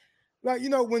doing? Like,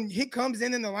 when he comes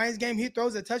in the Lions game, he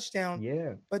throws a touchdown.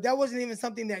 Yeah. But that wasn't even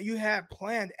something that you had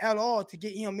planned at all to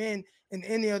get him in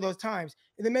any of those times.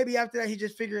 And then maybe after that, he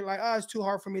just figured, like, oh, it's too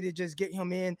hard for me to just get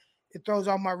him in. It throws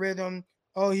off my rhythm.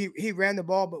 Oh, he ran the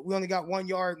ball, but we only got 1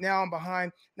 yard. Now I'm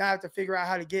behind. Now I have to figure out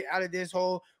how to get out of this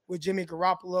hole with Jimmy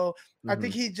Garoppolo. I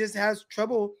think he just has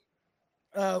trouble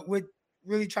with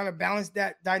really trying to balance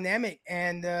that dynamic.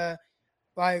 And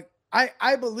like,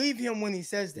 I believe him when he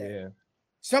says that. Yeah.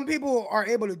 Some people are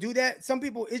able to do that. Some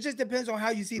people, it just depends on how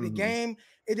you see the game.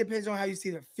 It depends on how you see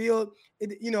the field.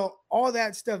 All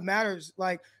that stuff matters.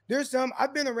 Like, there's some,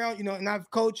 I've been around, and I've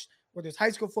coached, whether it's high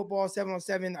school football,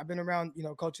 7-on-7. I've been around,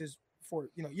 coaches for,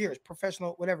 years,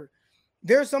 professional, whatever.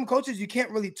 There are some coaches you can't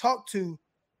really talk to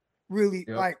really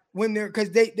like when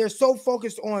because they're so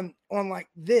focused on like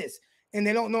this, and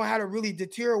they don't know how to really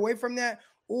deter away from that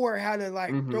or how to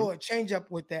like throw a change up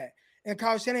with that. And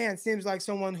Kyle Shanahan seems like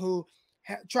someone who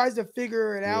tries to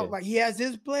figure it out. Like, he has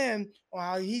his plan on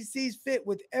how he sees fit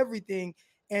with everything,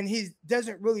 and he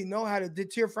doesn't really know how to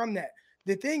deter from that.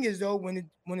 The thing is, though, when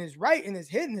it's right and it's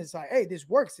hidden, it's like, hey, this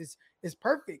works. It's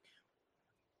perfect.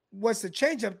 what's the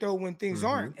changeup throw when things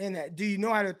aren't, and do you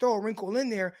know how to throw a wrinkle in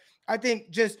there? I think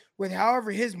just with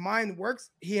however his mind works,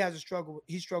 he has a struggle.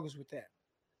 He struggles with that.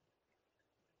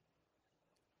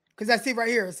 Because I see right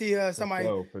here, I see somebody,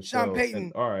 Sean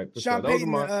Payton. All right, Sean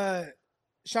Payton.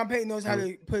 Sean Payton knows how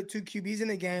to put 2 QBs in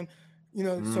the game. You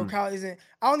know, so Kyle isn't.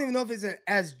 I don't even know if it's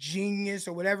as genius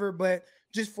or whatever, but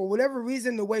just for whatever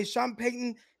reason, the way Sean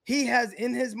Payton, he has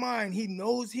in his mind, he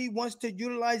knows he wants to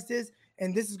utilize this,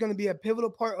 and this is going to be a pivotal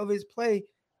part of his play,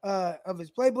 of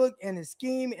his playbook and his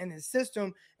scheme and his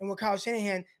system. And with Kyle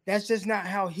Shanahan, that's just not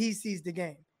how he sees the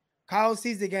game. Kyle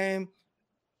sees the game,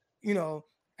 you know,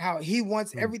 how he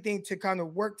wants everything to kind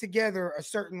of work together a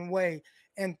certain way,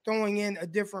 and throwing in a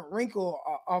different wrinkle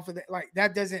off of that, like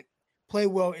that doesn't play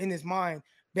well in his mind.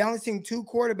 Balancing 2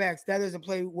 quarterbacks, that doesn't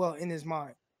play well in his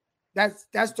mind. That's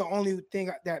the only thing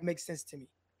that makes sense to me.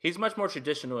 He's much more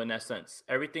traditional in that sense.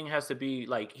 Everything has to be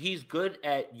like, he's good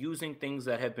at using things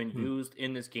that have been used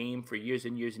in this game for years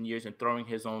and years and years and throwing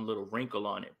his own little wrinkle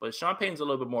on it. But Sean Payton's a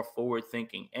little bit more forward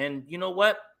thinking. And you know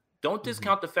what? Don't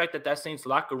discount the fact that Saints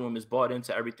locker room is bought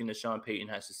into everything that Sean Payton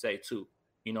has to say too.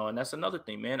 You know, and that's another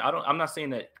thing, man. I'm not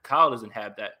saying that Kyle doesn't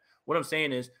have that. What I'm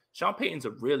saying is Sean Payton's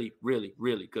a really, really,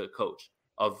 really good coach,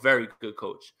 a very good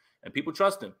coach, and people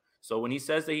trust him. So when he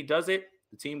says that he does it,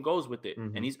 the team goes with it,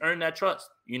 and he's earned that trust.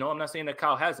 You know, I'm not saying that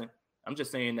Kyle hasn't. I'm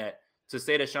just saying that to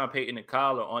say that Sean Payton and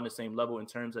Kyle are on the same level in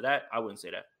terms of that, I wouldn't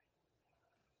say that.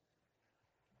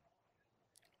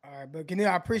 All right, but Ganil,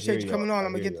 I appreciate you coming on.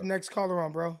 I'm going to get the next caller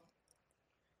on, bro.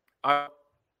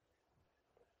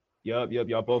 Yup.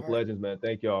 Y'all both legends, man.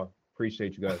 Thank y'all.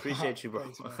 Appreciate you guys. Appreciate you, bro.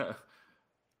 Thanks,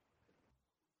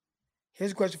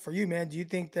 here's a question for you, man. Do you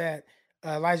think that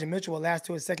Elijah Mitchell will last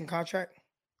to his second contract?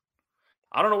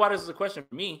 I don't know why this is a question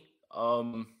for me.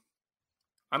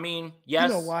 I mean, yes.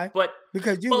 You know why? But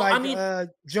because you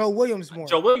Joe Williams more.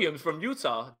 Joe Williams from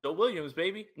Utah. Joe Williams,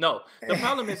 baby. No, the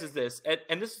problem is this,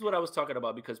 and this is what I was talking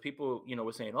about, because people, you know,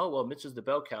 were saying, oh, well, Mitchell's the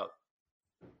bell cow.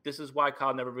 This is why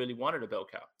Kyle never really wanted a bell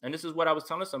cow. And this is what I was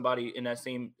telling somebody in that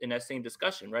same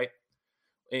discussion, right?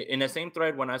 In that same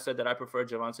thread, when I said that I prefer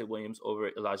Javonte Williams over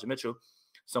Elijah Mitchell,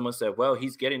 someone said, well,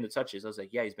 he's getting the touches. I was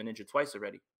like, yeah, he's been injured twice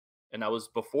already. And that was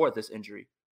before this injury.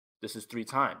 This is 3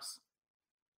 times.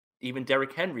 Even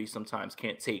Derrick Henry sometimes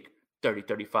can't take 30,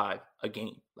 35 a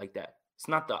game like that. It's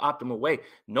not the optimal way.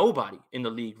 Nobody in the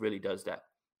league really does that.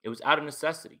 It was out of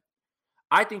necessity.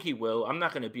 I think he will. I'm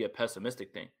not going to be a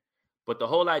pessimistic thing. But the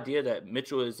whole idea that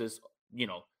Mitchell is this, you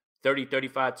know, 30,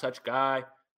 35 touch guy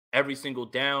every single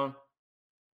down,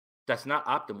 that's not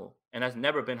optimal. And that's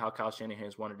never been how Kyle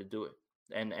Shanahan's wanted to do it.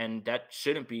 And that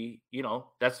shouldn't be, you know,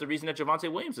 that's the reason that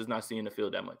Javonte Williams is not seeing the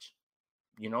field that much.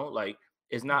 You know, like,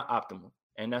 it's not optimal.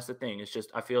 And that's the thing. It's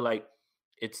just, I feel like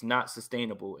it's not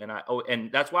sustainable.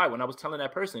 And that's why when I was telling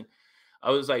that person, I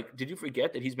was like, did you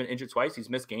forget that he's been injured twice? He's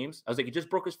missed games. I was like, he just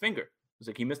broke his finger. I was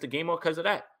like, he missed a game because of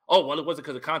that. Oh, well, it wasn't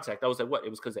because of contact. I was like, what? It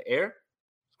was because of air?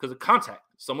 Because of contact.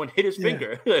 Someone hit his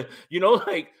finger. You know,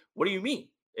 like, what do you mean?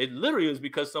 It literally is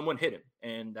because someone hit him.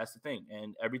 And that's the thing.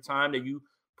 And every time that you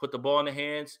put the ball in the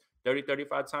hands 30,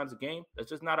 35 times a game, that's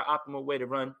just not an optimal way to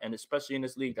run. And especially in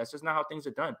this league, that's just not how things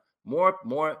are done. More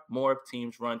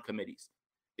teams run committees.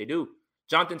 They do.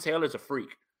 Jonathan Taylor's a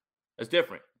freak. That's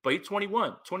different. But he's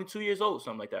 21, 22 years old,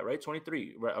 something like that, right?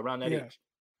 23, right around that age.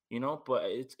 You know, but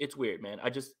it's weird, man. I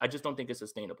just don't think it's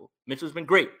sustainable. Mitchell's been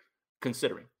great,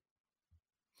 considering.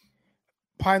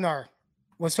 Pinar,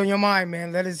 what's on your mind,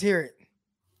 man? Let us hear it.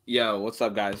 Yo, what's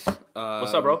up, guys?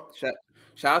 What's up, bro?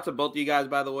 Shout out to both of you guys,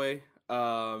 by the way.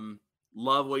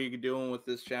 Love what you're doing with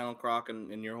this channel, Croc,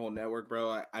 and your whole network,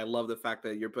 bro. I love the fact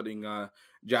that you're putting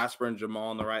Jasper and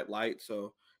Jamal in the right light.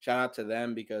 So shout out to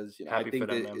them, because you know, I think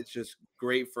that it's just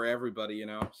great for everybody, you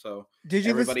know. So did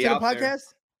you listen to the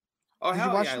podcast? Oh,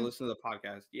 hell yeah, I listen to the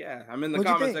podcast. Yeah, I'm in the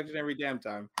comment section every damn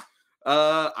time.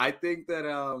 I think that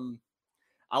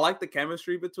I like the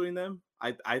chemistry between them.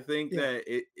 I think that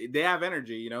they have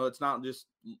energy, you know. It's not just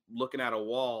looking at a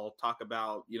wall, talk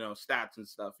about, you know, stats and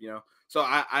stuff, you know. So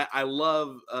I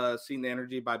love seeing the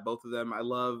energy by both of them. I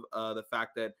love the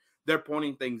fact that they're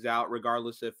pointing things out,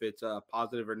 regardless if it's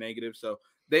positive or negative. So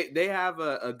they have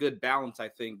a good balance, I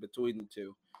think, between the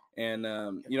two. And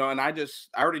you know, and I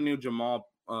already knew Jamal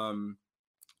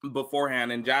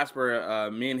beforehand, and Jasper,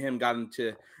 me and him got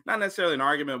into not necessarily an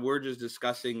argument. We're just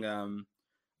discussing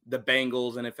the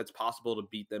Bengals and if it's possible to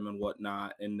beat them and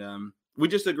whatnot. And we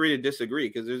just agree to disagree,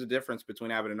 because there's a difference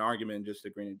between having an argument and just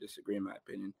agreeing to disagree, in my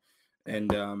opinion.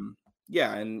 And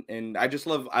yeah, and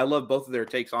I love both of their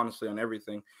takes, honestly, on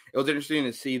everything. It was interesting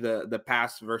to see the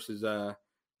past versus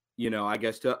you know, I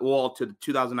guess to the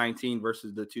 2019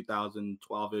 versus the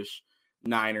 2012-ish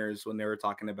Niners when they were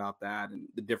talking about that and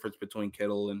the difference between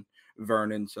Kittle and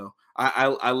Vernon. So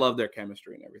I love their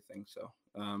chemistry and everything. So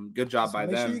good job by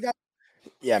them.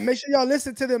 Make sure y'all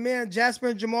listen to the man Jasper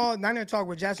and Jamal. Niner Talk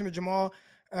with Jasper and Jamal.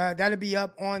 That'll be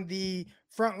up on the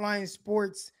Frontline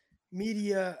Sports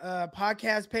Media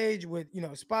podcast page with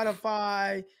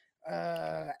Spotify,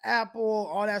 Apple,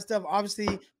 all that stuff.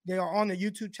 Obviously, they are on the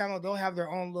YouTube channel. They'll have their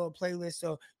own little playlist,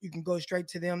 so you can go straight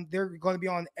to them. They're going to be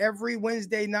on every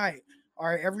Wednesday night. All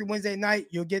right, every Wednesday night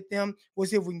you'll get them. We'll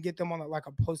see if we can get them on like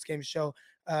a post-game show,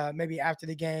 maybe after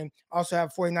the game. Also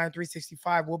have 49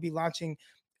 365. We'll be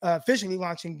officially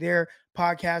launching their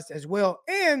podcast as well.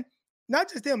 And not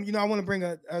just them, I want to bring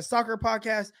a soccer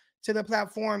podcast to the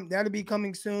platform. That'll be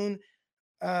coming soon.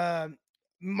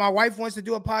 My wife wants to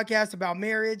do a podcast about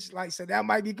marriage, so that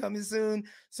might be coming soon.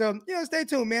 So, stay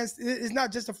tuned, man. It's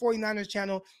not just a 49ers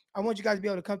channel. I want you guys to be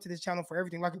able to come to this channel for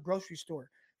everything, like a grocery store,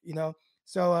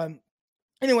 So,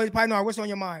 anyways, Pienar, what's on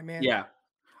your mind, man? Yeah.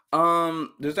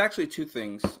 There's actually two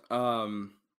things.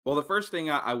 Well, the first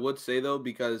thing I would say, though,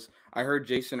 because I heard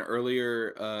Jason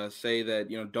earlier say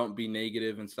that, don't be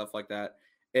negative and stuff like that.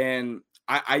 And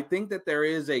I think that there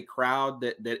is a crowd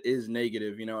that is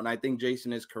negative, and I think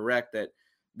Jason is correct that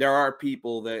there are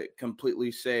people that completely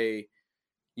say,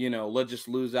 let's just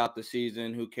lose out the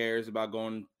season. Who cares about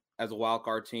going as a wild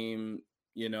card team?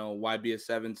 Why be a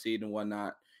 7 seed and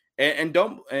whatnot? And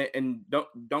don't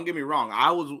get me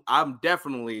wrong. I'm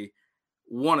definitely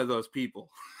one of those people.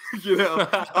 I'm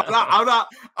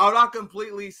not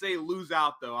completely say lose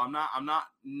out though. I'm not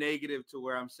negative to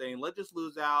where I'm saying let's just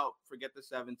lose out, forget the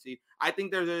 7 seed. I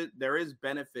think there is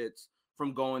benefits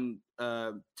from going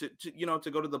to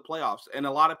go to the playoffs. And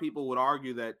a lot of people would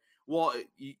argue that, well,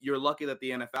 you're lucky that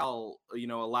the NFL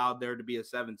allowed there to be a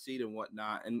 7 seed and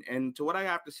whatnot. And to what I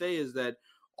have to say is that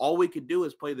all we could do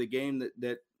is play the game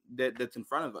that's in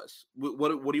front of us.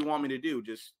 What do you want me to do?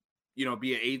 Just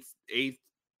be an eighth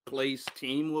place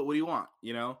team? What do you want?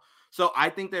 So I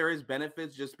think there is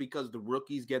benefits just because the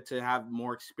rookies get to have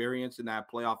more experience in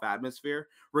that playoff atmosphere,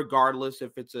 regardless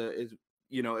if it's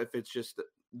if it's just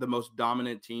the most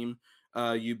dominant team,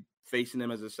 you facing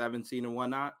them as a 7 seed and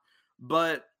whatnot.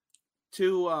 But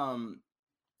I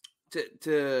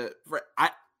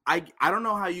don't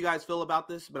know how you guys feel about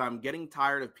this, but I'm getting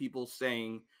tired of people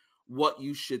saying what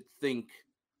you should think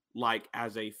like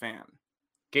as a fan.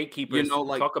 Gatekeepers,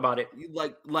 talk about it.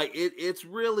 It's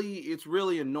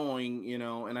really annoying,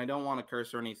 and I don't want to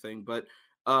curse or anything, but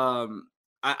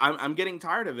I'm getting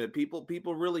tired of it.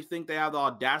 People really think they have the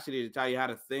audacity to tell you how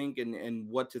to think and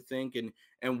what to think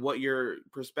and what your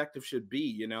perspective should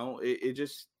be.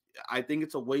 I think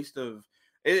it's a waste of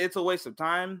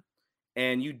time,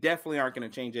 and you definitely aren't going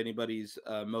to change anybody's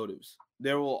motives.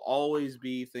 There will always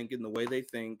be thinking the way they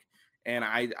think, and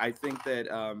I think that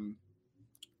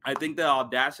the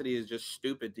audacity is just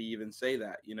stupid to even say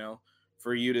that.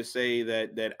 For you to say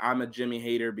that I'm a Jimmy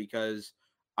hater because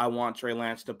I want Trey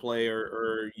Lance to play,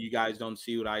 or you guys don't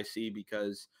see what I see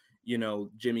because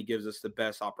Jimmy gives us the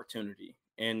best opportunity.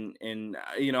 And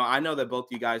I know that both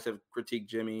you guys have critiqued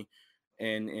Jimmy,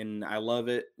 and I love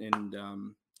it.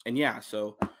 And yeah,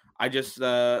 so I just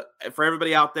for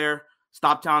everybody out there,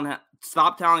 stop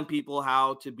telling people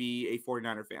how to be a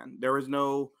 49er fan. There is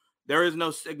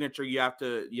no signature you have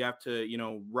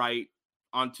to write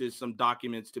onto some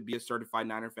documents to be a certified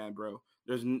Niner fan, bro.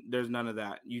 There's none of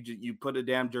that. You put a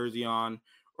damn jersey on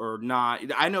or not.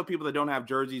 I know people that don't have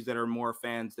jerseys that are more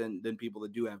fans than people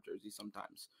that do have jerseys.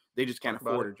 Sometimes they just can't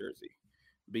afford a jersey.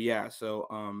 But yeah,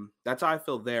 so that's how I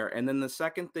feel there. And then the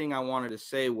second thing I wanted to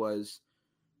say was,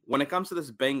 when it comes to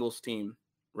this Bengals team,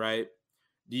 right?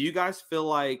 Do you guys feel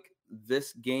like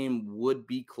this game would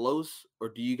be close, or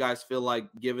do you guys feel like,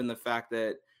 given the fact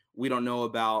that we don't know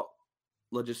about,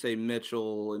 let's just say,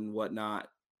 Mitchell and whatnot,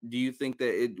 do you think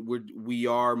that we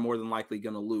are more than likely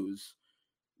going to lose?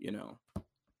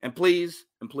 And please,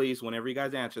 whenever you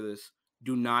guys answer this,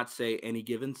 do not say any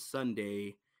given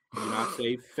Sunday. Do not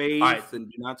say faith, right. And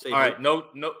do not say. All right,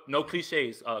 no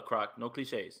cliches, Croc. No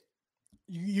cliches.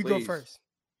 You go first.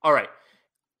 All right.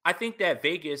 I think that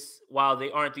Vegas, while they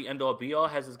aren't the end-all be-all,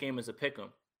 has this game as a pick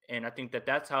 'em. And I think that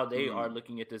that's how they are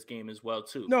looking at this game as well,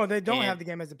 too. No, they don't have the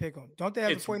game as a pick 'em. Don't they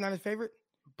have the 49ers favorite?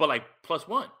 But like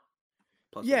 +1.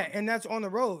 And that's on the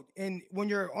road. And when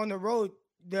you're on the road,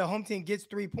 the home team gets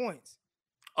 3 points.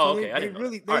 Oh, so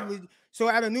okay. So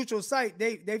at a neutral site,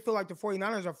 they feel like the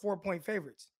 49ers are 4-point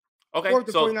favorites. Okay. Or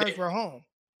the 49ers were home.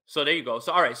 So there you go.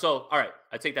 So all right.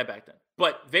 I take that back then.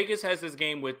 But Vegas has this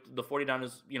game with the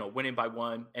 49ers, winning by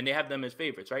 1, and they have them as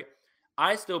favorites, right?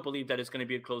 I still believe that it's going to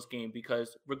be a close game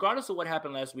because regardless of what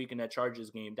happened last week in that Chargers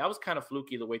game, that was kind of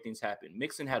fluky the way things happened.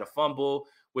 Mixon had a fumble,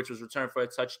 which was returned for a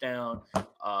touchdown.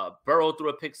 Burrow threw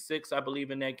a pick 6, I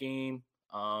believe, in that game.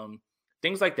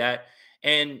 Things like that.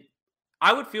 And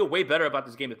I would feel way better about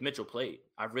this game if Mitchell played.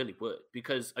 I really would.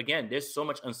 Because, again, there's so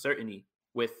much uncertainty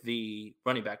with the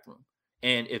running back room.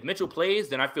 And if Mitchell plays,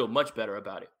 then I feel much better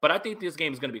about it. But I think this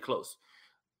game is going to be close.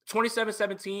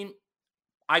 27-17,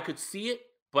 I could see it,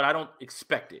 but I don't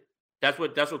expect it. That's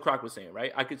what Croc was saying,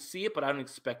 right? I could see it, but I don't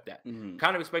expect that.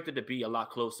 Kind of expect it to be a lot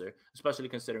closer, especially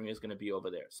considering it's going to be over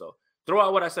there. So throw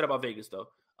out what I said about Vegas, though.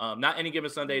 Not any given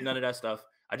Sunday, none of that stuff.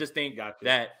 I just think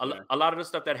that a lot of the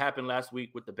stuff that happened last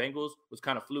week with the Bengals was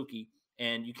kind of fluky,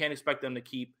 and you can't expect them to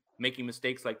keep making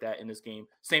mistakes like that in this game.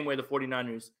 Same way the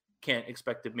 49ers can't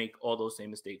expect to make all those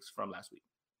same mistakes from last week.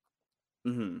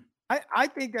 I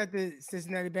think that the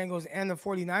Cincinnati Bengals and the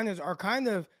 49ers are kind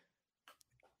of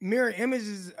mirror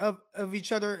images of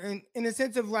each other in the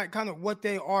sense of like kind of what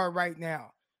they are right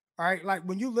now. All right. Like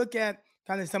when you look at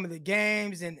kind of some of the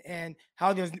games and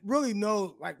how there's really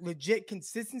no like legit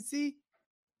consistency,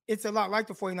 it's a lot like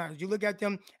the 49ers. You look at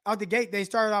them out the gate, they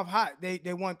started off hot. They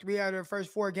won 3 out of their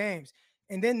first 4 games.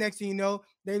 And then next thing you know,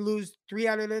 they lose 3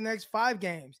 out of their next 5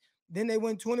 games. Then they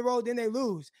win 2 in a row, then they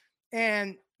lose.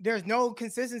 And there's no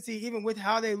consistency even with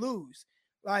how they lose.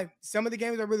 Like some of the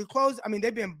games are really close. I mean,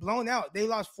 they've been blown out. They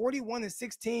lost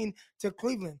 41-16 to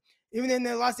Cleveland. Even in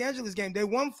the Los Angeles game, they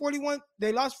won 41.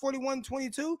 They lost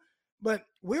 41-22. But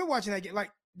we were watching that game. Like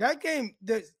that game,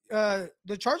 the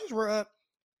Chargers were up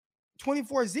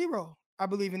 24-0, I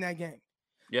believe, in that game.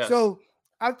 Yeah. So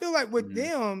I feel like with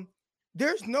them,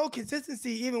 there's no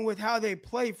consistency even with how they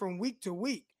play from week to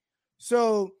week.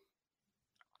 So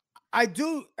I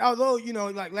do, although, you know,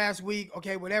 like last week,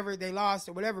 okay, whatever, they lost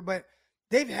or whatever, but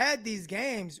they've had these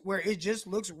games where it just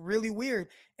looks really weird.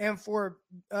 And for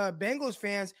Bengals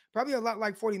fans, probably a lot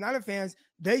like 49er fans,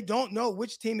 they don't know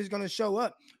which team is going to show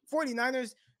up.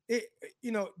 49ers,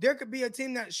 there could be a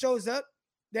team that shows up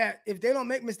that if they don't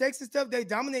make mistakes and stuff, they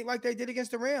dominate like they did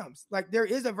against the Rams. Like there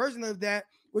is a version of that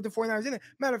with the 49ers in it.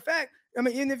 Matter of fact, I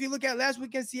mean, even if you look at last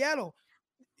week in Seattle,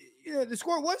 the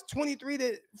score was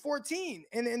 23-14,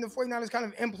 and the 49ers kind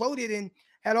of imploded and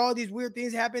had all these weird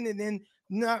things happen and then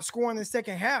not scoring in the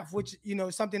second half, which,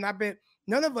 something I bet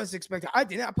none of us expected. I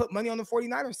did not put money on the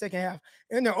 49ers second half,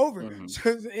 and they're over.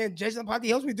 So, and Jason Ponte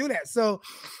helps me do that. So,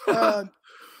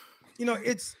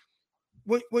 it's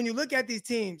when you look at these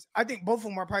teams, I think both of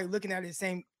them are probably looking at it the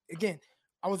same. Again,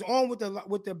 I was on with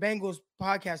the Bengals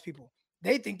podcast people.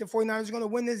 They think the 49ers are going to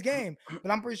win this game, but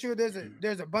I'm pretty sure there's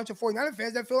a bunch of 49er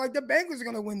fans that feel like the Bengals are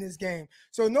going to win this game.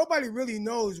 So nobody really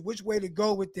knows which way to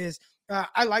go with this.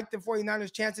 I like the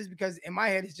 49ers' chances because in my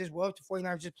head, it's just, well, if the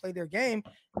 49ers just play their game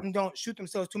and don't shoot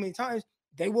themselves too many times,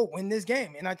 they will win this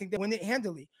game. And I think they win it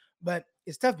handily. But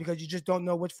it's tough because you just don't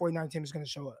know which 49 team is going to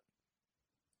show up.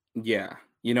 Yeah.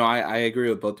 I agree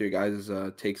with both of your guys'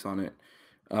 takes on it.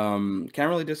 Can't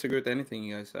really disagree with anything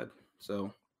you guys said.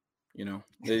 So,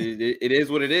 it is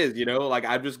what it is, like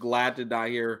I'm just glad to not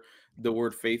hear the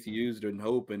word faith used and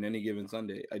hope in any given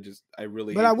Sunday. I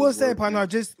really, but I will say, partner,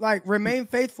 just like remain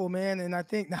faithful, man. And I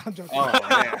think now I'm joking. Oh,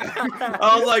 man.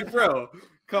 I was like, bro,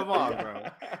 come on, bro.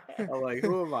 I'm like,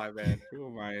 who am I, man? Who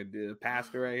am I? The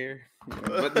pastor right here?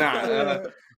 But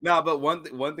but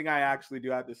one thing I actually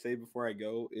do have to say before I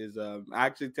go is I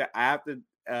have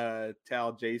to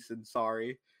tell Jason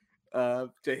sorry. To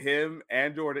him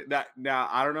and Jordan. Now,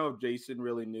 I don't know if Jason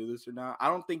really knew this or not. I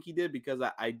don't think he did because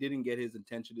I didn't get his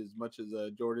attention as much as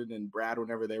Jordan and Brad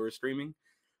whenever they were streaming.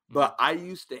 But I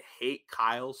used to hate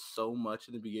Kyle so much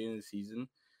in the beginning of the season.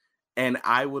 And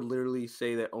I would literally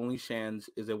say that Only Shans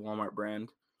is a Walmart brand.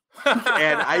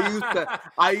 And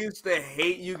I used to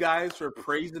hate you guys for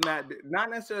praising that, not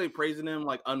necessarily praising him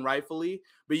like unrightfully,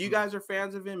 but you guys are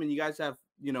fans of him and you guys have,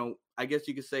 I guess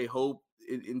you could say hope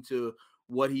into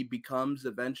what he becomes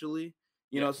eventually,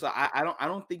 so I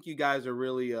don't think you guys are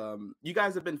really, you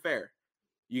guys have been fair.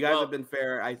 You guys have been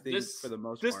fair, I think, for the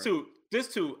most part. This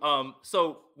too.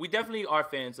 So we definitely are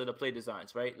fans of the play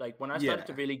designs, right? Like when I started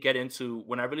to really get into,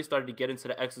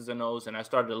 the X's and O's and I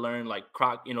started to learn like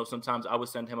Croc, sometimes I would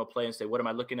send him a play and say, what am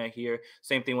I looking at here?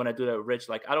 Same thing when I do that with Rich.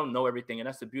 Like I don't know everything. And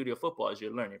that's the beauty of football is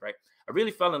you're learning, right? I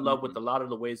really fell in love with a lot of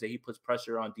the ways that he puts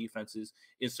pressure on defenses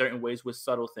in certain ways with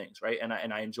subtle things, right? And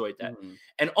I enjoyed that.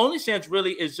 And Only Chance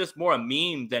really is just more a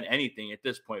meme than anything at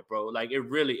this point, bro. Like it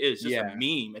really is just a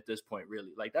meme at this point,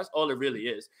 really. Like that's all it really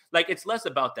is. Like it's less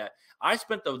about that. I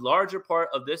spent the larger part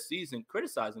of this season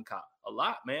criticizing Kyle a a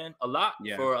lot, man, a lot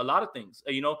for a lot of things.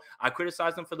 You know, I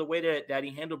criticized him for the way that he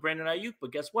handled Brandon Ayuk,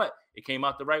 but guess what? It came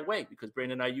out the right way because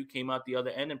Brandon Ayuk came out the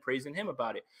other end and praising him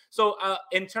about it. So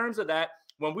in terms of that,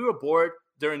 when we were bored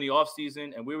during the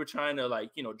offseason and we were trying to, like,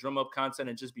 you know, drum up content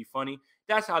and just be funny,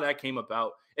 that's how that came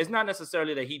about. It's not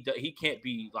necessarily that he can't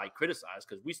be, like, criticized,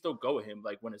 because we still go with him,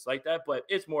 like, when it's like that, but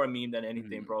it's more a meme than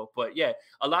anything, bro. But yeah,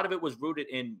 a lot of it was rooted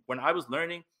in when I was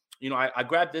learning. You know, I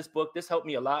grabbed this book. This helped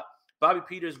me a lot. Bobby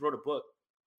Peters wrote a book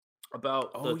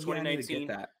about the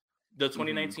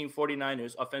 2019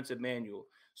 49ers offensive manual.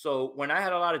 So when I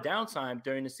had a lot of downtime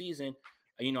during the season,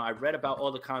 you know, I read about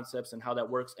all the concepts and how that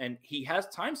works. And he has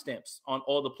timestamps on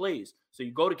all the plays. So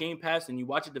you go to Game Pass and you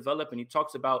watch it develop, and he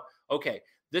talks about, okay,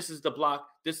 this is the block,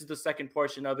 this is the second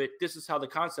portion of it, this is how the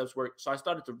concepts work. So I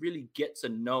started to really get to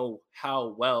know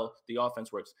how well the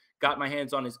offense works. Got my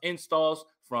hands on his installs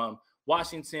from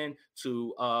Washington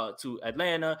to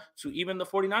Atlanta to even the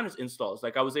 49ers installs.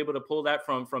 Like, I was able to pull that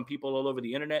from people all over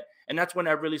the internet. And that's when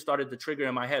I really started to trigger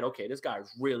in my head, okay, this guy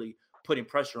is really putting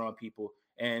pressure on people.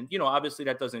 And, you know, obviously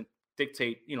that doesn't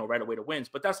dictate, you know, right away to wins,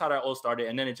 but that's how that all started.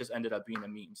 And then it just ended up being a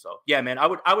meme. So yeah, man, I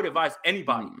would advise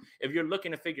anybody, if you're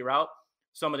looking to figure out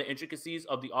some of the intricacies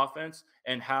of the offense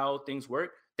and how things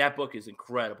work, that book is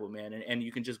incredible, man. And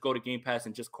you can just go to Game Pass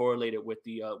and just correlate it with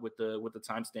the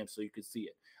timestamps so you could see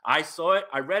it. I saw it,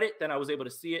 I read it, then I was able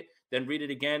to see it, then read it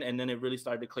again, and then it really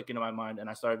started to click into my mind, and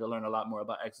I started to learn a lot more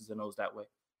about X's and O's that way.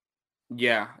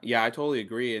 Yeah, I totally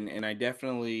agree, and I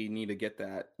definitely need to get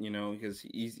that, you know, because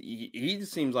he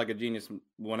just seems like a genius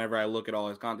whenever I look at all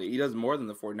his content. He does more than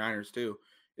the 49ers too.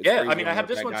 It's I mean, I have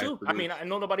this one too. I mean, I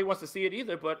know nobody wants to see it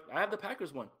either, but I have the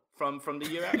Packers one from the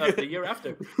year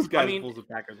after. I mean, pulls the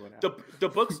Packers one out.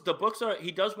 The books are,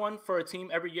 he does one for a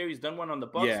team every year. He's done one on the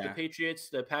Bucs, the Patriots,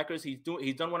 the Packers. He's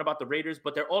done one about the Raiders,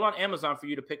 but they're all on Amazon for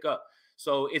you to pick up.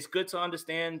 So it's good to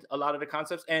understand a lot of the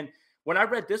concepts. And when I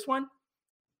read this one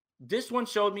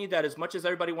showed me that as much as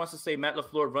everybody wants to say Matt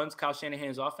LaFleur runs Kyle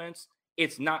Shanahan's offense,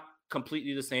 it's not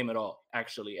completely the same at all,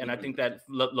 actually. And I think that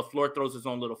LaFleur throws his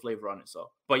own little flavor on it.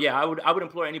 So, but yeah, I would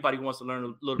implore anybody who wants to learn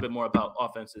a little bit more about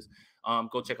offenses,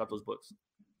 go check out those books.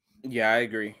 Yeah, I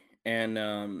agree.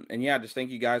 And yeah, just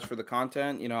thank you guys for the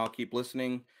content. You know, I'll keep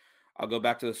listening. I'll go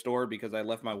back to the store because I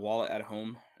left my wallet at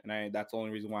home, and that's the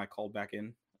only reason why I called back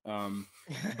in.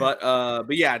 But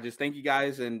yeah, just thank you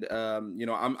guys. And you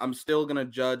know, I'm still gonna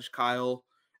judge Kyle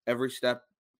every step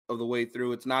of the way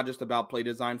through. It's not just about play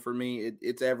design for me.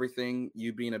 It's everything.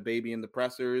 You being a baby in the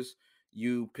pressers,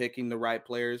 you picking the right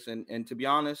players, and to be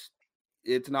honest,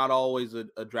 it's not always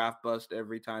a draft bust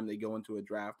every time they go into a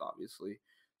draft, obviously.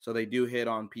 So they do hit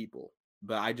on people,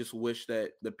 but I just wish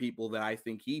that the people that I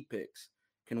think he picks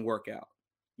can work out,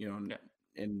 you know.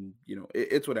 And you know,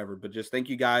 it's whatever. But just thank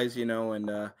you guys, you know, and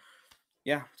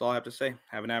yeah, that's all I have to say.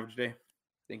 Have an average day.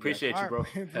 Appreciate you, bro.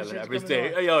 Have an average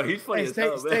day. Hey, yo, he's funny. Stay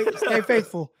faithful. Stay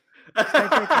faithful.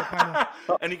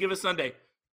 Any given Sunday.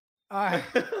 All right,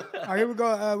 here we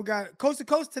go. We got Coast to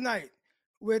Coast tonight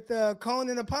with Cone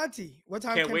and Aponte. What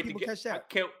time can people catch that?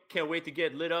 Can't wait to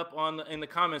get lit up in the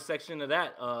comment section of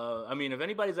that. I mean, if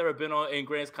anybody's ever been in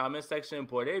Grant's comment section,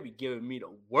 boy, they be giving me the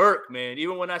work, man.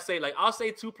 Even when I say, like, I'll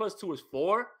say 2 + 2 is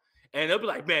 4. And they'll be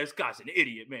like, man, this guy's an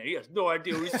idiot, man. He has no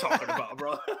idea what he's talking about,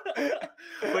 bro.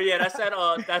 But yeah,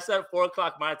 that's at 4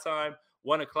 o'clock my time,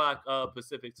 1 o'clock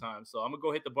Pacific time. So I'm gonna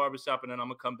go hit the barbershop, and then I'm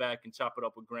gonna come back and chop it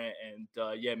up with Grant. And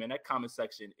yeah, man, that comment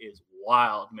section is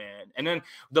wild, man. And then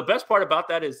the best part about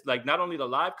that is, like, not only the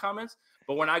live comments,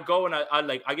 but when I go and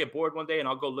I get bored one day and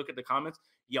I'll go look at the comments,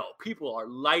 yo, people are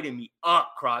lighting me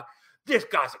up, Croc. This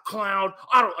guy's a clown.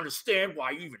 I don't understand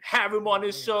why you even have him on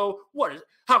this show.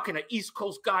 How can an East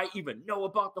Coast guy even know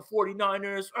about the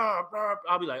 49ers?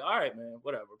 I'll be like, all right, man,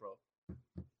 whatever, bro.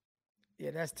 Yeah,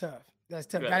 that's tough. That's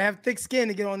tough. Gotta have thick skin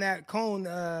to get on that. Cone.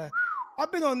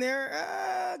 I've been on there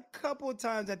a couple of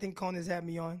times. I think Cone has had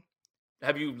me on.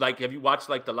 Have you watched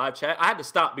like the live chat? I had to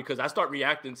stop because I start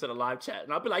reacting to the live chat,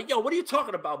 and I'll be like, yo, what are you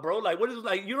talking about, bro? Like, what is,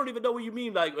 like, you don't even know what you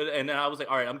mean. Like, and then I was like,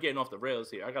 all right, I'm getting off the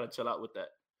rails here. I gotta chill out with that.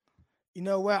 You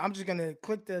know what? I'm just gonna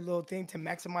click the little thing to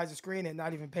maximize the screen and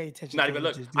not even pay attention. Not even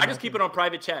look. I just keep it on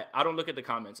private chat. I don't look at the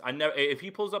comments. I never. If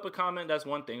he pulls up a comment, that's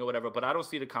one thing or whatever. But I don't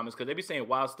see the comments because they be saying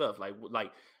wild stuff.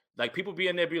 Like people be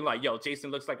in there being like, "Yo,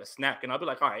 Jason looks like a snack," and I'll be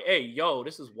like, "All right, hey, yo,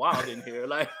 this is wild in here."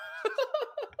 Like,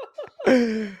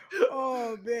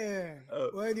 oh man.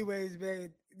 Well, anyways,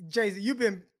 man, Jason, you've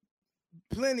been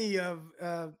plenty of,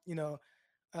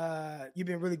 you've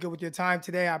been really good with your time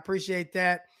today. I appreciate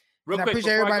that. Real quick, I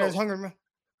appreciate everybody that's hungry.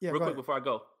 Yeah, real quick before I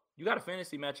go, you got a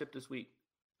fantasy matchup this week.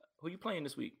 Who you playing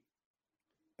this week?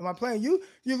 Am I playing you?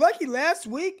 You're lucky. Last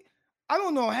week, I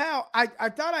don't know how. I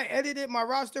thought I edited my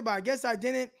roster, but I guess I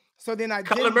didn't. So then I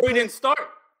Kyler Murray didn't start.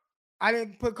 I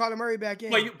didn't put Kyler Murray back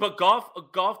in. But Goff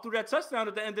threw that touchdown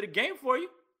at the end of the game for you.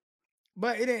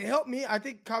 But it didn't help me. I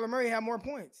think Kyler Murray had more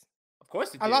points. Of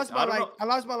course he did. I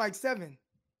lost by like 7.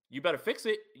 You better fix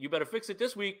it. You better fix it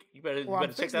this week. You better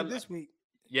check that this week.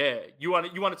 Yeah. You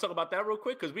want to talk about that real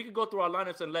quick? Because we could go through our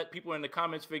lineups and let people in the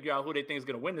comments figure out who they think is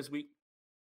going to win this week.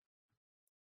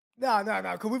 No,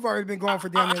 because we've already been going for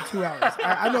damn near 2 hours.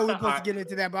 I know we're supposed to get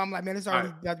into that, but I'm like, man, it's already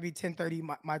about to be 10:30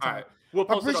 my time. Right. We'll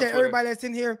I appreciate everybody that's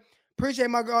in here. Appreciate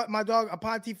my dog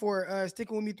Aponte for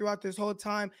sticking with me throughout this whole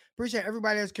time. Appreciate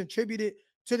everybody that's contributed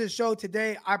to the show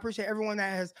today. I appreciate everyone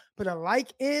that has put a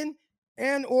like in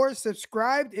and or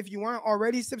subscribed if you weren't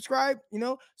already subscribed,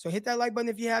 So hit that like button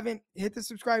if you haven't. Hit the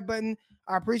subscribe button.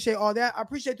 I appreciate all that. I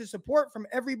appreciate the support from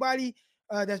everybody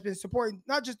that's been supporting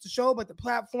not just the show, but the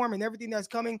platform and everything that's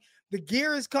coming. The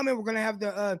gear is coming. We're going to have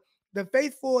the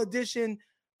faithful edition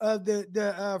of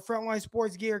the Frontline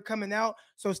Sports gear coming out.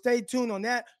 So stay tuned on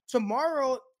that.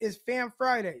 Tomorrow is Fan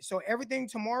Friday. So everything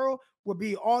tomorrow will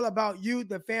be all about you,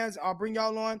 the fans. I'll bring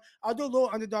y'all on. I'll do a little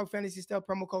underdog fantasy stuff,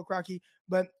 promo code Crocky,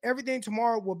 but everything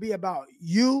tomorrow will be about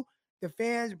you, the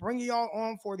fans, bringing y'all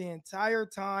on for the entire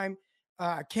time.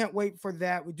 I can't wait for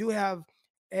that. We do have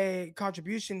a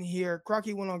contribution here.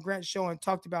 Crocky went on Grant's show and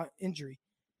talked about injury.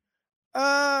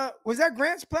 Was that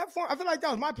Grant's platform? I feel like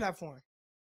that was my platform.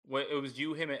 Well, it was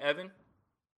you, him, and Evan?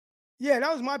 Yeah,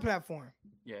 that was my platform.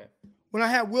 Yeah. When I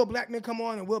had Will Blackman come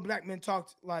on and Will Blackman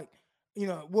talked like,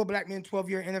 Will Blackman,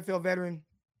 12-year NFL veteran,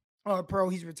 pro.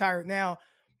 He's retired now,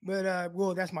 but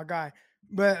Will, that's my guy.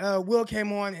 But Will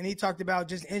came on and he talked about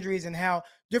just injuries and how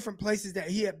different places that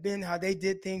he had been, how they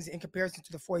did things in comparison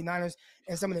to the 49ers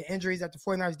and some of the injuries that the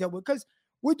 49ers dealt with. Because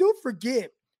we do forget,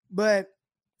 but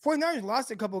 49ers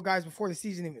lost a couple of guys before the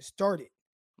season even started.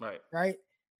 Right.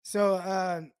 So,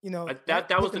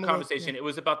 that was the conversation. It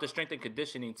was about the strength and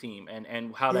conditioning team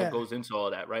and how that goes into all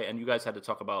that, right? And you guys had to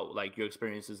talk about like your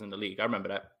experiences in the league. I remember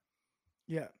that.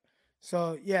 Yeah.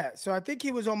 So I think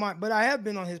he was on but I have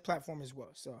been on his platform as well.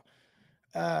 So,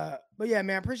 but yeah,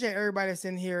 man, appreciate everybody that's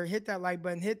in here. Hit that like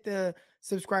button, hit the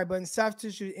subscribe button. Soft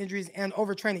tissue injuries and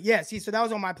overtraining. Yeah, see, so that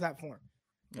was on my platform.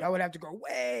 I would have to go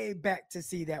way back to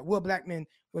see that. Will Blackman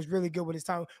was really good with his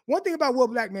time. One thing about Will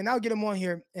Blackman, I'll get him on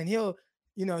here and he'll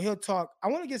talk. I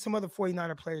want to get some other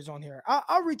 49er players on here.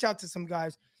 I'll reach out to some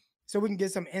guys so we can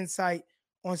get some insight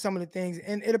on some of the things.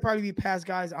 And it'll probably be past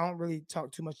guys. I don't really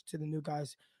talk too much to the new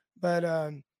guys,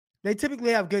 but they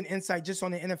typically have good insight just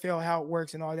on the NFL, how it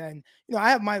works and all that. And, I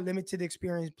have my limited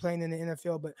experience playing in the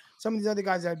NFL, but some of these other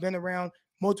guys that have been around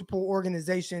multiple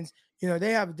organizations,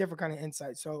 they have a different kind of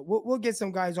insight. So we'll get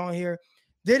some guys on here.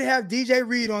 Did have DJ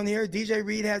Reed on here. DJ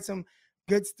Reed had some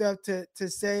good stuff to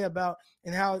say about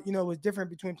and how, it was different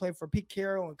between playing for Pete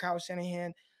Carroll and Kyle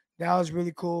Shanahan. That was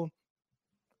really cool.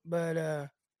 But,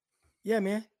 yeah,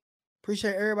 man,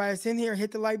 appreciate everybody that's in here.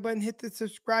 Hit the like button, hit the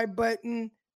subscribe button.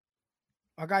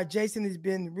 My guy Jason has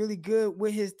been really good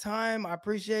with his time. I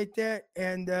appreciate that.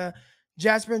 And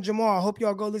Jasper and Jamal, I hope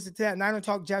y'all go listen to that. Niner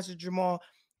Talk, Jasper Jamal.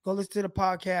 Go listen to the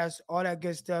podcast, all that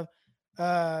good stuff.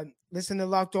 Listen to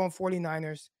Locked On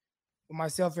 49ers with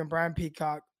myself and Brian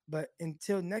Peacock. But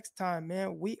until next time,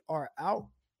 man, we are out.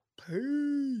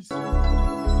 Peace.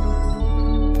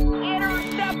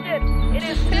 Intercepted. It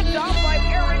is picked off by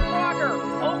Aaron Rodgers.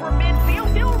 Over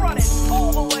midfield, he'll run it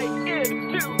all the way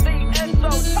into the end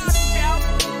zone. Touchdown.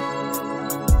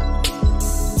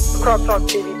 Croc Talk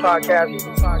TV podcast.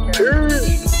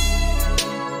 Peace.